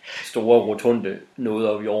se. Store, rotunde, noget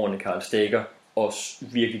op i årene, Karl Stegger. Og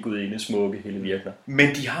virkelig gudinde smukke hele virkner.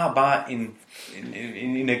 Men de har bare en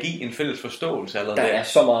energi, en fælles forståelse allerede. Der er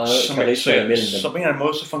så meget karisma imellem dem. Så på en eller anden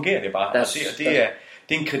måde, så fungerer det bare.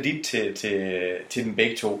 Det er en kredit til dem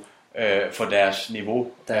begge to for deres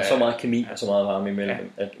niveau. Der er så meget kemi og så meget varme imellem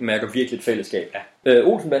dem. Jeg mærker virkelig et fællesskab. Ja.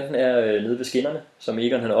 Olsenbanden er nede ved skinnerne, som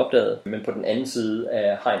Egon han har opdaget, men på den anden side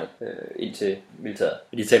af hegnet ind til militæret.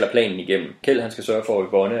 De taler planen igennem. Kjeld han skal sørge for, at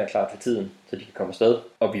Yvonne er klar til tiden, så de kan komme afsted.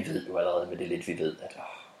 Og vi ved jo allerede med det lidt, vi ved, at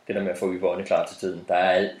det der med at få Yvonne klar til tiden, der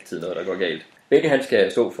er altid noget, der går galt. Begge han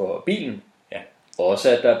skal stå for bilen. Ja. Også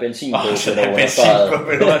at der er benzin på,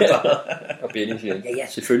 og Benny siger, ja,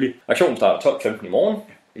 selvfølgelig. Aktionen starter 12:15 i morgen.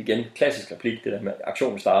 Igen, klassisk replik, det der med, at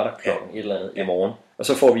aktionen starter klokken et eller andet i morgen. Og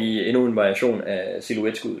så får vi endnu en variation af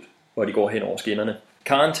silhuetskuddet, hvor de går hen over skinnerne.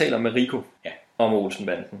 Karen taler med Rico om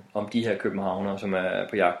Olsenbanden, om de her københavnere, som er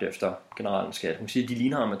på jagt efter generalens skat. Hun siger, at de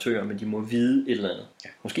ligner amatører, men de må vide et eller andet. Ja.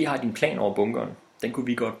 Måske har de en plan over bunkeren. Den kunne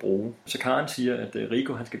vi godt bruge. Så Karen siger, at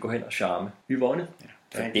Rico han skal gå hen og charme Yvonne.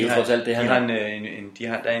 Ja. Det er jo trods alt det, han har.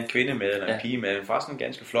 Der er en kvinde med, eller en pige med. Faktisk en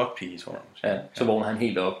ganske flot pige, tror jeg. Ja, så vågner han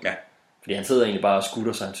helt op. Ja. Fordi han sidder egentlig bare og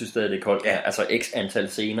skutter sig, han synes stadig det er koldt. Ja. Altså x antal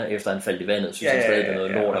scener efter han faldt i vandet, synes han stadig det er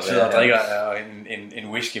noget lort. Og sidder og drikker en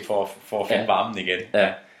whisky for at finde varmen igen. Ja.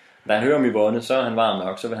 Da han hører om Yvonne, så er han varm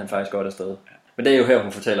nok, så vil han faktisk godt afsted. Ja. Men det er jo her,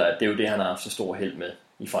 hun fortæller, at det er jo det, han har haft så stor held med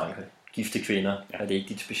i Frankrig. Gifte kvinder, og det er ikke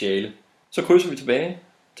dit speciale. Så krydser vi tilbage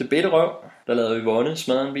til Bitterøv, der lavede Yvonne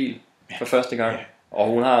smadre en bil for første gang. Ja. Og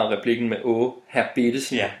hun har replikken med, herr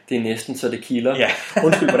Bittesen, det er næsten så det kilder. Ja.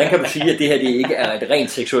 Undskyld, hvordan kan du sige, at det her det ikke er et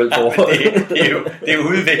rent seksuelt forhold? det er jo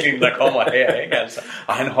udviklingen, der kommer her, ikke altså?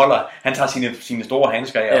 Og han tager sine store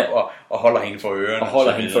handsker op og holder hende for ørerne. Og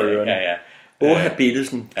holder hende for ørerne. Ja. Herr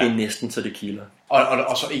Bittesen, det er næsten så det kilder.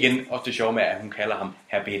 Og så igen også det sjove med, at hun kalder ham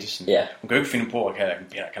Herr Bittesen. Ja. Hun kan jo ikke finde på at kalde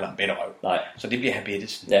ham Bitterrøv. Nej. Så det bliver Herr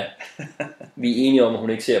Bittesen. Ja. Vi er enige om, at hun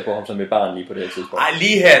ikke ser på ham som et barn lige på det her tidspunkt. Nej,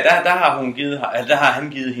 lige her, der har han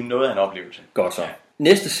givet hende noget af en oplevelse. Godt så.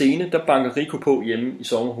 Næste scene, der banker Rico på hjemme i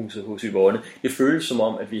sommerhuset hos Yvonne. Det føles som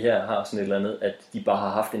om, at vi her har sådan et eller andet, at de bare har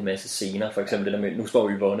haft en masse scener. For eksempel det der med, nu står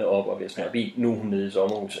Yvonne op og ved at snøre bil, nu er hun nede i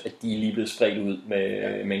sommerhuset, at de er lige blevet spredt ud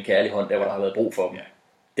med en kærlig hånd, der hvor der har været brug for dem. Ja.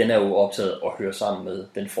 Den er jo optaget og hører sammen med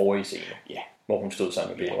den forrige scene, hvor hun stod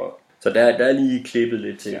sammen med Bitterrøv. Så der er lige klippet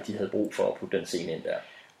lidt til, at de havde brug for at putte den scene ind der.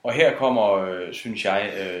 Og her kommer, synes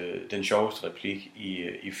jeg, den sjoveste replik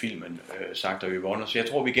i filmen, sagt af Yvonne. Så jeg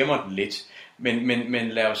tror, vi gemmer den lidt. Men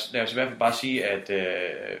lad os i hvert fald bare sige, at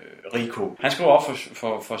Rico, han skriver op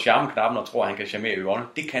for charmeknappen og tror, at han kan charmere Yvonne.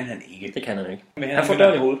 Det kan han ikke. Det kan han ikke. Men han får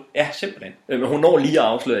døren i hovedet. Ja, simpelthen. Men hun når lige at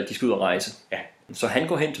afsløre, at de skal ud og rejse. Ja. Så han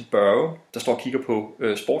går hen til Burrow, der står og kigger på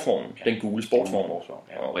sportsvognen, den gule sportsvogn.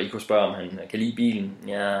 Og Rico spørger, om han kan lide bilen.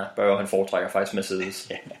 Ja, Burrow han foretrækker faktisk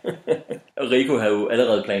Mercedes. Rico havde jo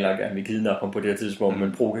allerede planlagt, at han ville kidnappe ham på det her tidspunkt,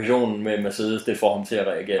 men provokationen med Mercedes, det får ham til at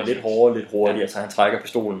reagere lidt hårdere, lidt hurtigere, så han trækker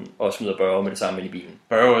pistolen og smider Burrow med det samme ind i bilen.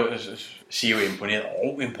 Burrow siger jo imponeret,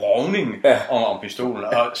 en browning om pistolen,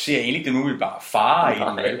 og ser egentlig ikke den umiddelbare fare i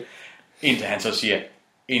den, vel? Indtil han så siger,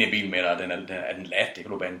 en af bilen med dig, den er den lat, det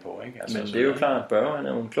kan du bande på, ikke? Altså, men det er jo klart, at Burrow, han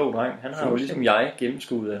er jo en klog dreng. Han har jo ligesom jeg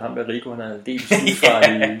gennemskuddet, ham der Rico, han har delt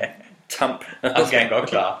sygfarlig tamp. Det skal han godt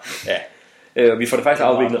klare, ja. Og vi får det faktisk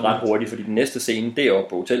afviklet ret hurtigt, fordi den næste scene, det er oppe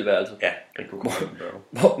på hotelværelset. Ja,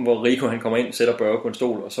 hvor Rico han kommer ind, sætter Burrow på en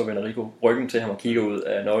stol, og så vender Rico ryggen til ham og kigger ud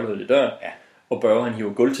af nøglehullet i døren. Ja. Og Burrow han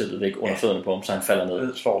hiver gulvtæppet væk under fødderne på ham, så han falder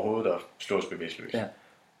ned. Slår hovedet og slås bevidstløs. Ja.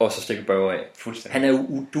 Og så stikker Burrow af. Fuldstændig. Han er jo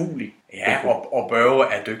uduelig. Ja, og Burrow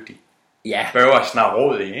er dygtig. Ja. Burrow er snart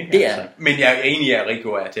rådig, ikke? Det er altså. Men jeg er enig i, at Rico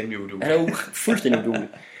er temmelig uduelig. Han er jo fuldstændig uduelig.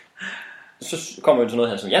 Så kommer vi til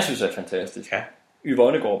noget her, som jeg synes er fantastisk. Ja.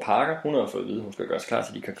 Yvonne går og pakker. Hun har fået at vide, at hun skal gøre sig klar,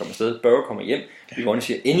 så de kan komme afsted. Burrow kommer hjem. Yvonne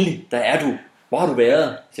siger, endelig, der er du. Hvor har du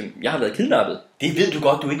været? Jeg har været kidnappet. Det ved du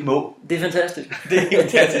godt, du ikke må. Det er fantastisk. Det er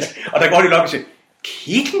fantastisk. Og der går de nok og siger,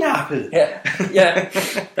 kidnappet? Ja.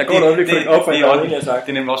 Der går noget øjeblik op for en øjeblik, jeg har sagt. Det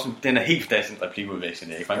er nemlig også den er helt fast en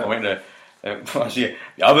replikudveksling. Man kommer ind og siger,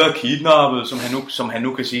 jeg har været kidnappet, som han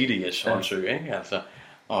nu kan sige det i Jes Holmsø, ikke? Altså,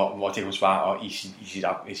 og hvor det hun svarer, og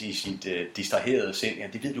i sit distraherede sind, ja,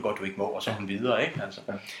 det ved du godt, du ikke må, og så hun videre, ikke? Altså,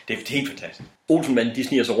 det er helt fantastisk. Olsenbanden, de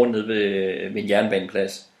sniger sig rundt ned ved en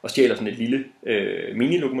jernbaneplads og stjæler sådan et lille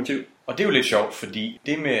mini-lokomotiv. Og det er jo lidt sjovt, fordi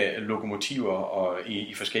det med lokomotiver og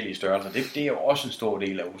i forskellige størrelser, det er jo også en stor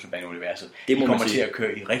del af Olsenbanden-universet. De kommer til at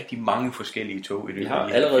køre i rigtig mange forskellige tog i løbet af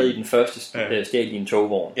de allerede i den første stjal i en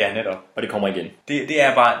togvogn. Ja, netop. Og det kommer igen. Det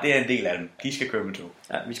er en del af dem. De skal køre med tog.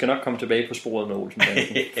 Ja, vi skal nok komme tilbage på sporet med Olsenbanden,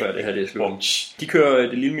 før det her det er slut. De kører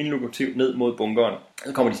det lille mini-lokomotiv ned mod bunkeren.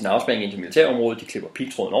 Så kommer de sin afspæring ind til militærområdet, de klipper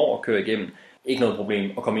pigtråden over og kører igennem. Ikke noget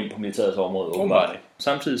problem at komme ind på militærets område. Åbenbart.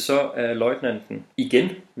 Samtidig så er løjtnanten igen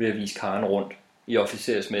ved at vise Karen rundt i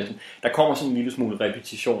officersmessen. Der kommer sådan en lille smule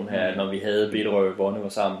repetition her, når vi havde Bitterrøv og Yvonne var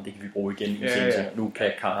sammen. Det kan vi bruge igen i senere. Nu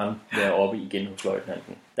kan Karen være oppe igen hos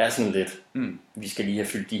løjtnanten. Der er sådan lidt, vi skal lige have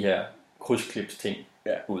fyldt de her krydsklips ting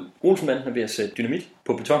ud. Olsenbanden er ved at sætte dynamit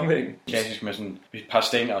på betonvæggen. Klassisk med sådan et par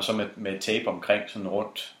stænger og så med tape omkring, sådan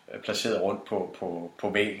rundt, placeret rundt på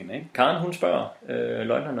væggen, ikke? Karen, hun spørger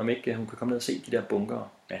løjtnanten, om ikke hun kan komme ned og se de der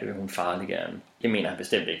bunker. Ja. Det vil hun farligt gerne. Det mener han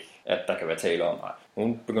bestemt ikke, at der kan være tale om.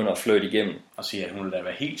 Hun begynder at flirte igennem. Og siger, at hun vil da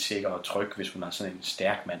være helt sikker og tryg, hvis hun har sådan en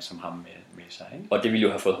stærk mand som ham med sig, ikke? Og det ville jo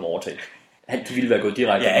have fået ham overtalt. De ville være gået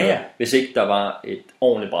direkte hvis ikke der var et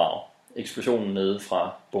ordentligt brag. Eksplosionen nede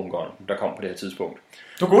fra bunkeren, der kom på det her tidspunkt.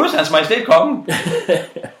 Du går ud, hans majestæt kongen!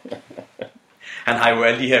 Han har jo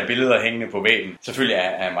alle de her billeder hængende på væggen. Selvfølgelig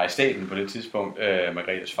er majestæten på det tidspunkt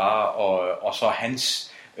Margrethes far, og så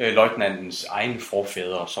hans løjtnantens egne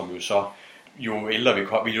forfædre, som jo så jo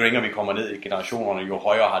længere vi kommer ned i generationerne, jo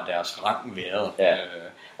højere har deres rang været. Ja.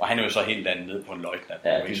 Og han er jo så helt andet ned på en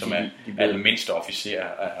løjtnant, som er den mindste officer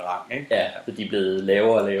af rang. Ikke? Ja, så de er blevet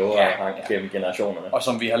lavere og lavere rang gennem generationerne. Og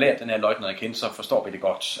som vi har lært den her løjtnant at kende, så forstår vi det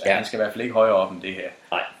godt, at han skal i hvert fald ikke højere op end det her.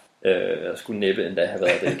 Nej. Jeg skulle næppe endda have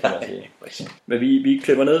været det, kan man sige. Men vi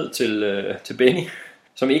klipper ned til Benny,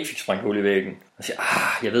 som ikke fik sprængt hul i væggen. Og siger,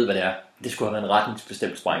 jeg ved hvad det er. Det skulle have været en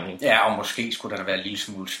retningsbestemt sprængning. Ja, og måske skulle der være en lille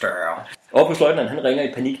smule større. Og hos løjtnanten, han ringer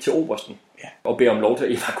i panik til obersten. Ja. Og beder om lov til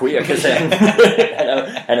at evakuere kasernen.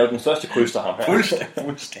 han er jo den største kryster, ham her.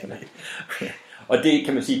 Fuldstændig. Og det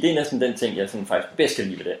kan man sige, det er næsten den ting, jeg sådan faktisk bedst kan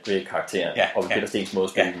lide ved karakteren. Ja, og ved Peter Stens måde at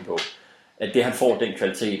spille den på. at det han får den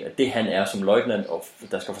kvalitet, at det han er som løjtnant, og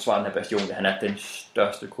der skal forsvare den her bastion, han er den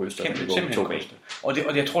største krydster, der går på 2 ben.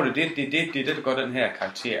 Og jeg tror, det er det, der gør den her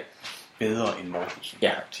karakter bedre end Mortensens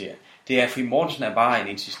karakter. Det er, fordi Mortensen er bare en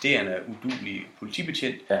insisterende, uduelig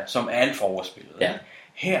politibetjent, som er alt for overspillet. Ja.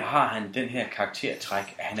 Her har han den her karaktertræk,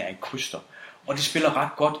 at han er en kryster. Og det spiller ret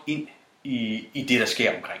godt ind i det, der sker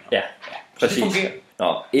omkring ham. Ja, præcis. Så det fungerer.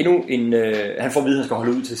 Nå, endnu en... han får at vide, at han skal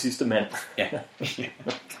holde ud til sidste mand. Ja.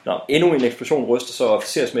 Nå, endnu en eksplosion ryster så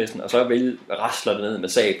officersmæssen, og så rasler det ned med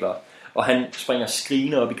sabler. Og han springer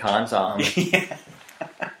skrigende op i Karens arme.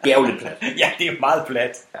 Det er jo lidt plat. Ja, det er meget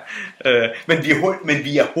plat. Ja. Men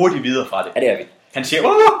vi er hurtigt videre fra det. Ja, det er vi. Han siger,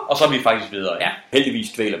 og så er vi faktisk videre. Ja.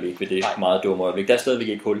 Heldigvis dvæler vi ikke ved det meget dumme øjeblik. Der er stadigvæk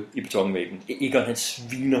ikke hul i betonvæggen. Egon, han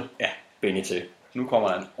sviner Benny til. Nu kommer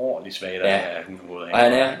han ordentligt svag, der er hundehovedet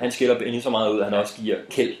af. Og han skiller Benny så meget ud, at han også giver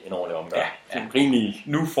Kjeld en ordentlig omgang. Ja. Rimelig...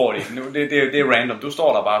 Nu får det. Det er random. Du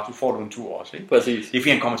står der bare, du får en tur også. Ikke? Præcis. Det er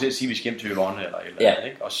fordi, han kommer til at sige, at vi skal hjem til Yvonne eller andet.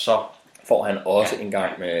 Ikke? Og så får han også en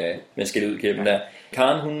gang med skille ud kæppen der.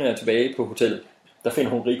 Karen, hun er tilbage på hotellet. Der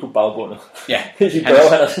finder hun Rico bagbundet. Ja. Han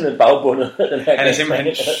er simpelthen bagbundet. Den her han er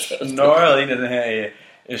simpelthen snøret ind i den her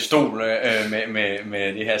stol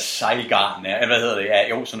med det her sejlgarn. Hvad hedder det? Ja,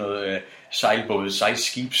 jo, sådan noget sejlbåd,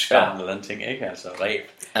 sejlskibsgarn eller den ting, ikke? Altså ræb.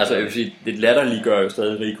 Altså, jeg vil sige, det latterliggør jo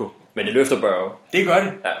stadig Rico. Men det løfter Børge. Det gør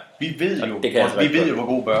det. Ja. Vi ved jo, hvor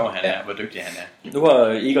god Børge han er, hvor dygtig han er. Nu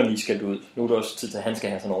har Egon lige skældt ud. Nu er det også tid til, at han skal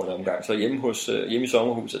have sådan en ordentlig omgang. Så hjemme i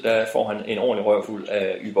sommerhuset, der får han en ordentlig røvfuld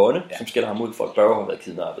af Yvonne, som skælder ham ud for, at Børge har været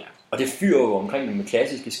kidnappet. Ja. Og det fyrer jo omkring dem med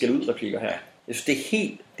klassiske skæld-ud-replikker her. Jeg synes,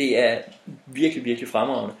 det er virkelig, virkelig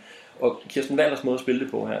fremragende. Og Kirsten Walders måde at spille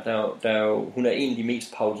det på her, hun er en af de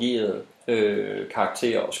mest parodierede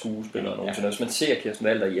karakterer og skuespillere nogensinde. Hvis man ser Kirsten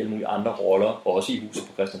Walder i alle mulige andre roller, også i Huset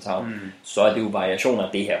på Christianshavn, så er det jo variationer af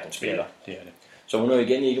det her, hun spiller. Det er det. Så hun er jo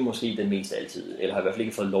igen ikke måske den mest altid, eller har i hvert fald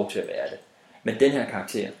ikke fået lov til at være det. Men den her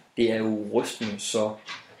karakter, det er jo rystende så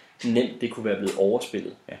nemt, det kunne være blevet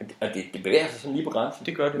overspillet. Ja. Og det bevæger sig sådan lige på grænsen.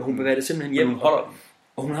 Det gør det. Hun bevæger det simpelthen hjem. Hun holder den.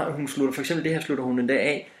 Og hun slutter, for eksempel det her slutter hun en dag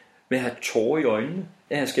af med at have tårer i øjnene.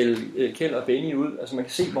 Det her skælde Kjeld og Benny ud. Altså man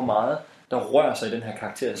kan se, hvor meget der rører sig i den her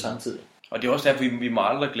karakter samtidig. Og det er også derfor, vi må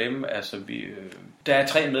aldrig glemme, altså der er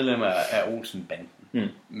 3 medlemmer af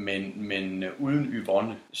Olsen-banden, men uden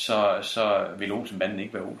Yvonne, så vil Olsen-banden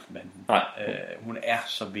ikke være Olsen-banden. Nej. Hun er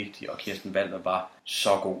så vigtig, og Kirsten Walder var så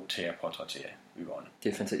god til at portrættere Yvonne. Det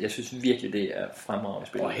er fantastisk. Jeg synes virkelig, det er fremragende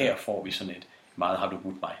spil. Og her får vi sådan et meget har du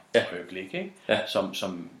budt mig øjeblik, ikke? Ja.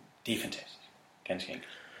 Som det er fantastisk. Ganske enkelt.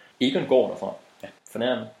 Egon går derfra. Ja.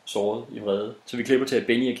 Fornærmet, såret, i vrede. Så vi klipper til, at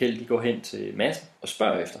Benny og Kjeld de går hen til Madsen og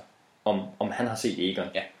spørger efter, om han har set Egon.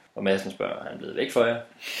 Ja. Og Madsen spørger, er han blevet væk for jer?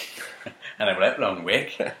 Han er blevet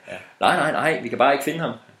væk. Ja. Nej, vi kan bare ikke finde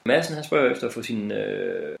ham. Madsen han spørger efter at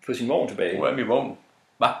få sin vogn tilbage. Hvor er min vogn?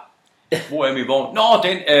 Hvad? Hvor er min vogn? Nå,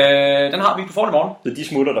 den har vi. Du får den i morgen. Så de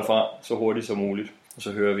smutter derfra så hurtigt som muligt. Og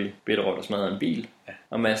så hører vi Bitterød, der smadrer en bil. Ja.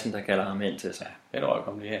 Og Madsen, der kalder ham hen til sig. Ja, Bitterød,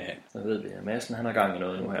 kom lige herhen. Så ved vi, at Madsen, han har gang i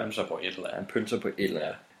noget nu her. Han pynser på et eller andet. Han pynser på et eller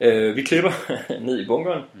andet. Vi klipper ned i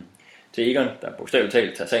bunkeren. Til Egon, der bogstaveligt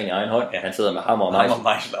talt tager sagen i egen hånd. Ja. Han sidder med hammer og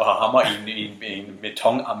mejsel. Og hammer i en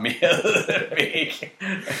betonarmeret væg.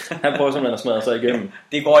 Han prøver simpelthen at smadre sig igennem.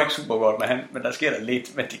 Det går ikke super godt, men der sker der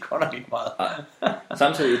lidt, men det går nok ikke meget. Ja.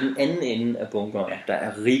 Samtidig i den anden ende af bunkeren, der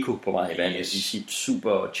er Rico på vej i vandet i sit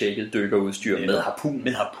super tjekket dykkerudstyr med harpun.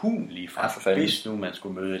 Med harpun lige fra. Hvis nu man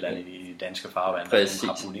skulle møde et eller andet i danske farvand, der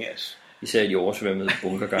skulle harpuneres. Især i de oversvømmede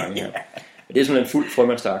bunkergange her. Det er simpelthen fuld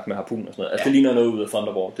frømandstak med harpun og sådan noget. Altså det ligner noget ud af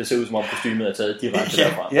Thunderbolt. Det ser ud som om kostymet er taget direkte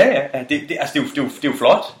derfra. Ja. Det er jo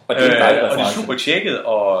flot. Og det er super tjekket,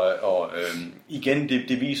 og igen,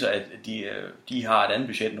 det viser, at de har et andet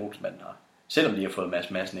budget, end Olsenbanden har. Selvom de har fået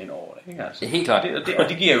massen ind over det. Ikke? Altså, det er helt klart. Og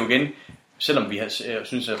det giver jo igen, selvom vi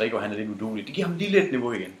synes, at Rico han er lidt uduelig, det giver ham lige lidt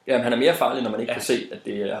niveau igen. Jamen han er mere farlig, når man ikke kan se, at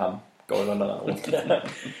det er ham. Går rundt.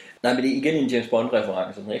 Nej, men det er igen en James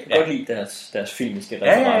Bond-reference. Jeg kan godt lide deres filmiske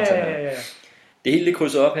referencer her. Det hele det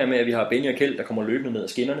krydser op her med, at vi har Benny og Kjeld, der kommer løbende ned ad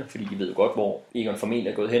skinnerne, fordi de ved jo godt, hvor Egon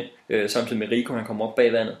formentlig er gået hen. Samtidig med Rico, han kommer op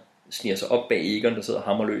bag vandet, sniger sig op bag Egon, der sidder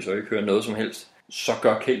hammerløs og ikke hører noget som helst. Så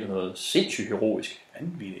gør Kjeld noget sindssygt heroisk.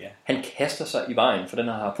 Vanvittigt, ja. Han kaster sig i vejen for den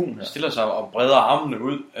her harpun her. Stiller sig og breder armene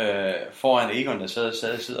ud foran Egon, der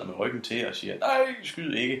sidder med ryggen til og siger, nej,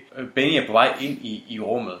 skyd ikke. Benny er på vej ind i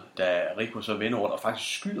rummet, da Rico så vender rundt og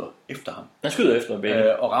faktisk skyder efter ham. Han skyder efter Benny.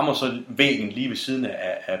 Og rammer så væggen lige ved siden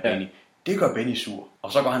af Benny. Det gør Benny sur,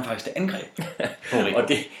 og så går han faktisk til angreb på Rico. Og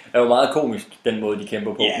det er jo meget komisk, den måde de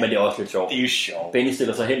kæmper på, men det er også lidt sjovt. Det er jo sjovt. Benny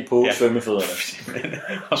stiller sig hen på svømmefødderne.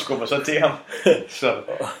 Og skubber så til ham.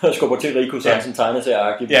 Og skubber til Rico, så han sådan tegner sig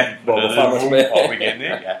agtigt. Ja, hvor frem og tilbage. op igen,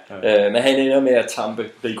 ikke? Men han ender med at tampe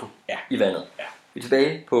Rico i vandet. Ja. Vi er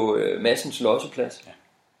tilbage på Madsens losseplads. Ja.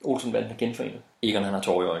 Olsenbanden er genforenet. Egon han har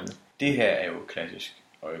tårer i øjnene. Det her er jo et klassisk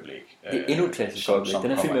øjeblik. Det er endnu et klassisk øjeblik.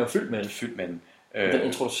 Den her film er jo fyldt med den. Den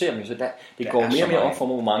introducerer mig, så det går mere og mere op for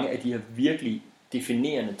mig, hvor mange af de her virkelig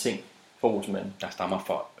definerende ting for Olsenbanden. Der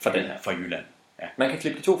stammer fra Jylland. Ja. Man kan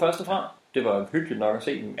klippe de 2 første fra. Det var hyggeligt nok at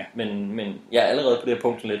se dem. Ja. Men jeg er allerede på det her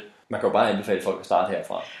punkt lidt. Man kan jo bare anbefale folk at starte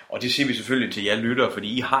herfra. Og det siger vi selvfølgelig til jer lyttere,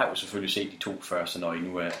 fordi I har jo selvfølgelig set de 2 første, når I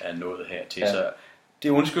nu er nået hertil. Ja. Så det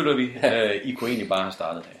undskylder vi. I kunne egentlig bare have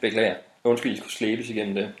startet her. Beklager. Undskyld, I skulle slæbes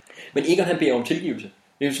igennem det. Men Egon han beder om tilgivelse.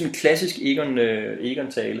 Det er jo sådan en klassisk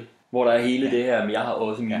Egon-tale. Hvor der er hele det her, men jeg har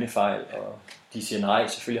også mine fejl, og de siger nej,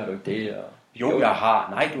 selvfølgelig har du ikke det. Og jo, jeg har.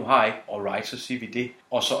 Nej, du har ikke. Alright, så siger vi det.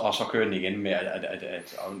 Og så kører den igen med, at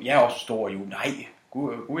jeg er også stor jo. Nej,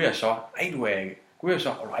 Gud er så. Nej, du er ikke. Gud er så.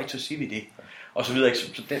 Alright, så siger vi det. Og så videre.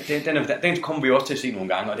 Så den kommer vi også til at se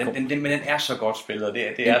nogle gange, og men den er så godt spillet. Og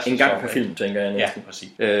det er en gang per film, tænker jeg næsten. Ja, præcis.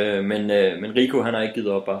 Men Rico, han har ikke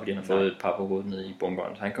givet op, bare fordi han har fået et par på hovedet nede i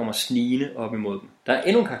bunkeren. Så han kommer snigende op imod dem. Der er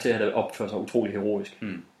endnu en karakter, der opfører sig utrolig heroisk.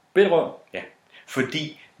 Bedrøv. Ja,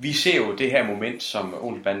 fordi vi ser jo det her moment, som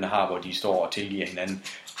Olsenbanden har, hvor de står og tilgiver hinanden,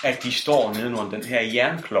 at de står nedenunder den her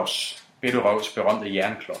jernklods, Bedrøvs berømte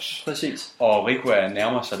jernklods. Præcis. Og Rico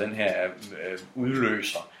nærmer sig den her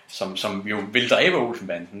udløser, som jo vil dræbe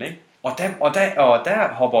Olsenbanden, ikke? Og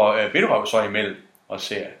der hopper Bedrøv så imellem og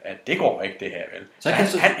ser, at det går ikke det her, vel? Så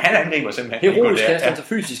han angriber simpelthen. Heroisk kaster han sig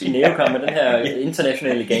fysisk i nævekamp med den her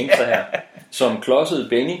internationale gangster her, som klodsede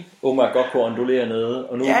Benny, åbenbart godt kunne ondulere nede,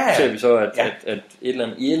 og nu ser vi så, at i et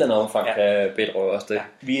eller andet omfang kan Bedrøv også det. Ja.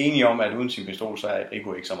 Vi er enige om, at uden sin pistol, så er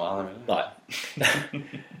Rico ikke så meget med. Nej.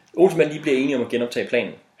 Olsenbanden, de bliver enige om at genoptage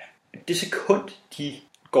planen. Det sekund, de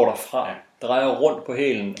går derfra, drejer rundt på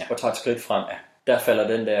hælen og tager et skridt frem, der falder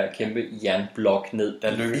den der kæmpe jernblok ned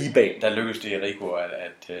lige bag. Der lykkes det Rico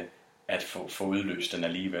at få udløst den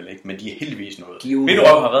alligevel, ikke? Men de er heldigvis noget.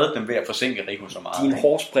 Bedrøv har reddet dem ved at forsinke Rico så meget. De er en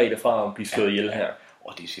hårspredte fra at blive slået ihjel her.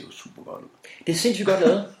 Og det ser jo super godt ud. Det er sindssygt godt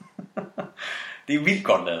lavet. Det er vildt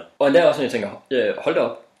godt lavet. Og der er også, når jeg tænker, hold da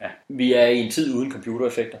op. Ja. Vi er i en tid uden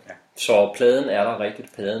computereffekter. Ja. Så pladen er der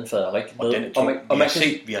rigtigt, pladen fader rigtigt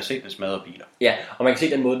med. Vi har set den smadre biler. Ja, og man kan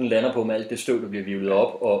se den måde, den lander på med alt det støv, der bliver virvlet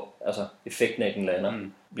op, og altså effekten af, at den lander,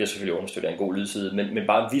 bliver selvfølgelig understøttet af en god lydside, men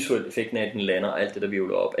bare visuelt effekten af, at den lander, og alt det, der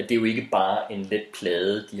virvler op, at det er jo ikke bare en let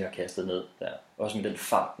plade, de har kastet ned der. Også med den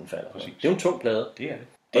fart, den falder. Det er jo en tung plade. Det er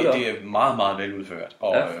det. Det er meget, meget veludført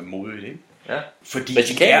og modigt, ikke? Ja. Fordi de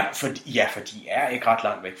er ikke ret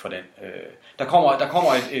langt væk fra den.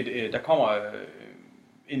 Der kommer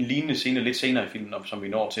en lignende scene lidt senere i filmen, som vi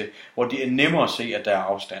når til, hvor det er nemmere at se, at der er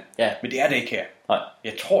afstand. Ja. Men det er det ikke her. Nej.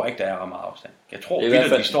 Jeg tror ikke, der er meget afstand. Jeg tror,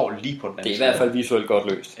 at de står lige på den anden side. Det er i hvert fald visuelt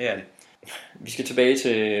godt løst. Det er det. Vi skal tilbage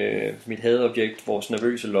til mit hadeobjekt, vores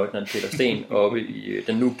nervøse løjtnant Peter Sten, oppe i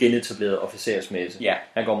den nu genetablerede officersmesse. Ja.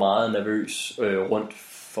 Han går meget nervøs rundt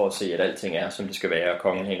for at se, at alting er, som det skal være.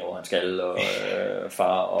 Kongen hænger over hans skalle, og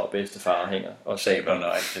far og bedstefar hænger, og sablerne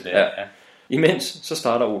og alt det der. Ja. Imens så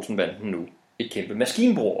starter Olsenbanden nu et kæmpe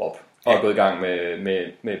maskinbrug op, og er gået i gang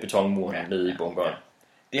med betonmuren nede i bunkeren.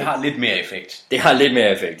 Det har lidt mere effekt. Det har lidt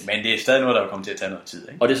mere effekt. Men det er stadig noget, der kommer til at tage noget tid,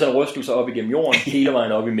 ikke? Og det er sådan rystelser op igennem jorden, hele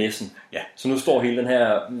vejen op i messen. Ja. Så nu står hele den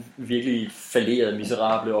her virkelig fallerede,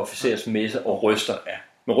 miserable officersmesse og ryster. Ja.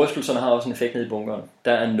 Men rystelserne har også en effekt nede i bunkeren.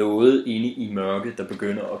 Der er noget inde i mørket, der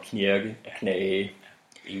begynder at knirke og knage.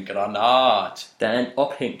 En granat. Der er en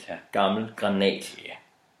ophængt gammel granat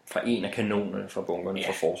fra en af kanonerne fra bunkerne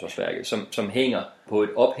fra Forsvarsværket, som hænger på et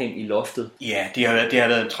ophæng i loftet. Ja, det har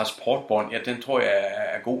været en transportbånd. Ja, den tror jeg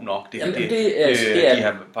er god nok. Det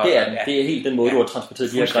er helt den måde, du har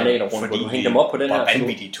transporteret de her granater rundt på. Du hænger dem op på den her.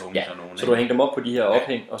 Vanvittigt tunge, så du hænger dem op på de her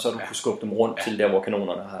ophæng, og så du kunne skubbe dem rundt til der, hvor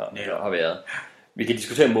kanonerne har været. Vi kan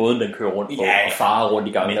diskutere måden, den kører rundt på, og farer rundt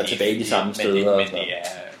i gangen og tilbage de samme steder. Men det er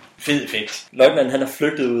fed effekt. Løjtnanten, han er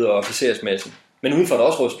flygtet ud af officersmessen. Men udenfor er der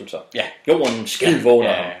også rystelser. Ja. Jorden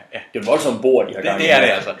skidvågner ham. Ja. Det er en voldsom bord, de har gang i. Det er det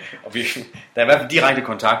altså. Og der er i hvert fald direkte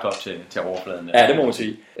kontakt op til overfladen. Ja, det må man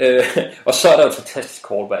sige. Og så er der jo et fantastisk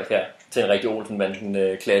callback her til en rigtig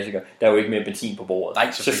Olsenbanden-klassiker. Der er jo ikke mere benzin på bordet.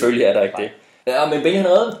 Nej, selvfølgelig er der ikke det. Ja, men Benny han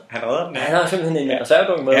redder den. Han har simpelthen en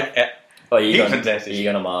reservedunk med. Ja. Og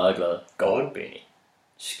Egon er meget glad. Godt, Benny.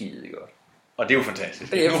 Skide godt. Og det er jo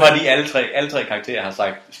fantastisk. Nu har de alle tre karakterer har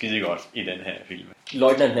sagt skide godt i den her film.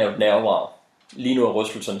 Løjtnanten er jo et nervevrag. lige nu er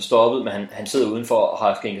rystelserne stoppet, men han sidder udenfor og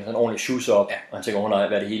har skænket sådan en ordentlig shoes op, og han tænker, nej,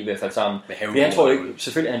 hvad er det hele ved at falde sammen. Men han tror ikke,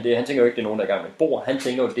 selvfølgelig han tænker jo ikke, det er nogen, der er i gang med et bord. Han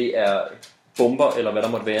tænker jo, det er bomber, eller hvad der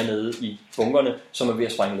måtte være nede i bunkerne, som er ved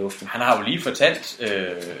at sprænge luften. Han har jo lige fortalt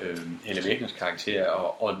Helle Virkners karakter,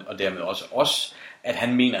 og dermed også os, at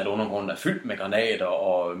han mener, at undergrunden er fyldt med granater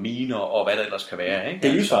og miner og hvad der ellers kan være. Ikke? Det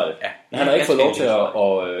er livsfarligt. Ja. Han har ikke fået lov til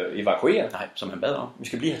at evakuere. Nej, som han bad om. Vi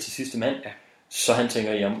skal blive her til sidste mand. Ja. Så han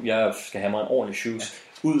tænker, jeg skal have mig en ordentlig shoes.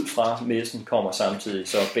 Ja. Ud fra messen kommer samtidig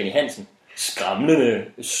så Benny Hansen, skræmmende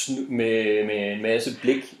med en masse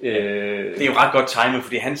blik. Det er jo ret godt timet,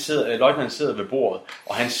 fordi løjtnanten sidder ved bordet,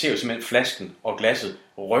 og han ser jo simpelthen flasken og glasset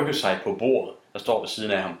rykke sig på bordet, der står ved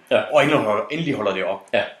siden af ham. Ja. Og endelig holder det op.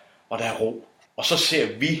 Ja. Og der er ro. Og så ser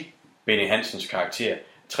vi Benny Hansens karakter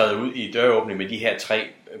træde ud i døråbning med de her 3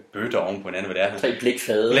 bøtter oven på hinanden, hvad det er. 3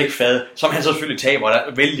 blikfade. Blikfade, som han så selvfølgelig taber, og der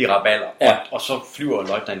er vældig raballer. Ja. Og så flyver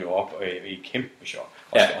løjtnanten jo op i kæmpe chok,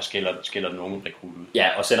 og skælder den unge rekrut ud. Ja,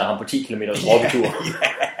 og sender ham på 10 km råbetur.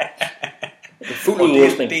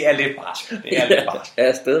 Det er lidt barsk. Det er lidt barsk. Ja,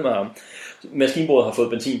 afsted med ham. Maskinbordet har fået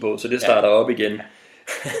benzin på, så det starter op igen.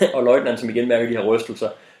 Og løjtnanten, som igen mærker de her rystelser,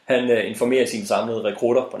 han informerer sine samlede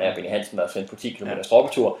rekrutter på nær Benny Hansen, der er sendt på 10 km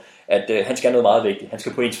råbetur, at han skal noget meget vigtigt. Han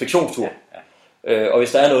skal på inspektionstur. Og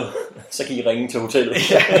hvis der er noget, så kan I ringe til hotellet.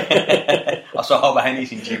 Og så hopper han i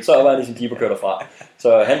sin jeep. Så hopper han i sin jeep og kører derfra.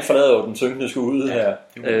 Så han forlader jo den synkende skude her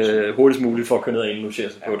hurtigst muligt for at køre ned og indlogere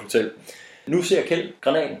sig på et hotel. Nu ser Kjeld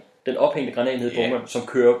granaten, den ophængte granat nede i bunkeren, som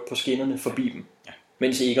kører på skinnerne forbi dem.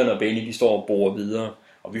 Mens Egon og Benny, de står og borer videre.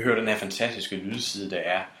 Og vi hører den her fantastiske lydside, der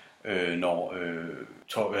er, når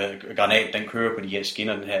granat den kører på de her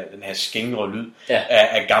skinner, den her skingre lyd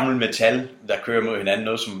af gammel metal, der kører mod hinanden,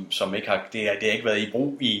 noget som ikke har, det har ikke været i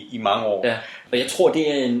brug i mange år. Ja. Og jeg tror, det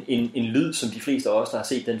er en lyd, som de fleste af os, der har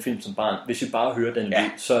set den film som barn, hvis vi bare hører den lyd,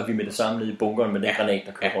 så er vi med det samme nede i bunkeren med den granat,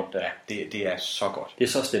 der kører rundt der. Ja, det er så godt. Det er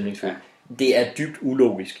så stemningsfyldt. Det er dybt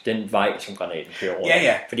ulogisk, den vej, som granaten kører rundt.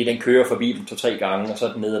 Ja. Fordi den kører forbi dem 2-3 gange, og så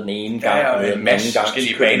er den ned ad den ene gang, og ned ad den anden gang,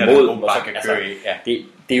 forskellige baner, der bare kan køre i.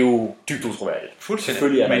 Det er jo dybt utroværdigt.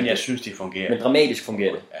 Fuldstændig, men jeg synes, det fungerer. Men dramatisk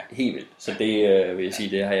fungerer det helt vildt. Så det vil jeg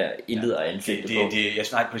sige, det har jeg intet at anfægte på. Jeg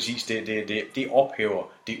snakker præcis, det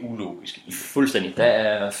ophæver det ulogiske. Fuldstændig. Der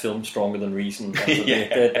er film stronger than reason.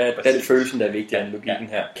 Altså, den følelsen, der er vigtigere end logikken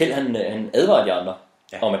her. Kjeld, han advarer de andre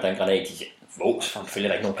om, at der er en granat. De siger, selvfølgelig er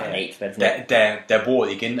der ikke nogen granat. Da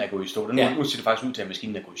bordet igen er gået i stå. Nu ser det faktisk ud til, at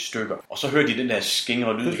maskinen er gået i stykker. Og så hører de den der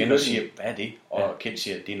skingre lyd igen og siger, hvad er det? Og Kjeld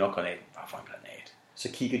siger, det er nok granaten. Hvad for en granat? Så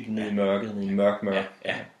kigger de ned i mørket, ned i mørk.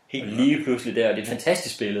 Ja. Og lige pludselig der, det er et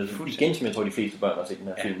fantastisk billede. Igen, som jeg tror, de fleste børn har set den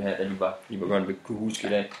her film her, da de var børn vil kunne huske i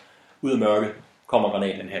dag. Ud af mørket kommer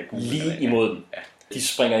granaten her lige imod dem. De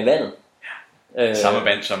springer i vandet. Samme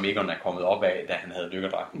vand, som Egon er kommet op af, da han havde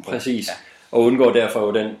dykkerdragten på. Præcis. Og undgår derfor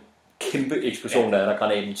jo den kæmpe eksplosion, der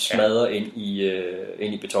granaten smadrer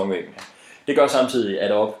ind i betonvæggen. Det gør samtidig,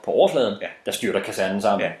 at op på overfladen, der styrter kasernen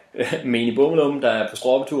sammen. Meni Bummelum, der er på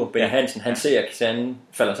stroppetur, Benny Hansen, han ser, at kasernen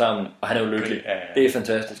falder sammen, og han er jo lykkelig. Det er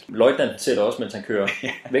fantastisk. Løjtnanten ser det også, mens han kører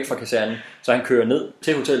væk fra kasernen, så han kører ned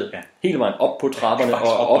til hotellet, hele vejen op på trapperne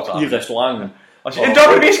og op i restauranten. Og siger, en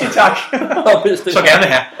dobbelt whisky, tak! Så gerne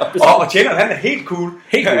her. Og tjeneren, han er helt cool.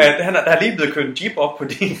 Der er lige blevet kørt en jeep op på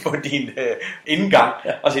din indgang,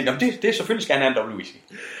 og siger, det selvfølgelig skal han have en dobbelt whisky.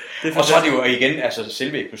 Og så er det jo igen, altså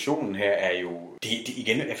selve eksplosionen her er jo, det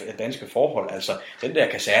igen er danske forhold, altså den der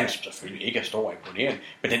kaserne, som selvfølgelig ikke er stor og imponerende,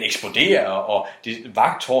 men den eksploderer, og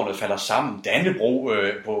vagttårnet falder sammen, Dannebro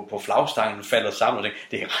på flagstangen falder sammen, og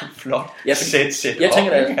det er ret flot sæt jeg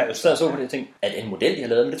tænker, at jeg så på det, jeg tænkte, at en model, de har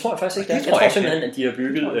lavet, men det tror jeg faktisk ikke, jeg tror simpelthen, at de har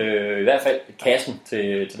bygget i hvert fald kassen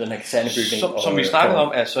til den her kasernebygning. Som vi snakkede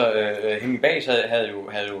om, altså Henning Baes havde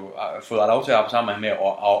jo fået lov til at arbejde sammen med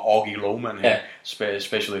Augie Lohmann her,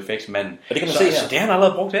 special effects manden. Og det kan man se her. Så det har han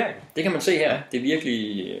allerede brugt her. Det kan man se her. Det er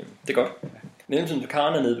virkelig, det er godt. Mellemtiden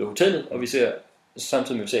Karen er nede ved hotellet, og vi ser,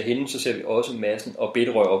 samtidig med vi ser hende, så ser vi også Madsen og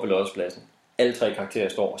Bitterøg op ved Loddespladsen. Alle 3 karakterer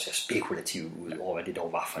står og ser spekulative ud over, hvad det dog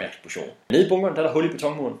var for en eksplosion. Nede i bunkeren, der er der hul i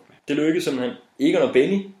betonmuren. Det lykkes simpelthen. Egon og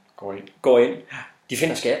Benny går ind. De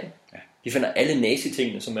finder skatten. De finder alle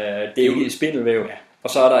nazi-tingene, som er dækket i spindelvæv. Og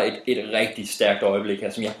så er der et rigtig stærkt øjeblik her,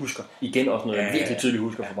 som jeg husker. Igen også noget, jeg virkelig tydeligt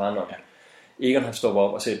husker fra barndommen. Egon han stopper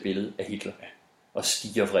op og ser et billede af Hitler og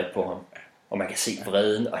stiger vredt på ham. Og man kan se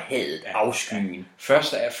vreden og hadet, afskyen.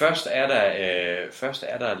 Først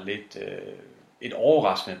er der lidt et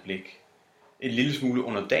overraskende blik. En lille smule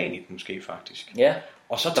underdanigt måske faktisk. Ja.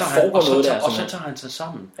 Og så tager han sig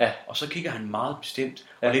sammen. Ja. Og så kigger han meget bestemt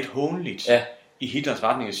og lidt hånligt i Hitlers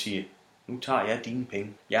retning og siger, nu tager jeg dine penge.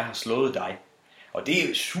 Jeg har slået dig. Og det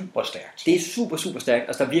er super stærkt. Det er super, super stærkt.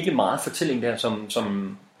 Altså, der er virkelig meget fortælling der,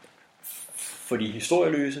 som for de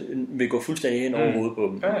historieløse vil gå fuldstændig hen over hovedet på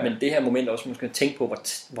dem. Ja. Men det her moment også, man skal tænke på,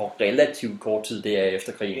 hvor relativt kort tid det er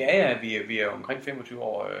efter krigen. Ja, vi er omkring 25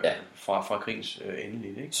 år fra krigens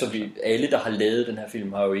endeligt. Ikke? Så alle, der har lavet den her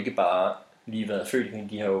film, har jo ikke bare lige været født i krigen,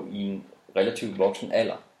 de har jo i en relativt voksen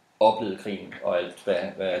alder oplevet krigen og alt,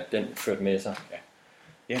 hvad den førte med sig.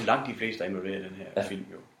 Ja, langt de fleste, der er involveret i den her film,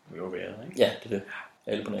 jo været. Ikke? Ja, det er det.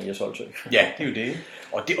 Alle på nær Jessolsø. Ja, det er jo det.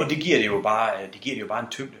 Og det giver det jo bare, en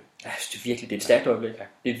tyngde. Ja, det er virkelig, det er et stærkt øjeblik. Ja.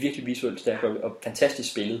 Det er et virkelig visuelt stærkt øjeblik, og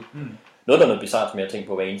fantastisk spillet. Noget, der er noget bizarrt, som jeg tænker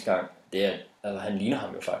på hver eneste gang, det er, altså han ligner ham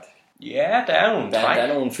jo faktisk. Ja, der er nogle træk. Der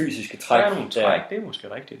er nogle fysiske træk. Der er nogle træk, det er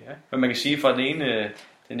måske rigtigt, ja. Men man kan sige, fra den ene...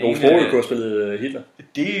 Sprogøe kunne have spillet Hitler.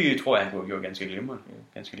 Det tror jeg, han kunne have gjort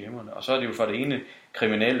ganske glimrende. Og så er det jo fra det ene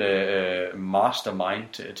kriminelle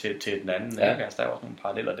mastermind til den anden. Ja. Altså, der er også nogle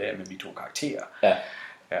paralleller der med de to karakterer.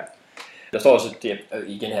 Ja. Der står også,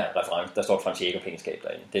 i den her reference, der står Franz Jäger pengeskab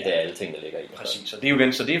derinde. Det er der alle tingene ligger i. Præcis, og det er jo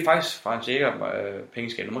igen, så det er faktisk Franz Jäger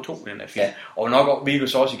pengeskab nummer 2 i den her film. Ja. Og nok vil du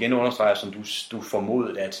så også igen understrege, som du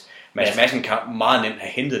formodede, at Mads Madsen kan meget nemt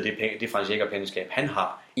have hentet det Franz Jäger pengeskab, han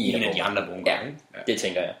har i en af de andre bunker. Ja, det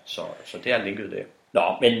tænker jeg. Så det er linket der. Nå,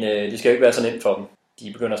 men det skal jo ikke være så nemt for dem.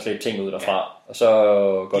 De begynder at slæbe ting ud derfra, og så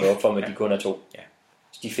går det op for dem, at de kun er 2. Ja.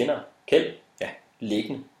 Så de finder Kjeld,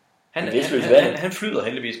 liggende. Han flyder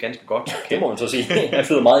heldigvis ganske godt. Det må man så sige. Han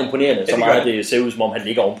flyder meget imponerende, så meget det ser ud som om han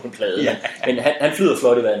ligger oven på en plade. Ja. Men han flyder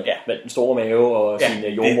flot i vandet med den store mave og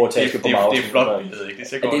sin jordmortaske på maven. Det er flot billede, ikke?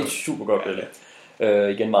 Det er et super godt billede.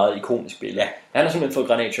 Igen meget ikonisk billede. Ja. Han har simpelthen fået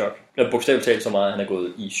granatchok. Bogstaveligt talt så meget, at han er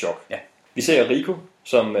gået i chok. Ja. Vi ser Rico,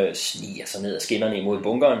 som sniger sig ned ad skinnerne imod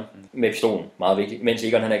bunkeren med pistolen, meget vigtigt, mens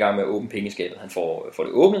Egon han er i gang med at åbne pengeskabet. Han får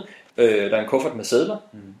det åbnet. Der er en kuffert med sedler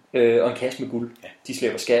og en kasse med guld. Ja. De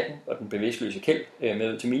slæber skatten og den bevidstløse Kjeld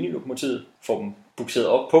med til minilokomotivet, får dem bukseret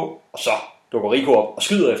op på, og så dukker Rico op og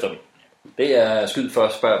skyder efter dem. Det er skyd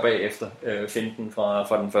først, spørg bagefter finten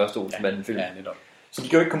fra den første Olsenbanden-film. Ja, netop. Så de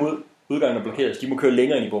kan jo ikke komme ud. Udgangen er blokeret, så de må køre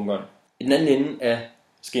længere ind i bunkeren. I den anden ende af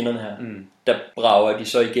skinnerne her, der brager de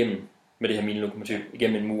så igennem med det her minilokomotiv,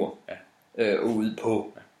 igennem en mur, og ud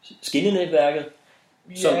på skinnenetværket,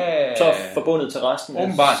 som så er forbundet til resten.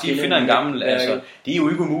 Åbenbart, de finder en gammel, altså, det er jo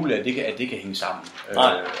ikke umuligt, at det kan hænge sammen,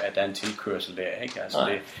 at der er en tilkørsel der, ikke? Altså,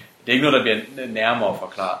 det er ikke noget, der bliver nærmere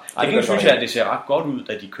forklaret. Det synes jeg, at det ser ret godt ud,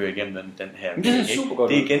 da de kører igennem den her. Men det er super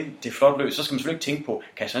godt. Det er igen, det er flot løs. Så skal man selvfølgelig ikke tænke på,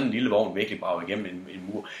 kan sådan en lille vogn virkelig brage igennem en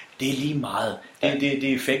mur? Det er lige meget.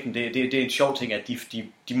 Det er effekten. Det er en sjov ting, at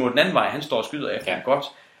de må den anden vej. Han står og skyder efter godt,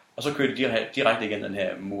 og så kører de direkte igennem den her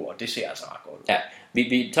mur, og det ser altså ret godt ud. Ja.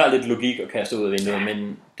 Vi tager lidt logik og kaster ud af vinduet,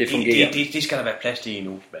 men det fungerer. Det skal der være plads til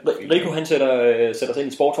endnu. Rico han sætter sig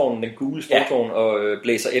ind i sportsvognen, den gule sportsvogn, og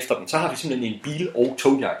blæser efter den. Så har vi simpelthen en bil- og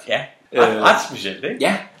togjagt. Ja, ret specielt, ikke?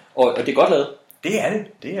 Ja, og det er godt lavet. Det er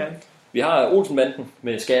det. Vi har Olsenbanden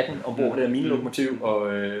med skatten ombord det der minilokomotiv, og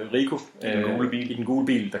Rico i den gule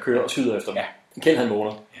bil, der kører og skyder efter dem. Ja. Kjeld han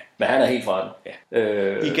vågner, men han er helt fra den.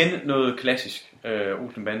 Ja. Igen noget klassisk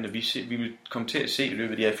Olsenbanden. Vi vil komme til at se i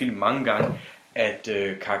løbet af de her film mange gange, at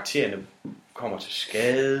karaktererne kommer til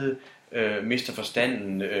skade, mister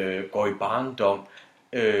forstanden, går i barndom,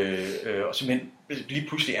 og simpelthen lige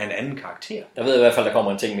pludselig er en anden karakter. Jeg ved i hvert fald, der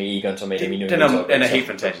kommer en ting med Egon, som er en af mine yndlinger. Den er helt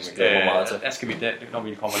fantastisk. Der skal vi, når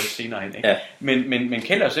vi kommer lidt senere hen. Ikke? Ja. Men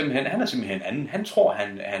Kjeld er simpelthen anden. Han tror,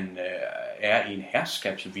 han er i en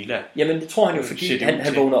herskabsvilla. Jamen det tror han jo, fordi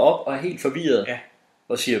han vågner op og er helt forvirret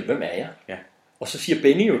og siger, hvem er jeg? Ja. Og så siger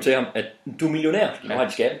Benny jo til ham, at du er millionær, nu har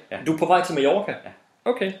de skatten. Ja. Du er på vej til Mallorca. Ja.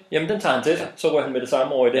 Okay, jamen den tager han til sig. Så rører han med det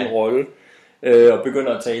samme over i den rolle, og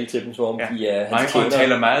begynder at tale til dem, som om de er hans tjenere. Han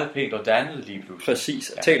taler meget pænt og dannet lige pludselig. Præcis,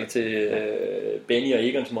 og taler til Benny og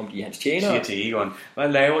Egon, som om de er hans tjenere. Siger til Egon, hvad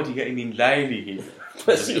laver de her i min lejlighed?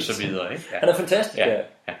 Præcis. Og så videre, ikke? Ja. Han er fantastisk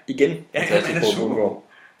igen. Ja, han er super.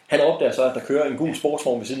 Han opdager så, at der kører en gul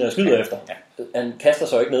sportsvogn ved siden af og skyder efter. Ja. Han kaster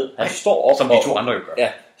sig ikke ned. Han står op, som de to andre jo gør. Ja,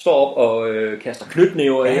 står op og kaster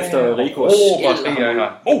knytnæver efter Rico.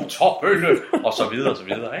 Topølle! Og så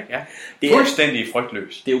videre, ikke? Ja. Det er fuldstændig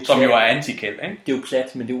frygtløs. Det er jo som jo er anti-Kjeld, ikke? Det er jo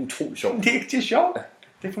plat, men det er utroligt sjovt. Det er sjovt.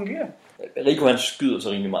 Det fungerer. Rico han skyder så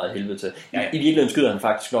rimelig meget helvede til. I virkeligheden skyder han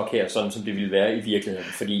faktisk nok her, sådan som det ville være i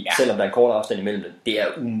virkeligheden. Fordi selvom der er en kort afstand imellem dem, det er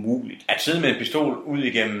umuligt. At sidde med en pistol ud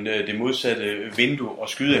igennem det modsatte vindue og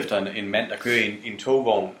skyde efter en mand, der kører i en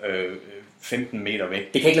togvogn 15 meter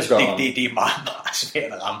væk. Det kan ikke lade sig gøre. Det er meget, meget svært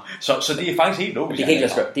at ramme. Så det er faktisk helt logisk. Det kan ikke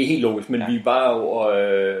lade sig gøre. Det er helt logisk, men vi er bare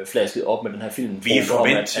jo flasket op med den her film. Vi er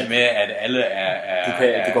forventet med, at alle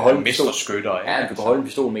er du kan holde mesterskytter. Ja, du kan holde en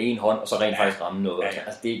pistol med en hånd, og så rent faktisk ramme noget.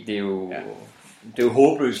 Altså, det er jo... Det er jo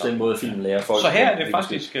håbløst, den måde filmen lærer folk. Så her er det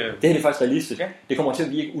faktisk... Det her er det faktisk realistisk. Ja. Det kommer til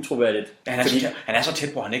at virke utroværdigt. Ja, han er så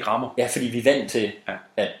tæt på, at han ikke rammer. Ja, fordi vi er vant til,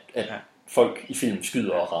 at folk i film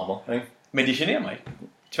skyder og rammer. Ikke? Men det generer mig ikke.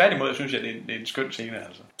 Tværtimod, jeg synes, at det er en skøn scene.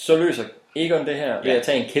 Altså. Så løser Egon det her ved at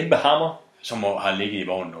tage en kæmpe hammer. Som har ligget i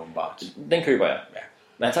vognen åbenbart. Den køber jeg. Ja.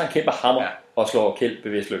 Men han tager en kæmpe hammer og slår Kjeld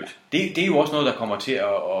bevidstløs. Det er jo også noget, der kommer til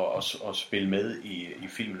at spille med i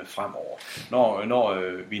filmene fremover. Når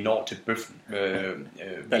vi når til bøffen.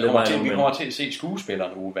 Vi kommer til at se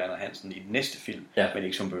skuespilleren Ove Werner Hansen i den næste film, men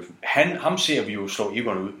ikke som bøffen. Ham ser vi jo slå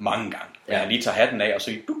Egon ud mange gange. Ja. Han lige tager hatten af og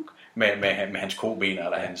så med hans kobener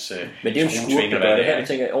eller hans men det er jo en skurk, der gør det her. Jeg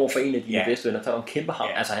tænker, over for en af dine bedste venner, tager en kæmpe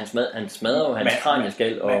hammer. Altså han smadrer jo hans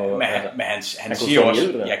kranieskal. Men han siger jo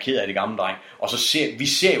også, jeg er ked af det gamle dreng. Og så vi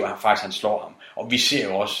ser jo faktisk, han slår ham. Og vi ser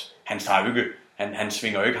jo også, han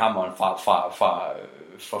svinger jo ikke hammeren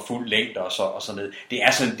fra fuld længde og så ned. Det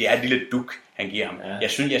er et lille duk, han giver ham.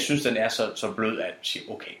 Ja. Jeg synes, den er så blød, at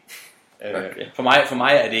sige, okay. For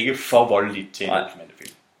mig er det ikke for voldeligt til en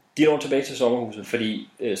film. De når tilbage til sommerhuset, fordi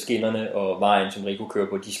skinnerne og vejen, som Rico kører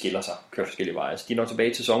på, de skiller sig, kører forskellige veje. Så de når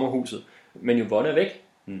tilbage til sommerhuset, men Yvonne er væk.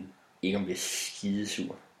 Egon bliver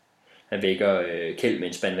skidesur. Han vækker Kjeld med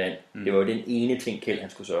en spand vand. Det var jo den ene ting, Kjeld han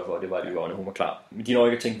skulle sørge for, det var, at Yvonne, hun var klar. Men de når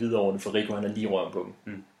ikke at tænke videre over det, for Rico han er lige røven på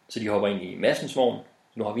dem. Så de hopper ind i Madsens vogn.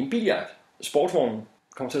 Nu har vi en biljagt. Sportsvognen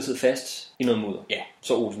kommer til at sidde fast i noget mudder. Ja.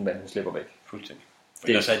 Så Olsenbanden slipper væk. Fuldstændig. For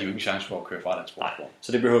ellers havde de jo ikke chance for at køre fra den sportsvogn.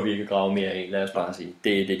 Så det behøver vi ikke at grave mere af. Lad os bare sige,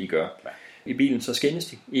 det er det, de gør. Ja. I bilen så skændes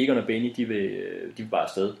de. Egon og Benny, de vil bare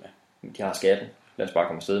afsted. Ja. De har skatten. Lad os bare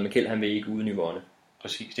komme afsted. Men Kjeld, han vil ikke uden Yvonne.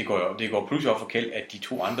 Præcis. Det går pludselig op for Kjeld, at de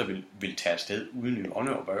to andre vil tage afsted uden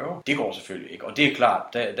Yvonne og Børge. Det går selvfølgelig ikke. Og det er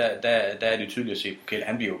klart, der er det tydeligt at se på Kjeld.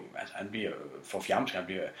 Han bliver for fjamsk.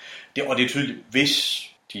 Og det er tydeligt, hvis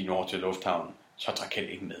de når til lufthavnen, så tager Kjeld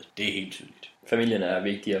ikke med. Det er helt tydeligt. Familien er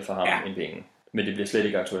vigtigere for ham end penge. Men det bliver slet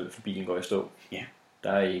ikke aktuelt, for bilen går i stå. Ja.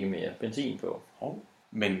 Der er ikke mere benzin på.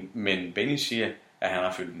 Men Benny siger, at han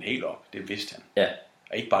har fyldt den helt op. Det vidste han. Ja.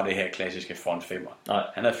 Og ikke bare det her klassiske front femmer. Nej.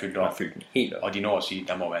 Han har fyldt op. Han har fyldt den helt op. Og de når at sige, at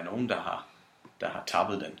der må være nogen, der har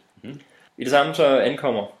tappet den. I det samme så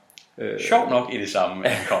ankommer... Sjovt nok i det samme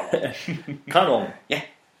ankommer. Kranovnen. Ja.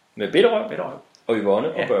 Med Bitterøv. Og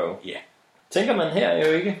Yvonne og Børge. Ja. Tænker man her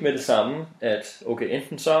jo ikke med det samme, at okay,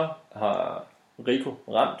 enten så har Rico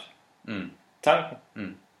ramt tanken.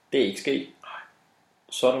 Det er ikke sket.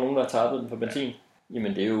 Så er der nogen, der har tappet den for benzin.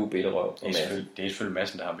 Jamen det er jo Bitterøv. Det er selvfølgelig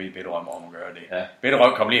Madsen, der har bedt Bitterøv om at gøre det. Ja.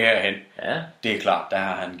 Bitterøv kom lige herhen. Ja. Det er klart, der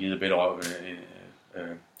har han givet Bitterøv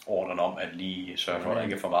ordren om at lige sørge for, at der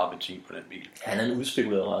ikke er for meget benzin på den bil. Han er en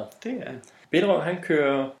udspekuleret ret. Det er. Bitterøv, han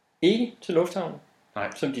kører ikke til lufthavnen. Nej.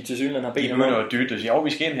 Som de til synligheden har bedt ham om. De begynder at dytte og sige, vi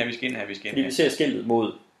skal ind her. Fordi vi ser skiltet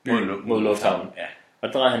mod lufthavnen. Ja. Og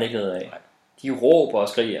det drejer han ikke ned af. Nej. De råber og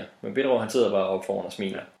skriger, men Bitterøv, han sidder bare oppe foran og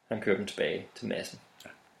smiler. Ja. Han kører dem tilbage til Madsen. Ja.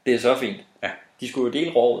 Det er så fint. Ja. De skulle jo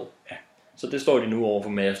dele rådet. Ja. Så det står de nu over for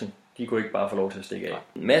Madsen. De kunne ikke bare få lov til at stikke af.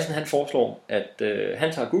 Madsen, han foreslår, at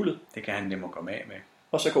han tager guldet. Det kan han nemmere komme af med.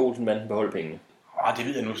 Og så kan Olsenbanden beholde pengene. Det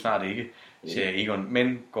ved jeg nu snart ikke, siger Egon,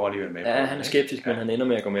 men går alligevel med på det. Ja, han er skeptisk, men han ender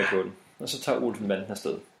med at gå med på den. Og så tager Olsenbanden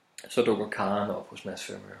afsted. Så dukker Karen op hos Mads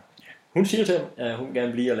Fømøre. Ja. Hun siger til ham, at hun gerne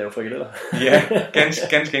vil blive at lave frikadeller. Ja,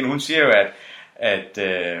 ganske enkelt. Hun siger jo, at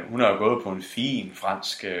hun har gået på en fin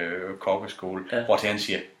fransk kokkeskole, hvor til han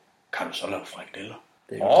siger, kan du så lave frikadeller?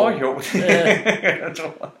 Jo.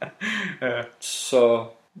 Så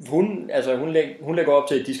hun lægger op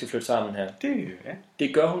til, at de skal flytte sammen her.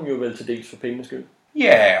 Det gør hun jo vel til dels for pengenes skyld.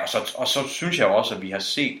 Ja, og så synes jeg også, at vi har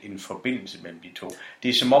set en forbindelse mellem de to. Det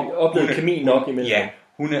er som om... Vi oplevede kemi nok imellem. Ja,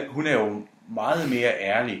 hun er jo meget mere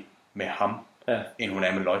ærlig med ham, end hun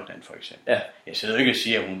er med løjtnant for eksempel. Ja. Jeg sidder jo ikke og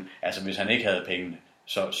siger, at hun... Altså, hvis han ikke havde pengene,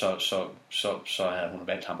 så havde hun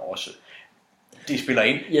valgt ham også. Det spiller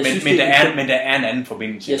ind, men der er en anden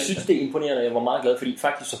forbindelse. Jeg synes, det er imponerende, jeg var meget glad, fordi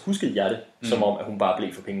faktisk så huskede jeg det, som om, at hun bare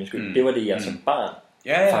blev for pengenes skyld. Det var det, jeg som barn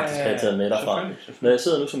faktisk havde taget med derfra. Når jeg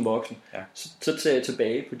sidder nu som voksen, så tager jeg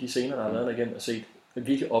tilbage på de scener, der har været der igennem og set, at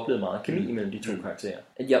virkelig oplevet meget kemi imellem de to karakterer.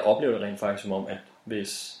 At jeg oplevede det rent faktisk som om, at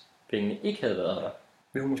hvis pengene ikke havde været der,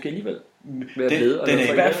 ville hun måske alligevel være blevet. Den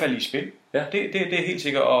er i hvert fald i spil. Ja. Det er helt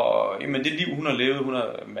sikkert. Og jamen, det liv, hun har levet,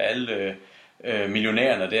 med alle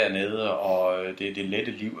millionærerne dernede, og det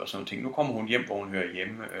lette liv og sådan noget ting. Nu kommer hun hjem, hvor hun hører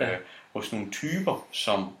hjemme hos nogle typer,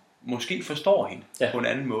 som måske forstår hende på en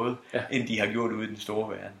anden måde, end de har gjort ude i den store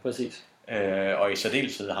verden. Præcis. Og i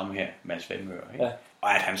særdeleshed ham her, Mads Fømøre. Ja.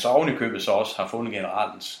 Og at han så oven i købet så også har fundet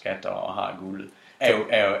generalens skat og har guldet,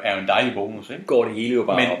 er jo en dejlig bonus. Ikke? Går det hele jo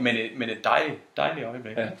bare op. Men et dejligt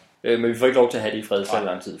øjeblik. Ja. Men vi får ikke lov til at have det i fred så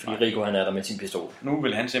lang tid, fordi Rico han er der med sin pistol. Nu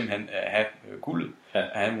vil han simpelthen have guldet. Ja.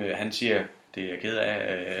 Han siger, det er ked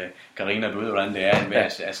af, Carina, du ved, hvordan det er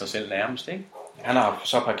af sig selv nærmest, ikke? Han har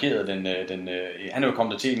så parkeret han er jo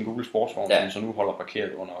kommet til en gule sportsvogn, som så nu holder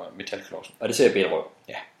parkeret under metalklodsen. Og det ser bedre røv.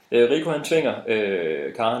 Ja. Rico han tvinger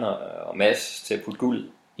Karen og Mads til at putte guld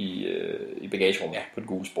i bagagerummet på den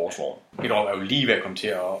gule sportsvogn. Bedre er jo lige ved at komme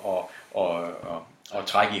til at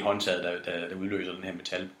trække i håndtaget, der udløser den her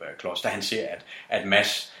metalklods, da han ser, at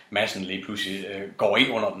Madsen lige pludselig går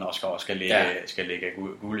ind under den og skal lægge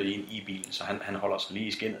guldet ind i bilen, så han holder sig lige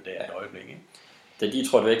i skinnet der et øjeblik. Ikke? Da de er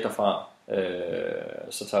trådt væk derfra,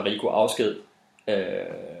 så tager Rico afsked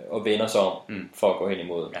og vender sig om for at gå hen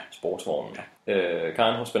imod sportsvognen.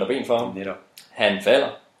 Karen hun spænder ben for ham. Netop. Han falder,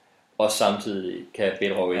 og samtidig kan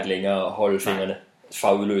Bedrov ikke længere holde fingrene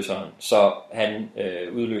fra udløseren, så han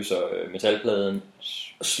udløser metalpladen,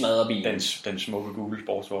 smadrer bilen. Den smukke gule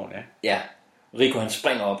sportsvogn, Ja. Rico han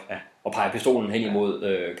springer op og peger pistolen hen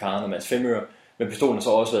imod Karen og Mads Femøre, men pistolen har så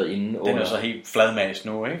også været inde under. Den er så helt fladmast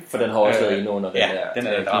nu, ikke? For den har også været inde under den her.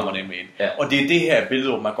 Den rammer nemlig ind. Ja. Og det er det her billede,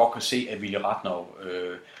 hvor man godt kan se, at Willy Ratnov,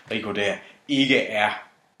 Rico der, ikke er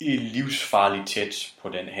livsfarligt tæt på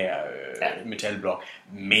den her metalblok,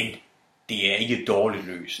 men det er ikke dårligt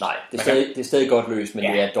løst. Nej, det er stadig godt løst, men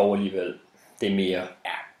det er dog alligevel. Det er mere.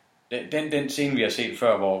 Ja. Den scene, vi har set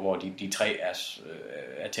før, hvor de tre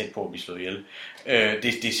er tæt på at blive slået ihjel,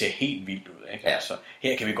 det ser helt vildt ud. Ikke? Ja. Altså,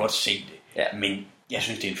 her kan vi godt se det, men jeg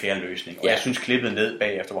synes, det er en fair løsning. Og jeg synes, klippet ned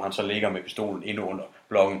bagefter, hvor han så ligger med pistolen inde under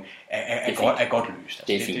blokken, er godt løst. Altså,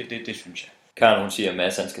 det er fint. Det synes jeg. Karen, hun siger, at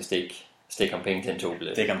Mads han skal stikke ham penge til en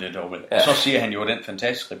togbillet. Så siger han jo den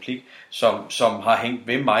fantastiske replik, som har hængt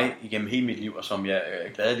ved mig igennem hele mit liv, og som jeg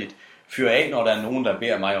gladeligt fyrer af, når der er nogen, der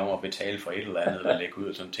beder mig om at betale for et eller andet, eller lægge ud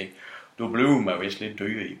og sådan ting. Du blev mig vist lidt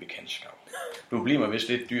dyr i bekendtskab. Du bliver mig vist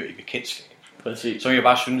lidt dyr i bekendtskab. Præcis. Som jeg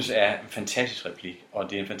bare synes er en fantastisk replik, og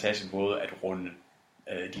det er en fantastisk måde at runde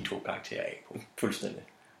de to karakterer af på. Fuldstændig.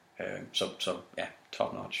 Så ja,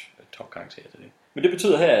 top notch, top karakter til det. Men det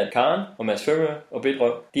betyder her, at Karen og Mads Femøre og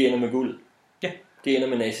Bedrøv, de ender med guld. Ja. De ender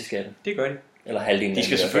med naziskatten. Det gør de. Eller halvdelen. De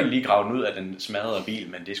skal selvfølgelig lige grave den ud af den smadrede bil,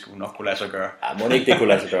 men det skulle nok kunne lade sig gøre. Ja, må ikke det kunne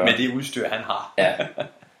lade sig gøre. Med det udstyr, han har. Ja.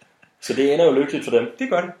 Så det ender jo lykkeligt for dem. Det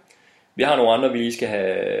gør det. Vi har nogle andre, vi lige skal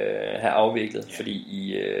have afviklet, fordi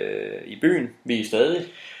i byen, vi er stadig.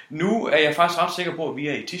 Nu er jeg faktisk ret sikker på, at vi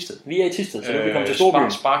er i Thisted. Vi er i Thisted, så nu er vi kommet til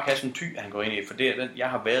Storbyen. Sparkassen Thy, han går ind i, for jeg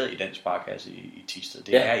har været i den sparkasse i Thisted.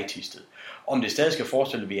 Det er i Thisted. Om det stadig skal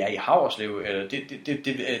forestille, at vi er i Haverslev, eller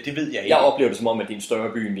det ved jeg ikke. Jeg oplever det som om, at det er en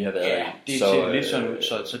større by, end vi har været i. Det ser lidt sådan ud.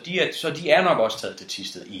 Så de er nok også taget til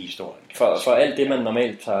Thisted i historien. For alt det, man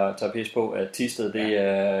normalt tager pis på, at Thisted, det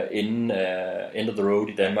er end of the road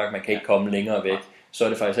i Danmark. Man kan ikke komme længere væk. Så er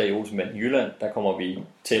det faktisk her i Olsenbanden i Jylland, der kommer vi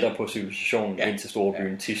tættere på civilisationen ind til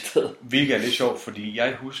storbyen Thisted. Hvilket er lidt sjovt, fordi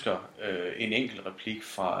jeg husker en enkelt replik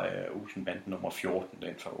fra Olsenbanden nummer 14,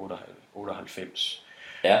 den fra 98.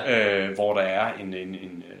 Ja. Hvor der er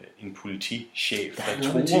en politichef, der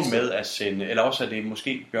truer med at sende, eller også er det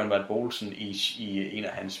måske Bjørn Vald Boelsen i en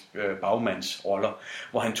af hans bagmandsroller,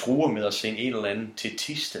 hvor han truer med at sende en eller anden til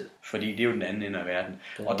Thisted, fordi det er jo den anden ende af verden.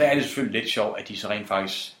 Og der er det selvfølgelig lidt sjovt, at de så rent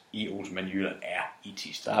faktisk i Olsenbanden Jylland er i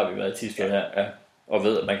Thisted. Der har vi været i Thisted her, og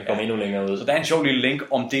ved, at man kan komme endnu længere ud. Så der er en sjov lille link,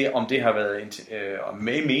 om det har været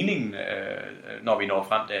med meningen, når vi når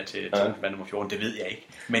frem der til Olsenbanden nummer 14, det ved jeg ikke.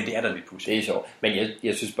 Men det er der lidt pudsigt. Det er sjovt. Men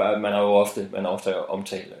jeg synes bare, at man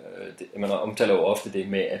omtaler jo ofte det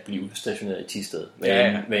med at blive udstationeret i Thisted.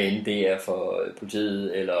 Hvad end det er for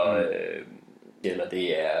politiet, eller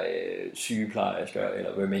det er sygeplejersker,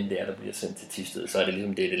 eller hvem end det er, der bliver sendt til Thisted, så er det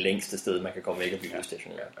ligesom det længste sted, man kan komme væk og blive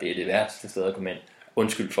udstationeret. Det er det værste sted at komme ind.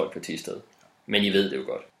 Undskyld folk på Thisted. Men I ved det jo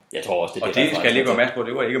godt. Jeg tror også, det skal jeg lige gå med på,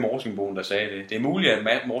 det var ikke Morsingboen, der sagde det. Det er muligt,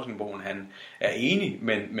 at Morsingboen han er enig,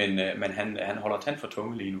 men han holder tand for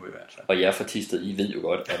tunge lige nu i hvert fald. Og jeg fra Thisted, I ved jo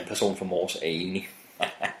godt, at en person fra Mors er enig.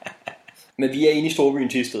 Men vi er inde i storbyen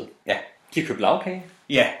Thisted. Ja. De har købt lavkage.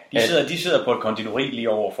 Ja, de sidder på et konditori lige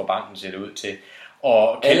over for banken, ser det ud til.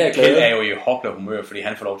 Og Kjeld er jo i hopla humør, fordi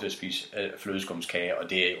han får lov til at spise flødeskumskage, og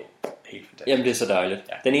det er jo helt fantastisk. Jamen det er så dejligt.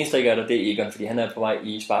 Ja. Den eneste, der ikke er der, det er Egon, fordi han er på vej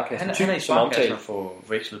i sparkassen. Han er i sparkassen for at få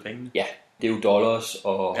vekslet pengene. Ja, det er jo dollars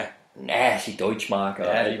og nazi Deutschmark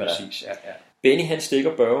og alt hvad præcis. Ja. Benny han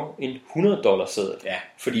stikker Børge en $100 seddel. Ja.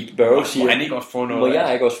 Fordi Børge siger, må han ikke også få noget? Må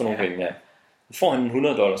jeg ikke også få nogle penge? Ja. Så får han en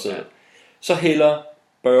 $100 seddel. Ja. Så hælder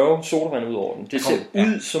Børge sodavand ud over den. Det ser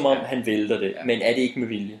ud som om han vælter det, men er det ikke med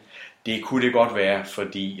vilje? Det kunne det godt være,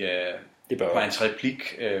 fordi Det bør og hans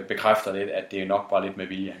replik bekræfter lidt, at det nok bare lidt med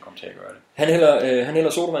vilje, han kom til at gøre det. Han hælder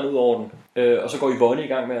sodavand ud over den, og så går Yvonne i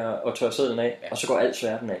gang med at tørre sæden af, og så går alt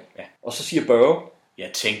sværten af. Ja. Og så siger Børge, jeg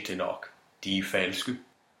tænkte nok, de er falske.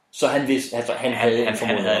 Så han vidste, altså han havde en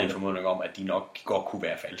formodning om, at de nok godt kunne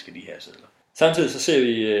være falske, de her sedler. Samtidig så ser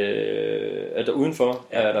vi, at der udenfor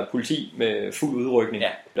er der politi med fuld udrykning,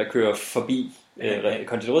 der kører forbi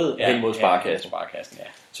konditoriet hen mod sparekassen. Ja.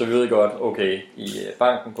 Så vi ved godt, okay, i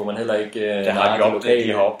banken kunne man heller ikke... de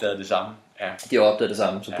har opdaget det samme. Ja. De har opdaget det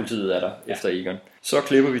samme, så politiet er der efter Egon. Så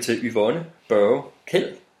klipper vi til Yvonne, Børge,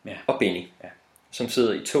 Kjeld og Benny, som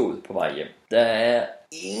sidder i toget på vej hjem. Der er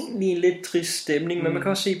egentlig lidt trist stemning, men man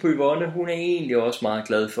kan også se på Yvonne, hun er egentlig også meget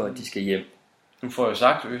glad for, at de skal hjem. Hun får jo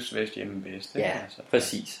sagt øst, vest, hjemme, vest. Ja, altså.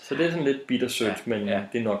 Præcis. Så det er sådan lidt bittersødt, men det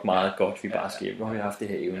er nok meget godt, vi bare skal hjem. Nu har vi haft det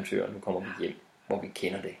her eventyr, og nu kommer vi hjem, hvor vi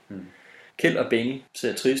kender det. Kjeld og Benny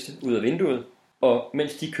ser triste ud af vinduet, og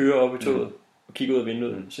mens de kører op i toget og kigger ud af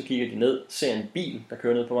vinduet, så kigger de ned, ser en bil, der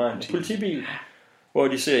kører ned på vejen. En politibil, hvor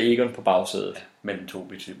de ser Egon på bagsædet. Mellem to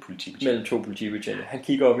politibetjente. Han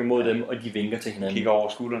kigger op imod dem, og de vinker til hinanden. Kigger over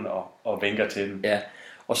skuldrene og vinker til dem. Ja.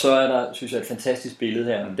 Og så er der, synes jeg, et fantastisk billede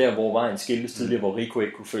her. Der hvor vejen skiltes tidligere, hvor Rico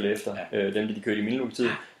ikke kunne følge efter dem, der de kørte i Mindelukketid.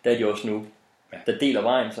 Der er de også nu. Der deler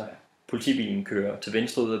vejen sig. Politibilen kører til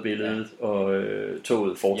venstre ud af billedet, og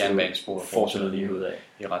toget fortsætter lige ud af.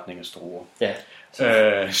 I retning af Struer. Ja.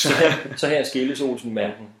 Så her skilles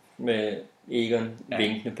Olsenbanden med Egon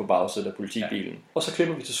vinkende på bagsædet af politibilen. Og så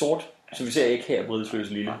klipper vi til sort. Så vi ser ikke her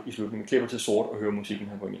Bridesløse Lille i slutningen. Vi klipper til sort og hører musikken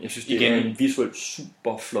her på min. Jeg synes, det er en visuelt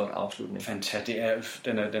super flot afslutning. Fantastisk.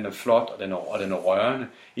 Den er flot, og den er rørende.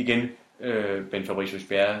 Igen, Ben Fabricius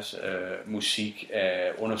Bjerres musik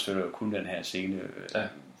understøtter kun den her scene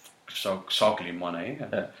så glimrende. Ikke?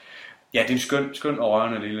 Ja, det er en skøn og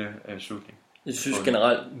rørende lille slutning. Jeg synes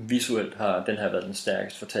generelt, visuelt har den her været den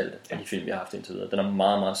stærkest fortalte af de film, vi har haft indtil videre. Den er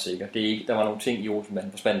meget, meget sikker. Det er ikke, der var nogle ting i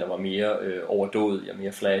Olsenbanden forsvandt, der var mere overdådet og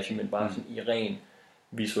mere flashy, men bare sådan i ren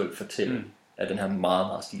visuel fortælling af den her meget,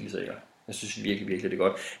 meget stilsikker. Jeg synes virkelig, virkelig det er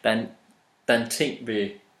godt. Der er en ting ved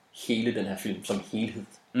hele den her film som helhed,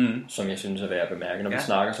 som jeg synes er værd at bemærke. Når vi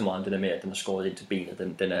snakker så meget om det der med, at den er skåret ind til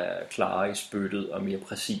benet, den er klarere i spyttet og mere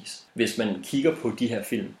præcis. Hvis man kigger på de her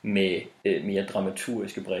film med mere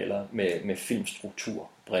dramaturgiske briller, med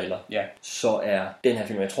filmstrukturbriller, så er den her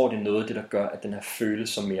film, jeg tror det er noget af det, der gør, at den her føles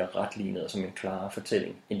som mere retlignet og som en klarere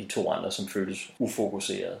fortælling, end de to andre, som føles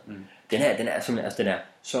ufokuseret. Den her, den er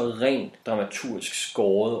så rent dramaturgisk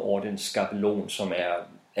skåret over den skabelon, som er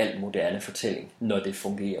al moderne fortælling, når det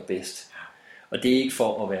fungerer bedst. Og det er ikke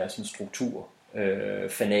for at være sådan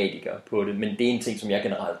strukturfanatiker på det, men det er en ting, som jeg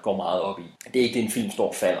generelt går meget op i. Det er ikke det, en film står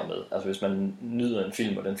og falder med. Altså hvis man nyder en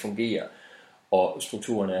film, og den fungerer, og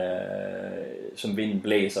strukturen er, som vinden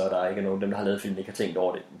blæser, og der ikke er nogen, dem der har lavet filmen, ikke har tænkt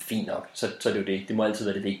over det, fint nok, så er det jo det. Det må altid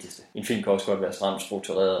være det vigtigste. En film kan også godt være stramt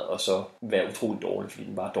struktureret, og så være utroligt dårlig, fordi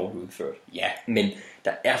den bare er dårligt udført. Ja. Men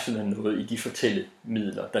der er simpelthen noget i de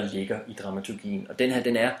fortællemidler, der ligger i dramaturgien. Og den her,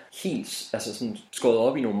 den er helt sådan skåret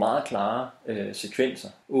op i nogle meget klare sekvenser.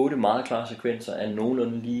 8 meget klare sekvenser af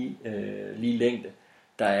nogenlunde lige længde.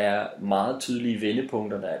 Der er meget tydelige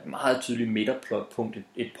vendepunkter, der er et meget tydeligt midterplotpunkt,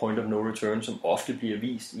 et point of no return, som ofte bliver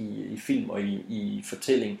vist i film og i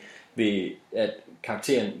fortælling, ved at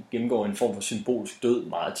karakteren gennemgår en form for symbolsk død,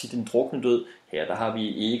 meget tit en drukne død. Her der har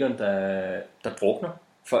vi Egon, der drukner.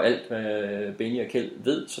 For alt, hvad Benny og Kjeld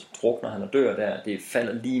ved, så drukner han og dør der. Det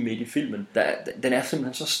falder lige midt i filmen. Den er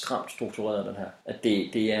simpelthen så stramt struktureret, den her, at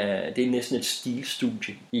det er næsten et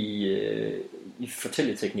stilstudie i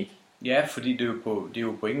fortælleteknik. Ja, fordi det er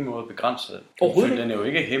jo på ingen måde begrænset. Den er jo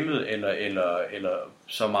ikke hæmmet eller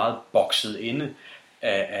så meget bokset inde,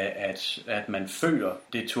 at man føler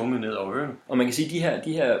det tunge ned over ørerne. Og man kan sige, at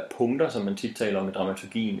de her punkter, som man tit taler om i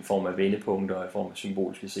dramaturgien, i form af vendepunkter og i form af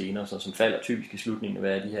symboliske scener, som falder typisk i slutningen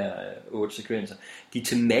af de her 8 sekvenser, de er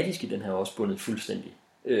tematisk i den her også bundet fuldstændig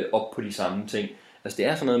op på de samme ting. Altså det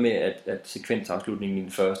er sådan noget med, at sekvensafslutningen i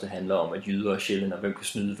den første handler om, at jyder og sjællænder, hvem kan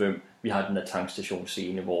snyde hvem. Vi har den der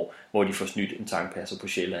tankstationsscene, hvor de får snydt en tankpasser på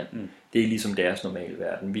Sjælland. Det er ligesom deres normale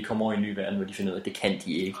verden. Vi kommer over i en ny verden, hvor de finder ud af, at det kan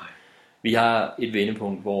de ikke. Vi har et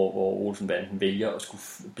vendepunkt, hvor Olsenbanden vælger at skulle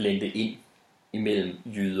blende ind imellem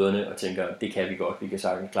jyderne og tænker, det kan vi godt, vi kan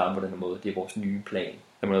sagtens klare på den her måde. Det er vores nye plan.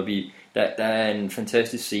 Der er en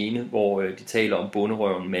fantastisk scene, hvor de taler om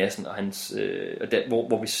bonderøven Madsen, og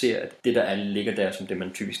hvor vi ser, at det der ligger der, som det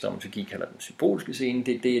man typisk dramaturgi kalder den symbolske scene,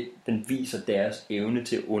 den viser deres evne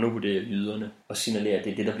til at undervurdere jyderne og signalere, at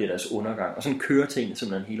det er det, der bliver deres undergang. Og sådan kører tingene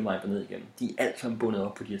simpelthen hele vejen derned igennem. De er alt sammen bundet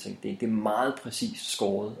op på de her ting. Det er meget præcist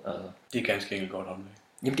skåret. Altså. Det er ganske enkelt godt håndværk.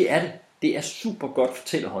 Jamen det er det. Det er super godt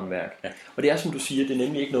fortællerhåndværk. Ja. Og det er som du siger, det er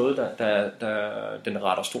nemlig ikke noget, der den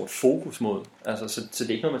retter stort fokus mod. Altså, så det er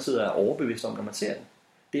ikke noget, man sidder og er overbevidst om, når man ser den.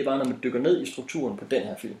 Det er bare, når man dykker ned i strukturen på den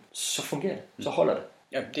her film, så fungerer det. Så holder det.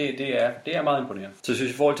 Ja, det er meget imponerende. Så jeg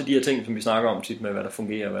synes, i forhold til de her ting, som vi snakker om tit med, hvad der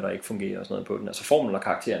fungerer og hvad der ikke fungerer og sådan noget på den, altså formlen og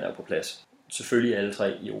karakteren er på plads. Selvfølgelig alle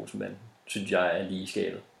tre i Olsenbanden, synes jeg er lige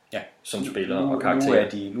skabet. Ja, som spillere og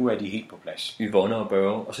karakterer. Nu er de helt på plads. Yvonne og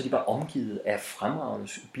Børge, og så er de bare omgivet af fremragende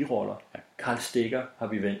biroller. Ja. Karl Stikker har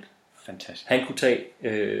vi vendt. Fantastisk. Han kunne tage,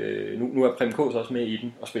 nu er Preben Kaas også med i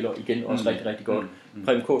den, og spiller igen også rigtig, rigtig godt.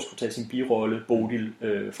 Preben Kaas kunne tage sin birolle, Bodil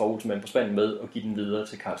fra Olsenbanden på Spanden med, og give den videre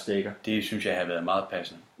til Karl Stikker. Det synes jeg har været meget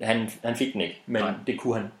passende. Han fik den ikke, men det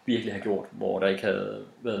kunne han virkelig have gjort, hvor der ikke havde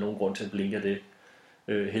været nogen grund til at blinke af det.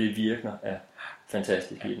 Helle Virkner er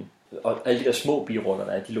fantastisk i den. Og alle de der små biroller,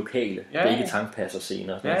 der er de lokale, begge tankpasser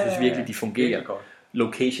scener. Jeg synes virkelig, de fungerer.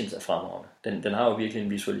 Locations er fremragende. Den har jo virkelig en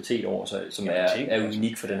visualitet over sig, som er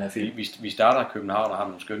unik for den her film. Vi starter i København og har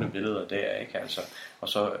nogle skønne billeder der, ikke? Altså, og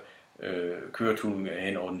så kører turen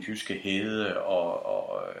hen over den jyske hede,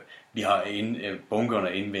 og vi har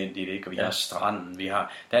bunkerne indvendigt, ikke? Og vi har stranden,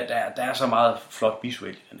 der er så meget flot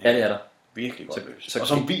visuelt i den her. Ja, det er der. Virkelig godt. Og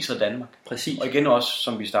som viser Danmark. Præcis. Og igen også,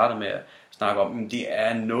 som vi startede med at snakke om, det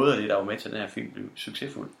er noget af det, der var med til, at den her film blev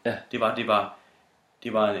succesfuld. Ja.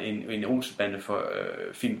 Det var en Olsenbande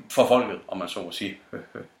film for folket, om man så må sige.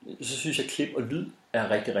 Så synes jeg, klip og lyd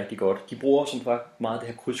er rigtig, rigtig godt. De bruger som sagt meget det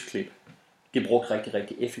her krydsklip. Det er brugt rigtig,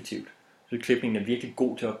 rigtig effektivt. Så klipningen er virkelig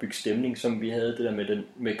god til at bygge stemning, som vi havde det der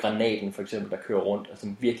med granaten for eksempel, der kører rundt. Altså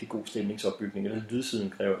en virkelig god stemningsopbygning. Og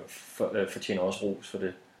lydsiden fortjener også ros for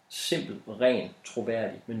det. Simpelt, ren,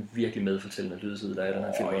 troværdig, men virkelig medfortællende lydside, der er i den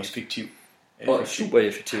her film. Og effektiv. Og super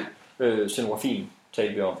effektiv. Scenografien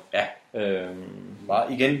talte vi om. Ja.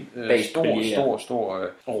 Bare igen stor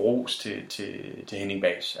ros til Henning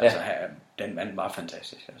Bahs. Altså, den mand var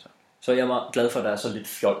fantastisk. Altså. Så jeg er meget glad for, at der er så lidt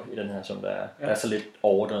fjol i den her, som der er. Der er så lidt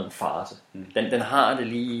overdreven farce. Den har det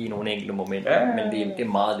lige i nogle enkelte momenter, men det er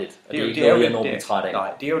meget lidt. Og det er ikke noget, jeg er enormt træt af.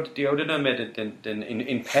 Nej, det er jo det der med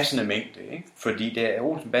en passende mængde. Ikke? Fordi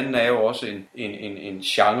Olsenbanden er jo også en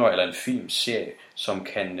genre eller en filmserie, som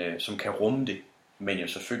kan rumme det. Men jo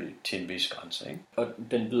selvfølgelig til en vis grænse, ikke? Og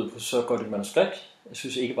den byder på så godt et manuskript. Jeg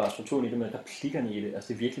synes ikke bare strukturen i det, men replikkerne i det. Altså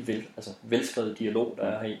det er virkelig velskrevet dialog, der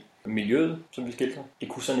er her i. Miljøet, som vi skildrer, det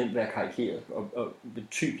kunne så nemt være karikeret, og vil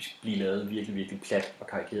typisk blive lavet virkelig, virkelig plat og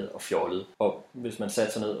karikeret og fjollet. Og hvis man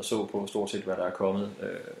satte sig ned og så på stort set, hvad der er kommet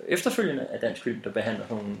efterfølgende af dansk film, der behandler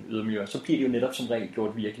nogle ydermiljøer, så bliver det jo netop som regel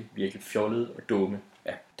gjort virkelig, virkelig fjollet og dumme.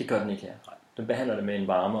 Ja. Det gør den ikke her. Den behandler det med en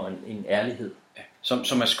varme og en ærlighed. Ja.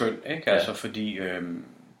 Som er skøn, ikke? Altså, fordi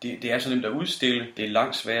det er så nemt at udstille. Det er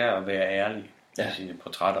langt sværere at være ærlig i sine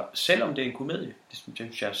portrætter, selvom det er en komedie. Det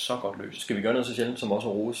synes jeg er så godt løst. Skal vi gøre noget så sjældent som også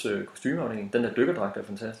at rose kostymeafdelingen? Den der dykkerdragt er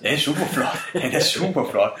fantastisk. Det er super flot. Den er super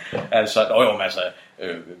flot. Altså,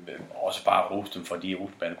 også bare rose dem for de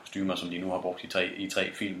Olsenbanden kostymer, som de nu har brugt i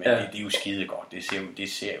tre film. Ja. Det er jo skide godt. Det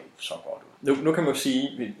ser jo så godt ud. Nu kan man jo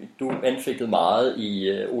sige, du anfægtede meget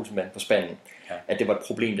i Olsenbanden på Spanden, at det var et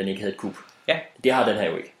problem, den ikke havde et kub. Ja. Det har den her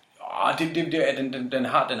jo ikke.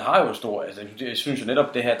 Den har jo stor. Altså, jeg synes jo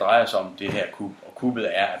netop, det her drejer sig om det her kub, og kubbet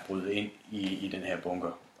er at bryde ind i den her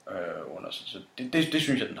bunker under. Så det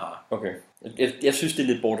synes jeg, den har. Okay. Jeg synes, det er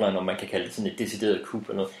lidt borderline, om man kan kalde det sådan et decideret kub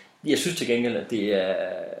eller noget. Jeg synes til gengæld, at det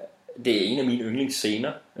er en af mine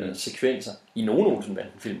yndlingsscener, sekvenser, i nogen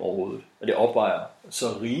Olsenbanden-film overhovedet. Og det opvejer så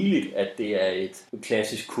rigeligt, at det er et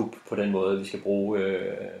klassisk kub på den måde, vi skal bruge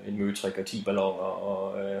en møtrik og 10 balloner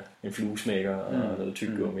og en fluesmækker og noget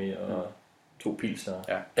tyggegummi og 2 pilsner.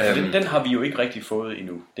 Ja. Den har vi jo ikke rigtig fået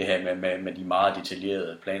endnu, det her med de meget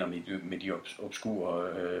detaljerede planer med de obskure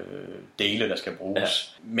dele, der skal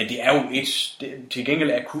bruges. Ja. Men det er jo til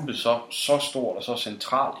gengæld er kubbet så stort og så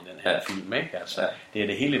centralt i den her film, ikke? Altså, det er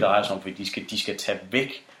det hele drejer sig om, fordi de skal tage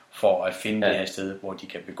væk for at finde det her sted, hvor de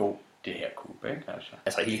kan begå det her kub, ikke?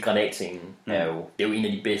 Altså hele granatscenen er jo en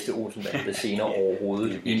af de bedste Olsenbanden scener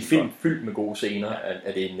overhovedet. I en film fyldt med gode scener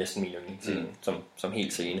er det næsten min yndlingsscene som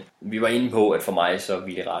helt scene. Vi var inde på, at for mig så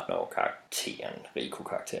ville ret nok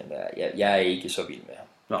Rico-karakteren der. Jeg er ikke så vild med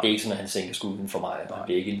ham. Det er ikke sådan, at han sænker skurken for mig.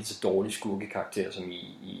 Det er ikke en lige så dårlig skurkekarakter som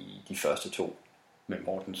i de første 2. Med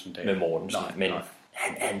Mortensen. Men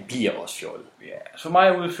han bliver også fjollet. Ja, så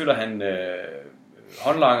mig udfylder han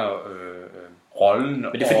håndlanger rollen.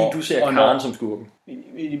 Men det er fordi, du ser Karen som skurken.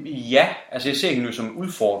 Ja, altså jeg ser hende jo som en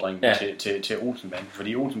udfordring til Olsenbanden,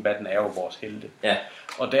 fordi Olsenbanden er jo vores helte. Ja.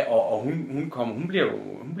 Og hun bliver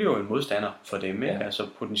jo en modstander for dem, ikke? Altså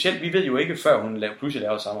potentielt, vi ved jo ikke, før hun pludselig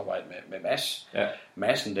laver samarbejde med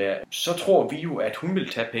Madsen der, så tror vi jo, at hun vil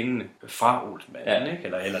tage pengene fra Olsenbanden, ikke?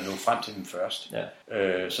 Eller nå frem til dem først. Ja.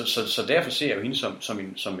 Så derfor ser jeg jo hende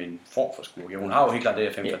som en form for skurk. Hun har jo helt klart det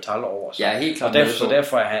her femme fatale over sig. Ja, helt klart. Og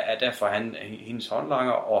derfor er han hendes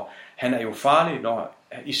håndlanger, og han er jo farlig,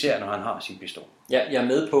 især når han har sin pistol. Ja, jeg er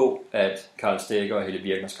med på, at Karl Stikker og Helle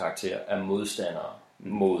Virkners karakter er modstandere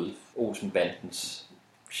mod Olsenbandens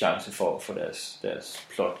chance for at få deres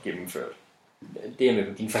plot gennemført. Det er med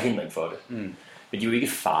på din forhindring for det. Men de er jo ikke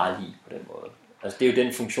farlige på den måde. Altså, det er jo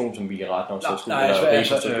den funktion, som Willy Ratner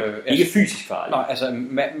så skulle ikke fysisk farlig. Nej, altså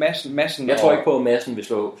Madsen. Jeg tror ikke på, at Madsen vil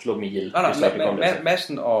slå dem ihjel.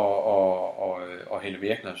 Madsen og Helle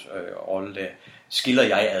Virkners rolle der skiller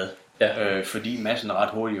jeg ad. Ja. Fordi Madsen ret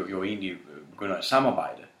hurtigt jo egentlig begynder at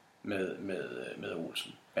samarbejde med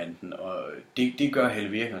Olsenbanden, og det gør Helle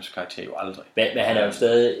Virkners karakter jo aldrig. Men han er jo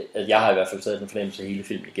stadig, jeg har i hvert fald stadig den fornemmelse af hele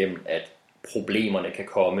filmen igennem, at problemerne kan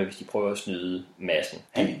komme, hvis de prøver at snyde Madsen.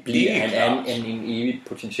 Han er en evig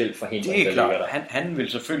potentiel forhindring. Det er klart. Han vil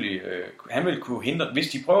selvfølgelig han vil kunne hindre, hvis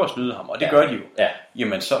de prøver at snyde ham, og det gør de jo. Ja.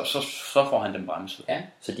 Jamen så får han dem bremset. Ja.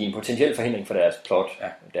 Så de er en potentiel forhindring for deres plot,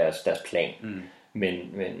 deres plan.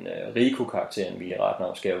 Men Rico-karakteren, Willy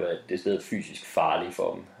Ratner, skal jo være det sted fysisk farlig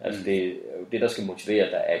for dem. Altså det der skal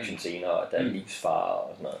motivere, der er actionscener, og der er livsfare og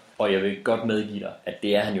sådan noget. Og jeg vil godt medgive dig, at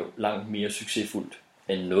det er han jo langt mere succesfuldt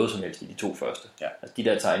end noget som helst i de to første. Ja. Altså de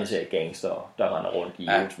der tegneserie gangster, der render rundt i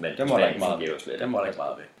Olsenbanden, dem var der ikke meget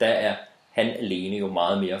ved. Der er han alene jo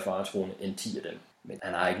meget mere faretroende end 10 af dem. Men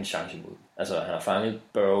han har ikke en chance imod. Altså han har fanget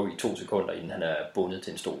Burrow i 2 sekunder, inden han er bundet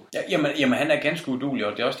til en stol. Ja, jamen han er ganske uduelig,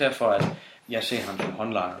 og det er også derfor, at jeg ser ham som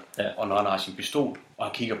håndlanger, og når han har sin pistol, og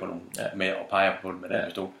han kigger på nogen med og peger på dem med den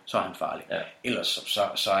pistol, så er han farlig. Ja. Ellers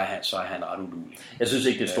så er han ret uduelig. Jeg synes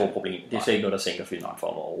ikke, det er et stort problem. Det er slet ikke noget, der sænker filmen for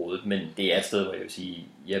mig overhovedet, men det er et sted, hvor jeg vil sige,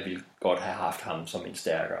 jeg vil godt have haft ham som en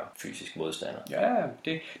stærkere fysisk modstander. Ja,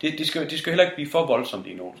 det skal heller ikke blive for voldsomt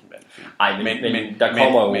i en Olsenbanden-film. Nej, men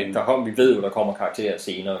der kommer vi ved jo, der kommer karakterer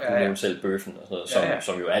senere, du nævner selv Bøffen og sådan noget,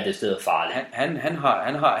 som jo er det sted farligt.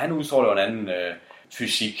 Han udstråler en anden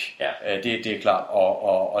fysik, det er klart,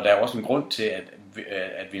 og der er også en grund til, at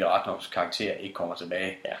Willy Ratners karakter ikke kommer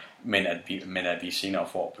tilbage, men at vi senere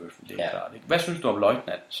får Bøffen, det er klart. Ikke? Hvad synes du om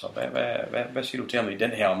løjtnanten så? Hvad siger du til ham i den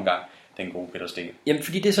her omgang, den gode Peter Sten? Jamen,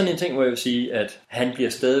 fordi det er sådan en ting, hvor jeg vil sige, at han bliver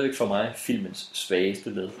stadigvæk for mig filmens svageste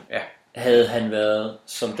led. Ja. Havde han været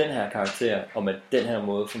som den her karakter, og med den her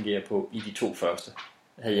måde fungerer på i de 2 første,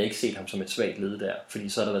 havde jeg ikke set ham som et svagt led der, fordi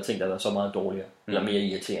så har der været ting, der har været så meget dårligere, eller mere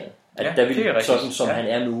irriterende. At der ville, sådan som han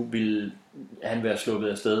er nu, ville han være sluppet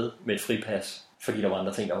afsted med et fripas, fordi der var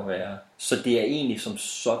andre ting, der var værre. Så det er egentlig som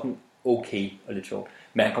sådan okay og lidt sjovt.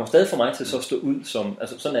 Men han kommer stadig for mig til så at stå ud som,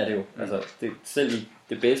 altså sådan er det jo, altså selv i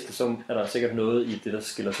det bedste, så er der sikkert noget i det, der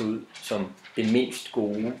skiller sig ud som det mindst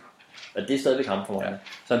gode, og det er stadigvæk ham for mig. Ja.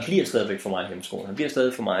 Så han bliver stadigvæk for mig hemskoen. Han bliver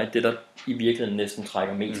stadig for mig det, der i virkeligheden næsten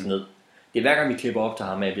trækker mest ned. Det er hver gang vi klipper op til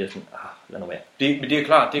ham, at jeg bliver sådan, lad nu være. Men det er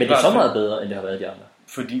klart. Men det er så meget bedre, end det har været de andre.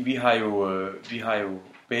 Fordi vi har jo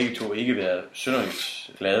begge to ikke været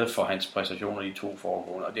synderligt glade for hans præstationer i de 2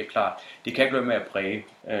 foregående, og det er klart, det kan ikke være med at præge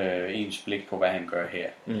ens blik på, hvad han gør her.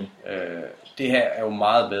 Det her er jo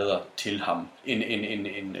meget bedre til ham,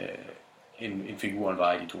 end figuren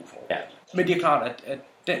var i de 2 foregående. Ja. Men det er klart, at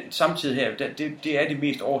den samtidig her, det er det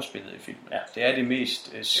mest overspillede i filmen. Ja. Det er det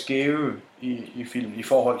mest skæve i filmen i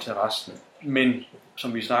forhold til resten. Men,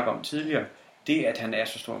 som vi snakker om tidligere, det at han er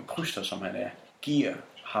så stor en kryster, som han er, giver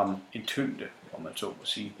ham en tyngde, om man så må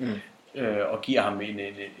sige, og giver ham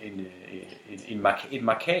et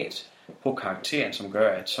markat på karakteren, som gør,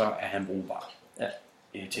 at så er han brugbar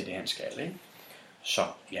til det, han skal. Ikke? Så,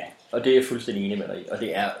 ja. Og det er jeg fuldstændig enig med dig i, og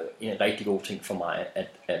det er en rigtig god ting for mig,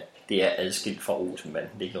 at det er adskilt fra Olsenbanden.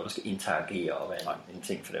 Det er ikke noget, der skal interagere og være en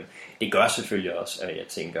ting for dem. Det gør selvfølgelig også, at jeg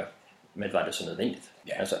tænker, men var det så nødvendigt?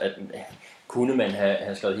 Ja. Altså, kunne man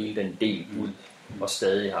have skrevet hele den del ud, og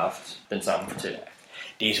stadig haft den samme fortælling?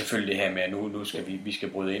 Det er selvfølgelig det her med, at nu skal vi skal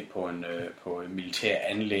bryde ind på en militær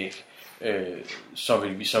anlæg, så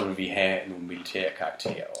vil vi have nogle militære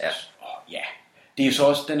karakterer også. Ja. Det er så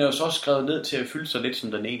også, den er jo så også skrevet ned til at fylde sig lidt,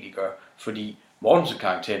 som den egentlig gør, fordi Mortensens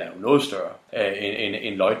karakter er jo noget større,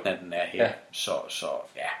 end løjtnanten er her. Ja. Så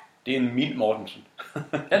ja, det er en mild Mortensen.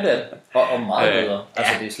 Ja, det er det. Og meget bedre.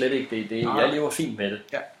 Altså, det er slet ikke det. Jeg lever fint med det.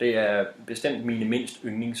 Ja. Det er bestemt mine mindst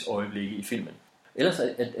yndlingsøjeblikke i filmen. Ellers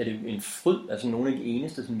er det en fryd, altså nogle af de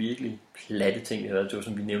eneste sådan virkelig platte ting, vi har været til,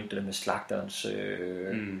 som vi nævnte, det der med slagterens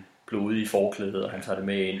blodige forklæde, og han tager det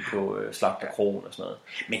med ind på slagterkrogen og sådan noget.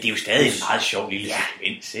 Men det er jo stadig en meget sjov lille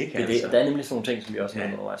sekvens, ikke? Det, Altså. der er nemlig sådan nogle ting, som vi også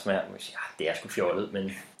nævner undervejs med, det er sgu fjollet,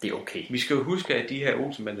 men det er okay. Vi skal jo huske, at de her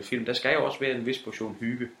Olsenbande-film, der skal jo også være en vis portion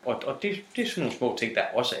hygge, og det er sådan nogle små ting, der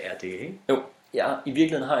også er det, ikke? Jo. Ja, i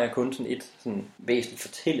virkeligheden har jeg kun sådan et sådan væsentligt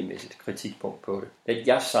fortællemæssigt kritikpunkt på det. At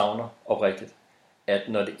jeg savner oprigtigt, at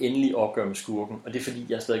når det endelig opgør med skurken, og det er fordi,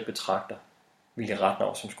 jeg stadig betragter Willy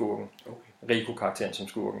Ratnau som skurken, Rico-karakteren som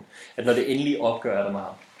skurken, at når det endelig opgør der med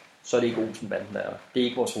ham, så er det ikke Olsenbanden, der er der. Det er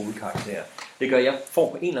ikke vores hovedkarakter. Det gør, jeg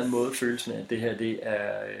får på en eller anden måde følelsen af, at det her det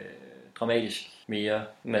er dramatisk mere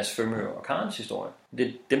Mads Fømør og Karens historie. Det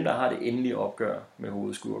er dem, der har det endelige opgør med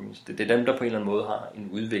hovedskurken. Det er dem, der på en eller anden måde har en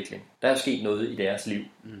udvikling. Der er sket noget i deres liv,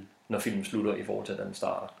 når filmen slutter i forhold til, at den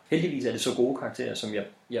starter. Heldigvis er det så gode karakterer, som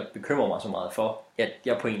jeg bekymrer mig så meget for, at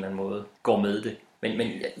jeg på en eller anden måde går med det.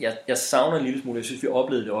 Men jeg savner en lille smule. Jeg synes, vi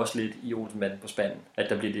oplevede det også lidt i Olsenbanden på spanden, at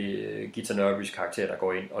der bliver det Gita Nørbys karakter, der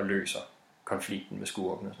går ind og løser konflikten med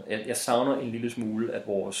skurken. Jeg savner en lille smule, at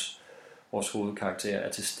vores hovedkarakter er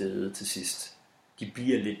til stede til sidst. De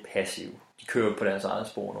bliver lidt passive. De kører på deres eget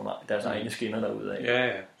spor, deres egne skinner derudad.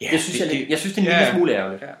 Ja. Jeg synes, det er en lille smule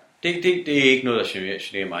ærgerligt. Ja. Det er ikke noget, der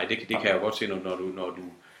generer mig. Det kan jeg jo godt se,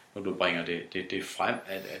 når du bringer det frem,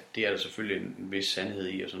 at det er der selvfølgelig en vis sandhed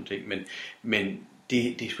i og sådan ting. Men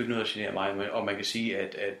det er sgu ikke noget, der generer mig. Og man kan sige,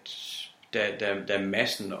 at da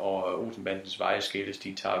Madsen og Olsenbandens veje skilles,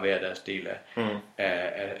 de tager hver deres del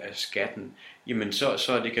af skatten, jamen så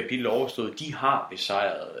er det kapitel overstået. De har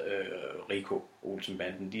besejret Rico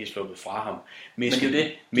Olsenbanden. De er sluppet fra ham. Men det er jo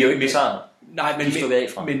det. De er jo ikke besejret. Nej,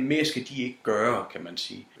 men mere skal de ikke gøre, kan man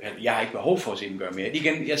sige. Jeg har ikke behov for at se dem gøre mere.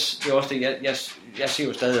 Igen, det er også det, jeg ser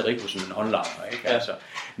jo stadig Rico som en håndlanger, ikke? Ja. Altså,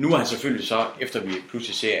 nu er han selvfølgelig så, efter vi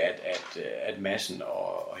pludselig ser, at Madsen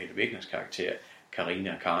og Helle Vigners karakter,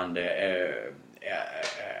 Karina og Karen, der er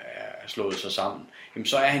slået sig sammen, jamen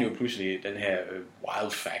så er han jo pludselig den her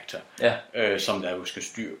wild factor, som der jo skal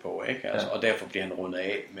styr på, ikke? Altså, og derfor bliver han rundet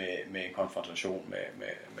af med en konfrontation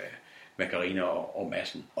med Karina og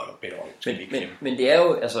Madsen og Peter. Men det er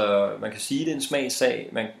jo, altså, man kan sige, det er en smagssag.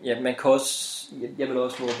 Man kan også, jeg vil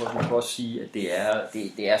også våge på, at man kan også sige, at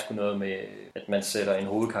det er sgu noget med, at man sætter en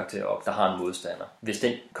hovedkarakter op, der har en modstander. Hvis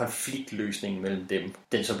den konfliktløsning mellem dem,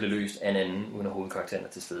 den så bliver løst af en anden, uden at hovedkarakteren er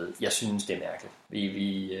til stede, jeg synes, det er mærkeligt.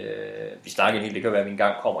 Vi snakker en hel, det kan være, at vi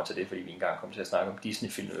engang kommer til det, fordi vi engang kommer til at snakke om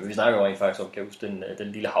Disney-film. Vi snakker jo rent faktisk om, kan jeg huske,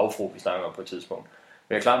 den lille havfru, vi snakker om på et tidspunkt.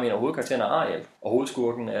 Jeg er klar med, at hovedkarakteren er Ariel, og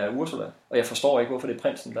hovedskurken er Ursula. Og jeg forstår ikke, hvorfor det er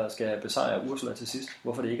prinsen, der skal besejre Ursula til sidst.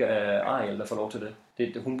 Hvorfor det ikke er Ariel, der får lov til det.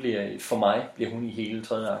 For mig bliver hun i hele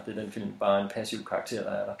tredje akt i den film bare en passiv karakter,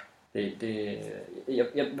 der er der.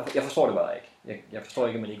 Jeg forstår det bare ikke. Jeg forstår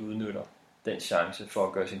ikke, at man ikke udnytter den chance for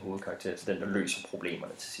at gøre sin hovedkarakter til den, der løser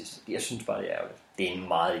problemerne til sidst. Jeg synes bare, det er ærgerligt. Det er en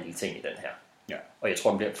meget lille ting i den her. Ja. Og jeg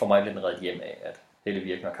tror, for mig bliver den reddet hjem af, at Helle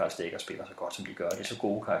Virkner og Karl Stikker spiller så godt, som de gør. Det er så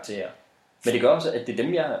gode karakterer. Men det gør også, at det er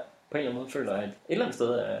dem, jeg på en eller anden måde føler, at et eller andet sted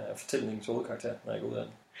er fortællingens hovedkarakter, når jeg går ud af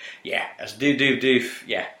den. Ja, altså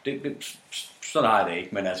sådan har jeg det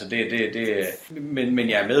ikke, men altså men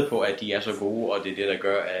jeg er med på, at de er så gode, og det er det, der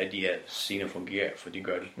gør, at de her scener fungerer, for de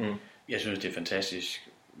gør det. Jeg synes, det er en fantastisk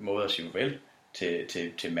måde at sige farvel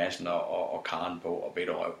til Madsen og Karen på og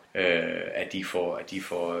Bitterrøv, at de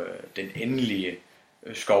får den endelige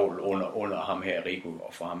skovl under ham her, Rico,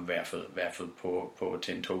 og får ham værfet på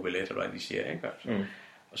til en togbillet, eller hvad de siger, ikke? Altså.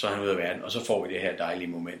 Og så er han ude af verden, og så får vi det her dejlige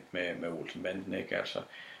moment med Olsenbanden, ikke? Altså,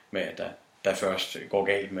 med at der først går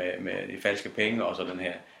galt med de falske penge, og så den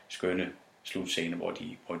her skønne slutscene, hvor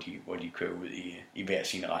de kører ud i hver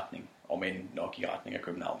sin retning, og men nok i retning af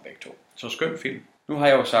København begge to. Så skøn film. Nu har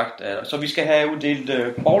jeg jo sagt, så vi skal have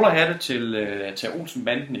uddelt bowlerhatte til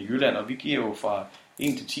Olsenbanden i Jylland, og vi giver jo fra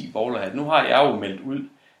 1 til 10 bowlerhatte. Nu har jeg jo meldt ud,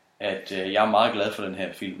 at jeg er meget glad for den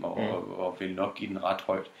her film, og vil nok give den ret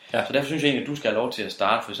højt. Ja. Så derfor synes jeg egentlig, at du skal have lov til at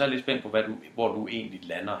starte, for så er jeg lidt spændt på, hvor du egentlig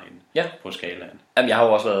lander hen på skalaen. Jamen, jeg har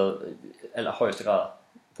jo også været allerhøjeste grad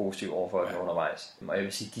positiv overfor det undervejs. Og jeg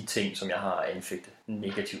vil sige, de ting, som jeg har anfægtet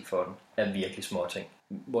negativt for den, er virkelig små ting.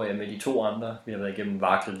 Hvor jeg med de to andre, vi har været igennem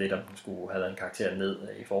vaklet lidt, om den skulle have en karakter ned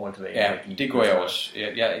i forhold til, hvad jeg har givet. Det går jeg også.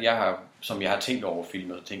 Jeg har, som jeg har tænkt over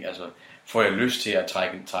filmet, ting, altså får jeg lyst til at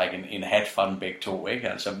trække en hat fra den begge to, ikke?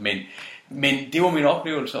 Altså, men det var min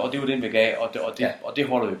oplevelse, og det var den, vi gav, og det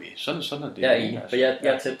holder vi ved. Sådan er det. Jeg er enig, for jeg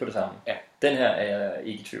er tæt på det samme. Ja. Den her er jeg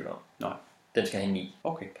ikke i tvivl om. Nej. Den skal have 9.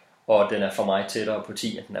 Okay. Og den er for mig tættere på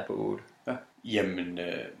 10, end den er på 8. Ja. Jamen,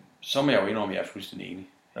 så må jeg jo indrømme, at jeg er fuldstændig enig.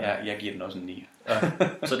 Jeg giver den også en 9. Ja.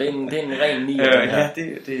 Så det er en ren 9. Ja,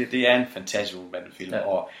 det er en fantastisk Olsenbande-film,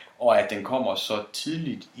 og at den kommer så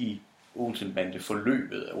tidligt i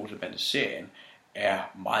Olsenbande-forløbet af Olsenbande-serien, er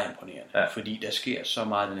meget imponerende. Fordi der sker så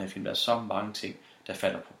meget i den her film. Der er så mange ting, der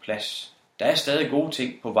falder på plads. Der er stadig gode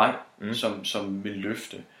ting på vej, som vil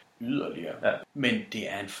løfte yderligere. Men det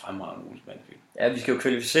er en fremragende Olsen-bande-film. Ja, vi skal jo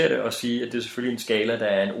kvalificere det og sige, at det er selvfølgelig en skala, der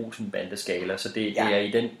er en Olsen-bande-skala, så det er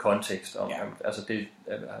i den kontekst. Altså det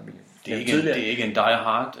er ikke en Die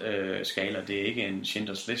Hard-skala, det er ikke en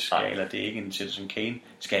Schindlers List-skala, det er ikke en Citizen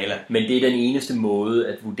Kane-skala. Men det er den eneste måde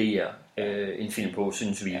at vurdere en film på,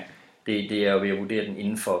 synes vi. Det er jo ved at vurdere den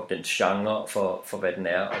inden for den genre, for hvad den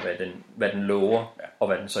er, og hvad den lover, og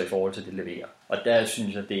hvad den så i forhold til det leverer. Og der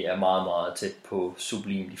synes jeg, det er meget, meget tæt på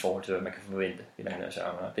sublimt i forhold til, hvad man kan forvente i den her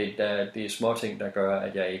genre. Det er små ting, der gør,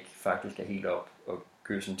 at jeg ikke faktisk er helt op og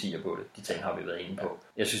køber sådan 10'er på det. De ting har vi været inde på.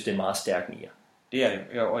 Jeg synes, det er meget stærkt nier. Det er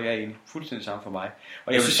det, og jeg er enig fuldstændig sammen for mig.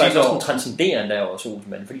 Og jeg synes faktisk også, den transcenderende der også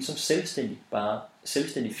Olsen-banden, fordi som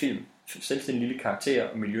selvstændig film, selvstændig lille karakter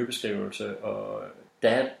og miljøbeskrivelse, og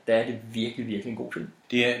der er det virkelig, virkelig en god film.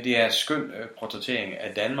 Det er skøn portrættering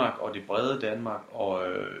af Danmark og det brede Danmark, og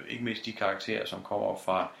ikke mindst de karakterer, som kommer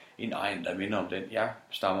fra en egen, der minder om den, jeg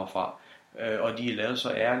stammer fra. Og de er lavet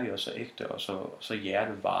så ærlige og så ægte og så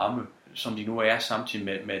hjertevarme, som de nu er, samtidig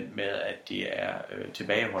med at de er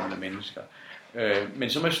tilbageholdende mennesker. Men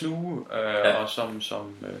som er sluge, og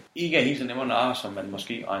som ikke er helt så nemmere narre, som man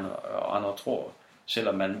måske andre tror,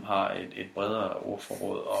 selvom man har et bredere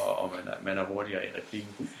ordforråd, og man er hurtigere i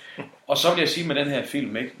replikken. Og så vil jeg sige med den her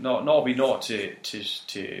film, ikke? Når vi når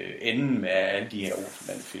til enden med alle de her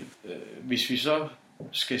Olsen-bande-film, hvis vi så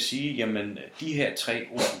skal sige, jamen de her 3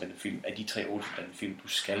 Olsen-bande-film er de 3 Olsen-bande-film, du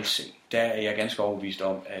skal se. Der er jeg ganske overbevist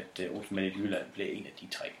om, at Olsen-bande i Jylland bliver en af de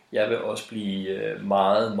 3. Jeg vil også blive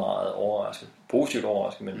meget, meget overrasket. Positivt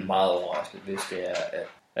overrasket, men meget overrasket, hvis det er,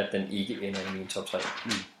 at den ikke ender i min top 3.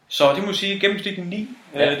 Så det må sige gennemsnitligt 9.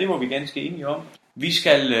 Det må vi ganske enige om. Vi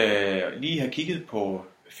skal lige have kigget på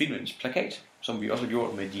filmens plakat, som vi også har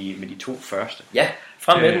gjort med de 2 første. Ja,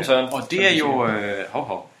 frem med den, Søren. Og det er jo...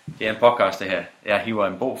 det er en podcast, det her. Jeg hiver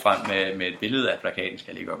en bog frem med et billede af plakaten,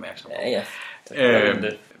 skal jeg lige gøre opmærksom på. Ja.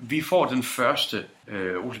 Vi får den første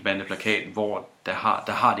Olsen-bande-plakat, hvor der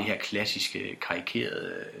har det her klassiske,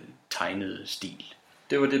 karikerede, tegnede stil.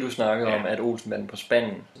 Det var det, du snakkede om, at Olsen-banden på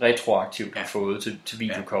spanden retroaktivt har fået til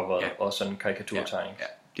videocoveret og sådan en karikaturtegning. Ja.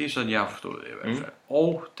 Det er sådan, jeg har forstået det i hvert fald.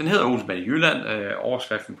 Og den hedder Olsen-banden i Jylland.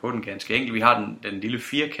 Overskriften på den ganske enkelt. Vi har den lille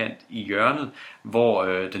firkant i hjørnet, hvor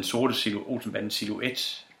den sorte Olsen-banden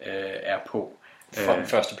silhuet er på. Fra den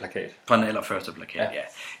første plakat. Fra den allerførste plakat, ja.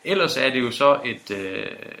 Ellers er det jo så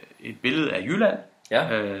et billede af Jylland,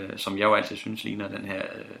 som jeg jo altid synes ligner den her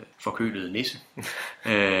forkølede nisse,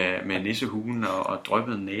 med nissehuen og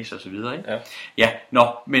dryppet næse og så videre,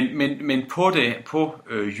 ikke? Men på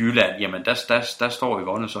Jylland, jamen der står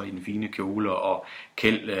Yvonne så i den fine kjole, og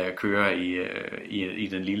Kjeld kører i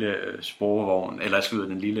den lille sporvogn, eller skyder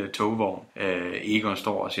den lille togvogn. Egon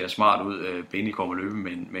står og ser smart ud. Benny kommer løbe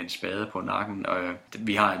med en spade på nakken.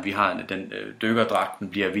 Vi har den dykkerdragten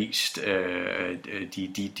bliver vist.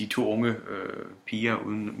 De 2 unge piger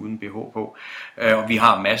uden BH på. Og vi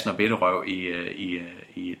har Madsen og Betterøv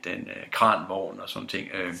i den kranvogn og sådan ting.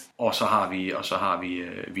 Og så har vi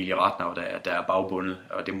Willy Ratnau, der er bagbundet,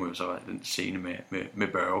 og det må jo så være den scene med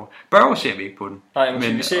Børge. Børge ser vi ikke på den. Nej,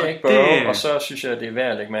 men vi ser ikke Børge, og så synes jeg, det er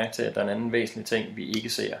værd at lægge mærke til, at der er en anden væsentlig ting, vi ikke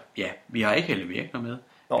ser. Ja, vi har ikke Helle Virkner med.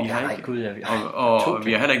 Og vi har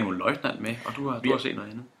heller ikke nogen løjtnant med, og du har set noget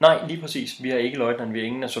andet. Nej, lige præcis. Vi har ikke løjtnant, vi har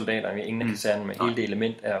ingen af soldaterne, vi har ingen af kasernen med. Hele det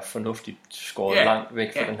element er fornuftigt skåret langt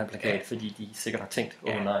væk fra den her plakat, fordi de sikkert har tænkt,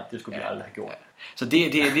 nej, det skulle vi aldrig have gjort. Så det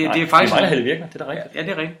er faktisk... Det er Helle Virkner, det er da rigtigt. Ja, det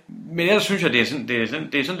er rigtigt. Men ellers synes jeg, det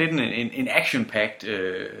er sådan lidt en action-packed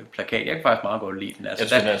plakat. Jeg kan faktisk meget godt lide den.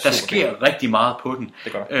 Altså, der sker rigtig meget på den.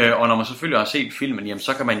 Og når man selvfølgelig har set filmen, jamen,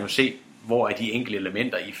 så kan man jo se, hvor de enkelte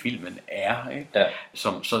elementer i filmen er. Ikke? Ja.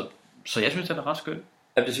 Så jeg synes, den er ret skøn.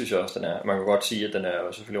 Ja, det synes jeg også, den er. Man kan godt sige, at den er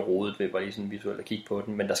jo selvfølgelig rodet ved bare lige sådan visuelt at kigge på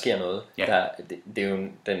den, men der sker noget. Ja. Det er jo,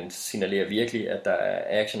 den signalerer virkelig, at der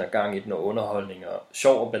er action og gang i den, og underholdning og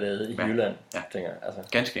sjov og ballade i Jylland, tænker jeg. Altså.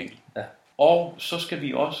 Ganske enkelt. Ja. Og så skal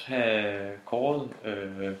vi også have kåret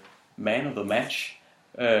Man of the Match,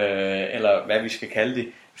 eller hvad vi skal kalde det,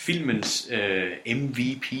 filmens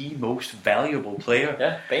MVP, Most Valuable Player.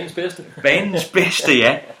 Ja, banens bedste. Banens bedste,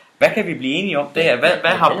 ja. Hvad kan vi blive enige om der?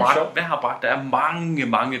 Hvad har bragt? Der er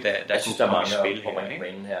mange, der kunne komme i spil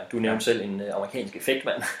her. Du nævnte selv en amerikansk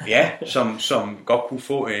effektmand. Ja, som godt kunne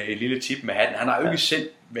få et lille tip med hatten. Han har jo ikke selv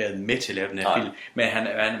været med til at lave den her film,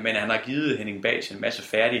 men han har givet Henning Bahs en masse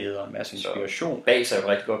færdigheder og en masse inspiration. Bahs er et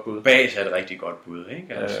rigtig godt bud. Bahs er et rigtig godt bud,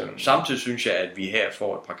 ikke? Altså, samtidig synes jeg, at vi her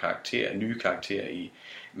får et par nye karakterer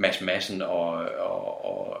Mads Madsen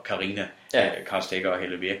og Carina, Karl Stikker og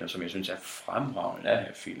Helle Virkner, som jeg synes er fremragende i den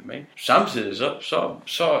her film. Ikke? Samtidig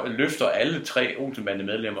så løfter alle 3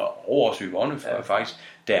 Olsen-bande-medlemmer over Yvonne faktisk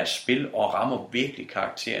deres spil og rammer virkelig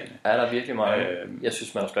karaktererne. Ja, der er virkelig meget. Jeg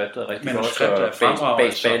synes, manuskriptet er rigtig godt, og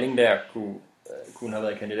bag Spanning der kunne have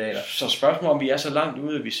været kandidater. Så spørgsmålet om vi er så langt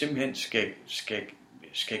ude, at vi simpelthen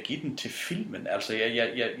skal give den til filmen. Altså,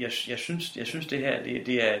 jeg synes det her,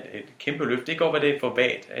 det er et kæmpe løft. Det går, hvad det er for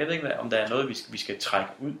vagt. Jeg ved ikke, om der er noget, vi skal trække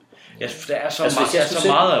ud. Der er så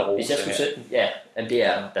meget af ros. Hvis jeg skulle sætte den,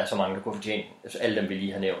 der er så mange, der kunne fortjene. Altså, alle dem, vi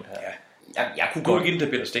lige har nævnt her. Ja. Jeg kunne godt give den til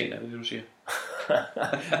Peter Sten, er det du siger?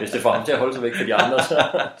 Hvis det får ham til at holde sig væk fra de andre, så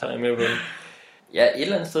er jeg med på det. Ja, et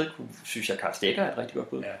eller andet sted synes jeg, Karl Stikker er et rigtig godt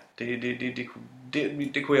bud. Ja,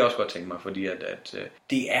 det kunne jeg også godt tænke mig, fordi at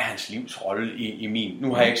det er hans livs rolle i min...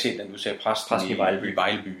 Nu har jeg ikke set den, du ser præsten i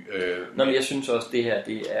Vejleby. Nå, men jeg synes også, det her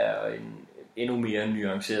det er en endnu mere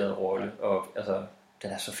nuanceret rolle, og altså,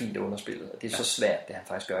 den er så fint underspillet, og det er så svært, det han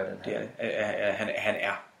faktisk gør den her. Han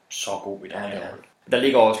er så god i den her rolle. Der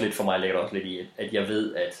ligger også lidt i, at jeg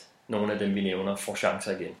ved, at nogle af dem, vi nævner, får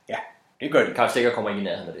chancer igen. Ja. Det gør de. Karl Stikker kommer ikke i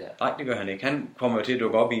nærheden af det her. Nej, det gør han ikke. Han kommer jo til at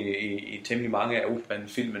dukke op i temmelig mange af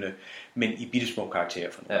Olsen-banden-filmene, men i bittesmå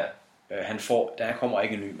karakterer for nu. Ja. Der kommer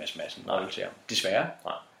ikke en ny Mads Madsen til ham. Desværre.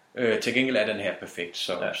 Nej. Til gengæld er den her perfekt.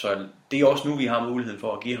 Så det er også nu, vi har muligheden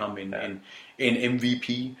for at give ham en MVP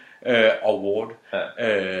award. Ja.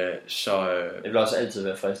 Jeg vil også altid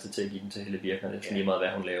være fristet til at give den til Helle Virkner, det er lige meget, hvad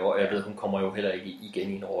hun laver. Og jeg ved, hun kommer jo heller ikke igen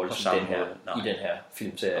i en rolle som den her, i den her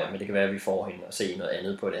filmserie, men det kan være, at vi får hende og se noget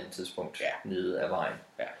andet på et andet tidspunkt nede af vejen.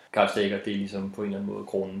 Ja. Karl Stikker, det er ligesom på en eller anden måde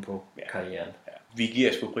kronen på karrieren. Ja. Vi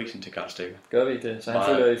giver sgu prisen til Karl Stikker. Gør vi det? Så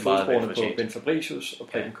han følger i fodsporene på Ben Fabricius og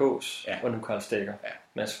Preben Kaas, og nu Karl Stikker. Ja.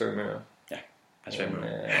 Mads Fømøer. En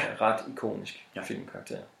ret ikonisk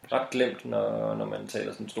filmkarakter. Ret glemt, når man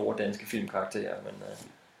taler sådan store danske filmkarakterer, men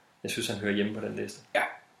jeg synes, han hører hjemme på den liste. Ja,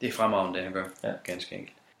 det er fremragende, det han gør. Ja. Ganske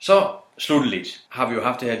enkelt. Så slutteligt har vi jo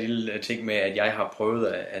haft det her lille ting med, at jeg har prøvet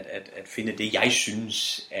at finde det, jeg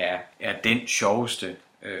synes er den sjoveste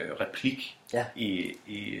replik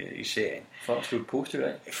i serien. For at slutte positivt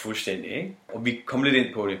af. Fuldstændig, ikke? Og vi kom lidt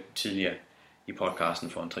ind på det tidligere i podcasten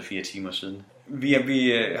for 3-4 timer siden. Vi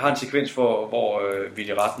har en sekvens, hvor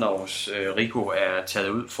Willy Ratnaus Rico er taget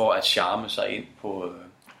ud for at charme sig ind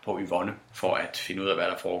på Yvonne, for at finde ud af, hvad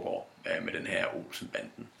der foregår med den her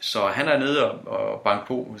Olsen-banden. Så han er nede og banker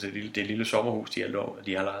på hos det lille sommerhus, de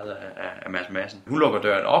har lejet af Mads Madsen. Hun lukker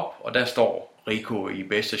døren op, og der står Rico i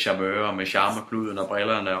bedste charmeur med charmekluden og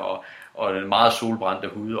brillerne og den meget solbrændte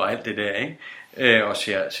hud og alt det der, ikke? Og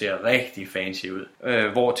ser rigtig fancy ud.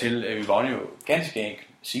 Hvortil Yvonne jo ganske enkelt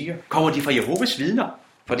siger, kommer de fra Jehovas vidner?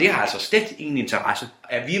 For det har altså slet ingen interesse.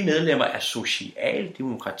 At vi er medlemmer af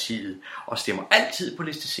Socialdemokratiet og stemmer altid på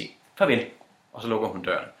liste C. Farvel. Og så lukker hun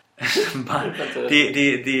døren.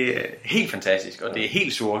 det er helt fantastisk, og det er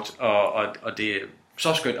helt sort, og det er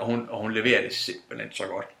så skønt, og hun leverer det simpelthen så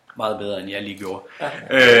godt. Meget bedre, end jeg lige gjorde.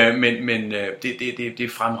 Men det er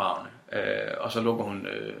fremragende. Og så lukker hun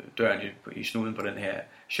døren i snuden på den her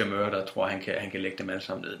charmeur, der tror, han kan lægge dem alle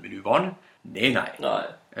sammen ned. Men Yvonne? Nej.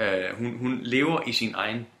 Hun lever i sin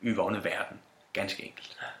egen Yvonne-verden. Ganske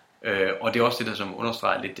enkelt. Og det er også det, der som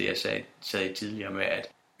understreger lidt det, jeg sagde tidligere med, at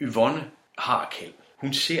Yvonne har kæld.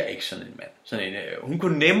 Hun ser ikke sådan en mand. Hun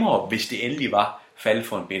kunne nemmere, hvis det endelig var, falde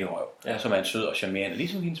for en bitterøv, som er en sød og charmerende.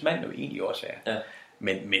 Ligesom hendes mand jo egentlig også er. Ja.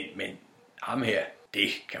 Men ham her, det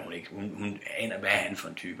kan hun ikke. Hun aner, hvad er han for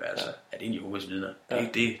en type, altså. Er det en Jehovas vidner? Ja.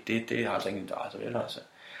 Det har altså ingen interesse vel, altså.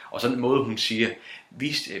 Og sådan en måde, hun siger,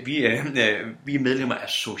 vi er medlemmer af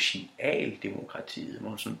Socialdemokratiet, hvor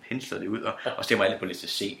hun sådan pensler det ud, og stemmer alle på liste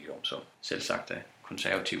C, jo, som selv sagt er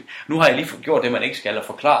konservativ. Nu har jeg lige gjort det, man ikke skal, og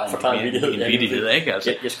forklare en vittighed, ikke?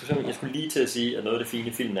 Altså. Jeg skulle lige til at sige, at noget af det fine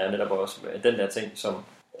i filmen er netop også den der ting, som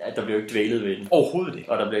at der bliver ikke dvælet ved den. Overhovedet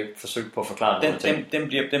ikke. Og der bliver ikke forsøgt på at forklare noget.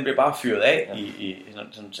 Den bliver bare fyret af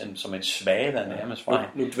som en svage, der nærmest fra.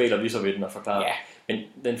 Nu dvæler vi så ved den og forklarer. Ja. Men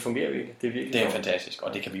den fungerer jo ikke. Det er virkelig. Det er fantastisk,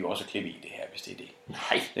 og det kan vi jo også klippe i det her, hvis det er det.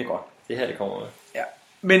 Nej, det er godt. Det her, det kommer med. Ja.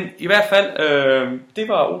 Men i hvert fald, det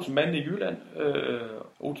var Olsen-banden i Jylland.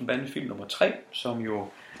 Olsen-banden film nummer 3, som jo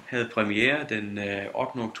havde premiere den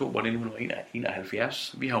 8. oktober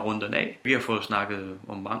 1971. Vi har rundet den af. Vi har fået snakket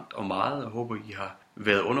om mangt og meget, og håber, I har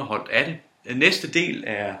været underholdt af det. Den næste del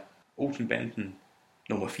er Olsen-banden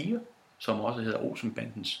nummer 4, som også hedder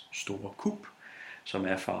Olsen-bandens Store Kup, som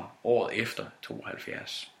er fra året efter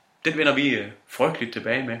 72. Den vender vi frygteligt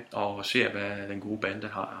tilbage med, og ser, hvad den gode bande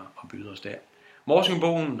har at byde os der.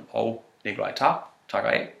 Morsingbogen og Nikolaj Tarp takker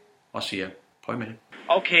af og siger, prøv med det.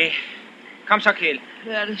 Okay, kom så, Kjeld.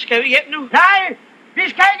 Hvad er det? Skal vi hjem nu? Nej! Vi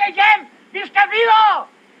skal ikke hjem! Vi skal videre!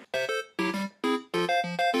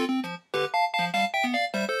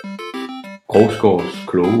 Grovsgaards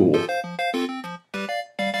kloge ord.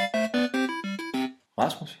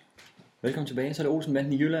 Rasmus, velkommen tilbage. Så er det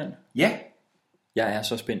Olsenbanden i Jylland. Ja. Jeg er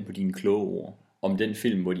så spændt på dine kloge ord om den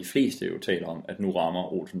film, hvor de fleste jo taler om, at nu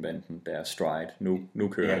rammer Olsenbanden deres stride. Nu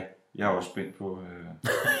kører det. Jeg er også spændt på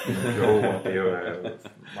kloge ord. Det er jo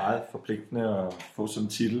meget forpligtende at få sådan en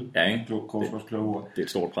titel. Ja, ikke? Grovsgaards kloge ord. Det er et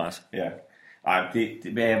stort pres. Ja.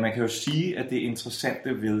 Ej, man kan jo sige, at det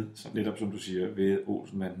interessante ved, netop som du siger, ved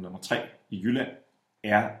Olsenbanden nummer 3 i Jylland,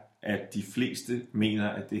 er, at de fleste mener,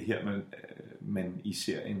 at det er her, man i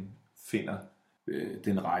serien finder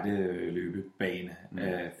den rette løbebane.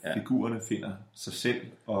 Figurerne finder sig selv,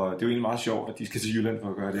 og det er jo egentlig meget sjovt, at de skal til Jylland for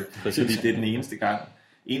at gøre det. Fordi det er den eneste gang,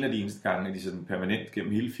 en af de eneste gange, at de sådan permanent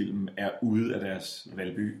gennem hele filmen er ude af deres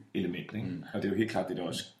Valby-element. Ikke? Og det er jo helt klart det, der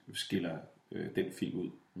også skiller den film ud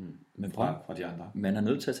Men fra de andre. Man er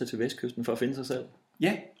nødt til at tage til Vestkysten for at finde sig selv.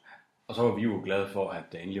 Ja. Og så var vi jo glade for, at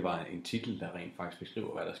der endelig var en titel, der rent faktisk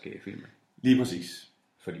beskriver, hvad der sker i filmen. Lige præcis.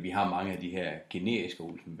 Fordi vi har mange af de her generiske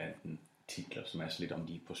Olsenbanden titler, som er så lidt om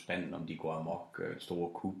de er på spanden, om de går amok, store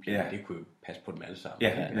kup. Ja. Det kunne jo passe på dem alle sammen.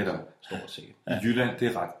 Ja, netop. Stort set. I Jylland, det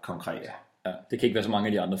er ret konkret. Ja, det kan ikke være så mange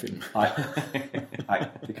af de andre film. Nej,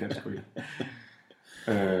 det kan det sgu ikke.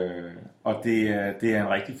 Og det er en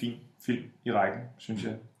rigtig fin film i rækken, synes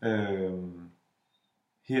jeg.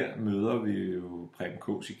 Her møder vi jo Preben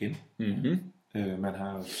Kaas igen. Mm-hmm. Man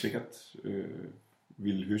har jo sikkert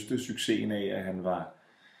ville høste succesen af, at han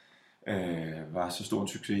var så stor en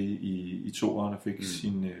succes i toeren og fik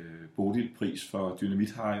sin Bodil-pris for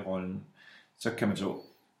Dynamit-Harry-rollen. Så kan man så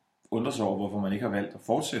undre sig over, hvorfor man ikke har valgt at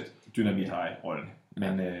fortsætte Dynamit-Harry-rollen.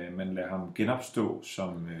 Men man lader ham genopstå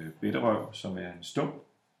som Bitterrøv, som er en stum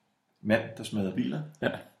mand, der smadrer biler. Ja.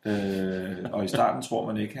 Og i starten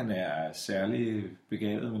tror man ikke, han er særlig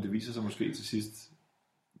begavet, men det viser sig måske til sidst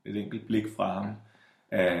et enkelt blik fra ham,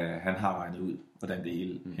 at han har regnet ud, hvordan det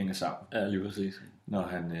hele hænger sammen. Ja, lige præcis. Når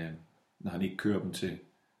han ikke kører dem til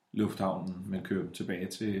lufthavnen, men kører dem tilbage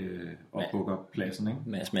til ophuggerpladsen, ikke?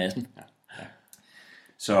 Mads Madsen. Ja.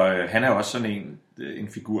 Så han er også sådan en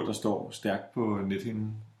figur, der står stærkt på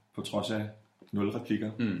nethinden, på trods af 0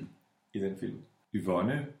 replikker i den film.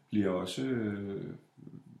 Yvonne bliver også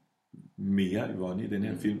mere Yvonne i den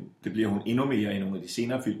her film. Det bliver hun endnu mere i nogle af de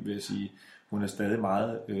senere film, vil jeg sige. Hun er stadig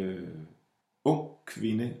meget ung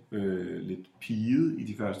kvinde, lidt piget i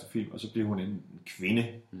de første film, og så bliver hun en kvinde,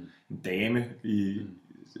 en dame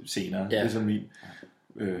senere. Ja. Det er sådan min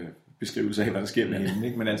beskrivelse af, hvad der sker med hende.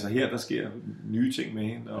 Ikke? Men altså her, der sker nye ting med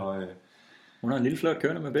hende. Og, hun har en lille fløjt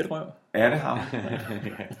kørende med Bitterrøv. Ja, det har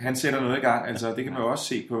han sætter noget i gang. Altså, det kan man jo også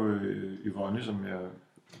se på Yvonne, som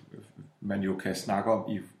man jo kan snakke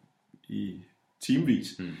om i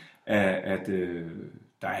timevis, at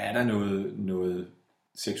der er der noget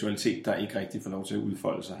seksualitet, der ikke rigtig får lov til at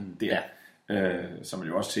udfolde sig der. Som man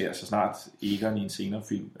jo også ser, så snart Egon i en senere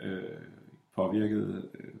film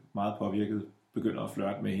meget påvirket, begynder at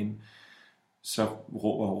flirte med hende, så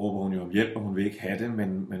råber hun jo om hjælp, og hun vil ikke have det,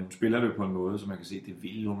 men hun spiller det på en måde, så man kan se, det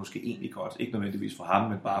vil jo måske egentlig godt, ikke nødvendigvis fra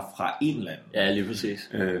ham, men bare fra en eller anden. Ja, lige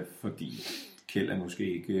præcis. Fordi Kjeld er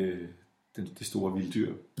måske ikke det store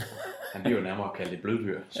vilddyr. Han bliver jo nærmere kaldt et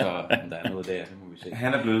bløddyr, så om der er noget der, så må vi se.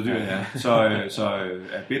 Han er bløddyr, ja. Så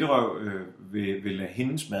at Bitterrøv vil lade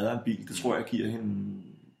hende smadre en bil, det tror jeg giver hende,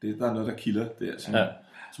 der er noget, der kilder der,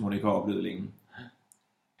 som hun ikke har oplevet længe.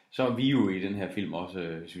 Så er vi jo i den her film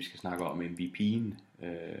også, hvis vi skal snakke om MVP'en,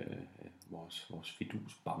 vores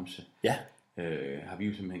fidus Bamse. Ja. Har vi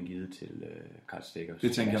jo simpelthen givet til Karl Stikkers.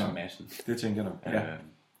 Det tænker jeg Madsen. Det tænker jeg nok, ja.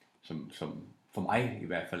 Som for mig i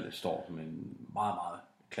hvert fald står som en meget, meget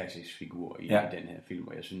klassisk figur i den her film,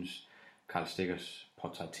 og jeg synes, Karl Stikkers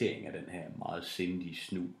portrættering af den her meget sindige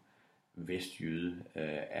snu vestjyde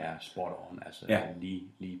er spot on, altså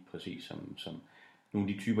lige præcis som nogle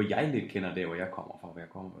af de typer, jeg lidt kender der, hvor jeg kommer fra, hvor jeg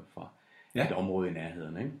kommer fra et område i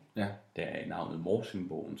nærheden, ikke? Ja. Der er navnet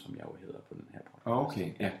Morsingbogen, som jeg jo hedder på den her podcast.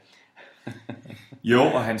 Okay, ja. Jo,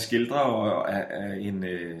 og han skildrer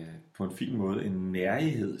på en fin måde en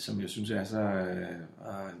nærighed, som jeg synes er så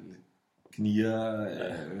gnier,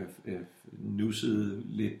 nusset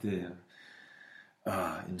lidt, en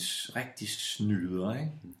rigtig snyder,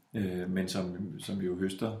 ikke? Men som jo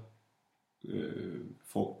høster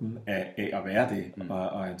frugten af at være det,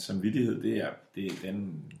 og en samvittighed, det er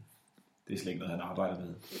slet ikke noget, han arbejder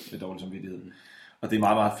med dårlig samvittighed. Og det er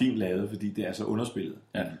meget, meget fint lavet, fordi det er så underspillet.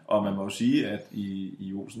 Ja. Og man må jo sige, at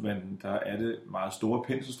i Olsenbanden, der er det meget store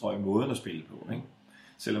penselstrøg i måden at spille på. Ikke?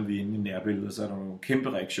 selvom vi er inde i nærbilledet, så er der nogle kæmpe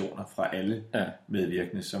reaktioner fra alle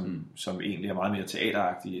medvirkende, som egentlig er meget mere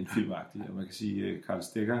teateragtige end filmagtige. Og man kan sige, at Karl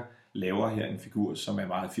Stikker laver her en figur, som er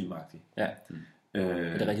meget filmagtig. Ja.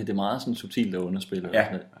 Det er rigtigt, det er meget sådan subtilt og underspillet. Ja,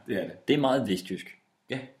 det er det. Det er meget vestjysk.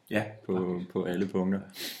 Ja. På alle punkter.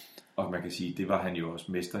 Og man kan sige, det var han jo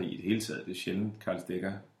også mester i det hele taget. Det er sjældent, Karl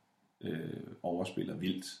Stikker overspiller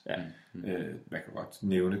vildt. Ja. Man kan godt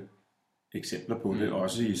nævne eksempler på det,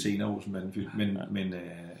 også i senere Olsen-banden-film. Men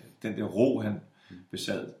den der ro, han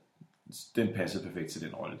besad, den passede perfekt til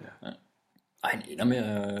den rolle der. Ja. Ej, han ender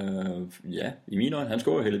med, i mine øjne, han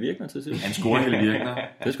scorer Helle Virkner til sidst. Han scorer Helle Virkner.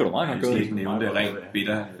 Det skal du meget godt gøre. Jeg skal ikke nævne det rent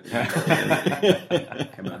bitter.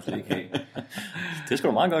 Kan man slet ikke have. Det skal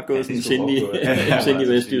du meget godt gå, sådan en sindig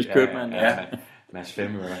vestjysk købmand. Ja. Mads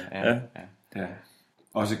Femøre. Ja.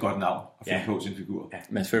 Også et godt navn at finde på sin figur. Ja.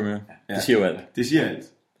 Mads Femøre. Det siger jo alt. Det siger alt.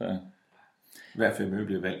 Ja. Hver Femøre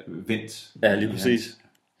bliver vendt. Ja, lige præcis.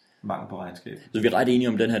 Mangel på regnskab. Så vi er ret enige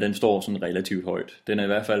om, den her, den står sådan relativt højt. Den er i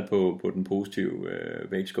hvert fald på den positive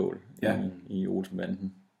vægtskål i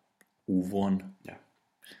Olsen-banden. Uveren. Ja.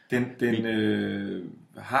 Den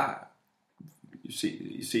har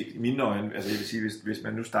set i mine øjne, altså jeg vil sige, hvis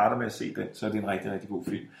man nu starter med at se den, så er det en rigtig, rigtig god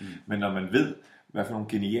film. Men når man ved, hvad for nogle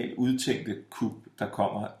genialt udtænkte kub, der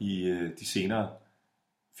kommer i de senere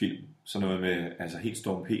film, så noget med altså helt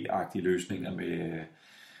Storm P-agtige løsninger med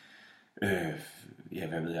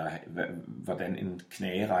hvad ved jeg, hvordan en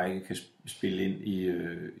knagerække kan spille ind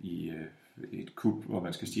i et kub, hvor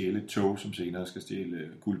man skal stjæle et tog, som senere skal stjæle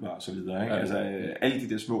guldbar og så videre. Ikke? Altså alle de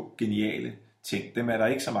der små geniale ting, dem er der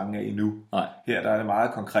ikke så mange af endnu. Nej. Her der er det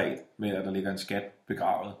meget konkret med, at der ligger en skat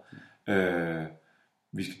begravet.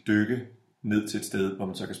 Vi skal dykke ned til et sted, hvor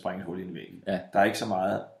man så kan sprænge et hul i en væg. Ja. Der er ikke så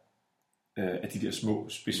meget af de der små,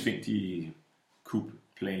 spidsfindige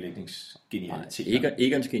planlægningsgenialiteter.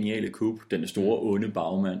 Egons geniale kub, den store onde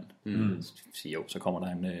bagmand. Jo, så kommer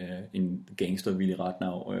der en gangster Willy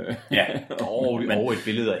Ratnau. Og et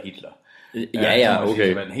billede af Hitler. Ja, okay.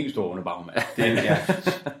 Det var en helt stor onde bagmand.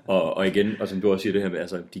 og igen, og som du også siger det her,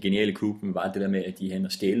 altså de geniale kub, men bare det der med, at de er hen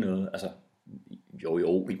og stjæle noget, altså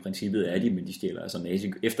jo, i princippet er de, men de stjæler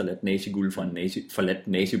altså efterladt naziguld fra en forladt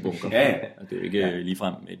nazibunker. Ja. Og det er jo ikke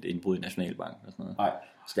ligefrem et indbrud i Nationalbanken og sådan noget. Nej.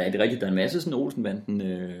 Så der er det rigtigt, der er en masse sådan Olsen-banden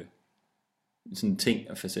sådan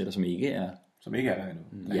ting og facetter, som ikke er der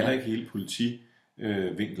endnu. Der er ikke hele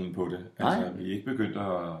politivinkelen på det. Altså, vi er ikke begyndt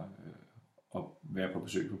at være på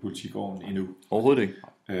besøg på Politigården endnu. Overhovedet ikke.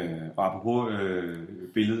 Og apropos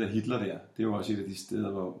billedet af Hitler der, det er jo også et af de steder,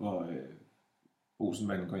 hvor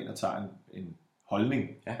Olsen-banden går ind og tager en holdning.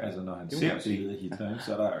 Ja. Altså når han ser billedet af Hitler,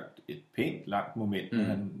 så er der et pænt langt moment,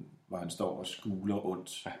 hvor han står og skuler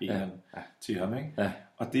ondt til ham. Ikke? Ja.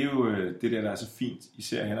 Og det er jo det der er så fint,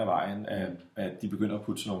 især hen ad vejen, at de begynder at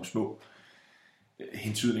putte sådan nogle små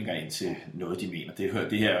hentydninger ind til noget, de mener.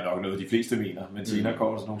 Det her er nok noget, de fleste mener, men senere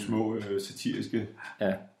kommer der sådan nogle små satiriske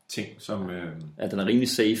ting, som... den er rimelig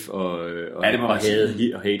safe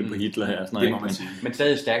og hate på Hitler her. Sådan det må man sige. Men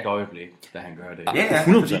stadig et stærkt øjeblik, da han gør det. Ja,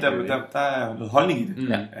 100%. Fordi der er noget holdning i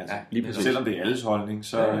det. Lige præcis. Selvom det er alles holdning,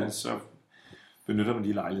 så benytter man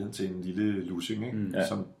de lejligheden til en lille lussing, ikke?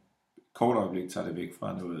 Som kort øjeblik tager det væk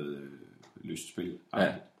fra noget lystspil.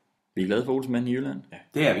 Ja. Vi er glade for Olsen-banden i Jylland. Ja,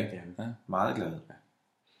 det er vi. Ja. Meget glade. Ja.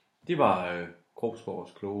 Det var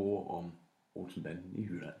Krogsgaards kloge ord om Olsen-banden i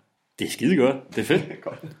Jylland. Det er skide godt. Det er fedt.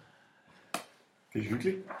 Godt. Det er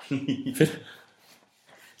hyggeligt. Fedt.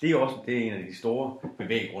 Det er en af de store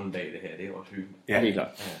bevæggrunde bag det her. Det er også hyggeligt. Ja, det er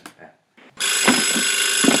klart. Ja.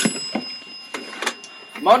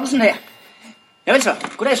 Mortensen her. Javel så.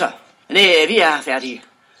 Goddag så. Vi er færdige.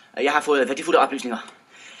 Jeg har fået værdifulde oplysninger.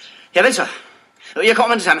 Javel så. Jeg kommer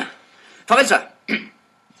med det samme. Farvel så.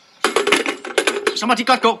 Så må de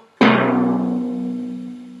godt gå.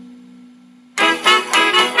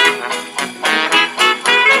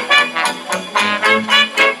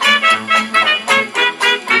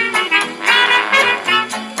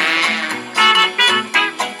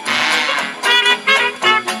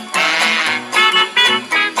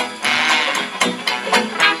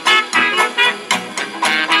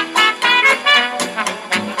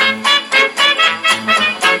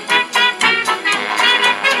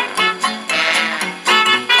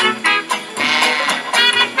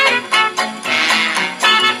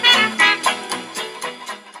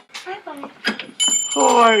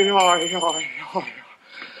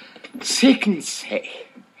 Sikken sag.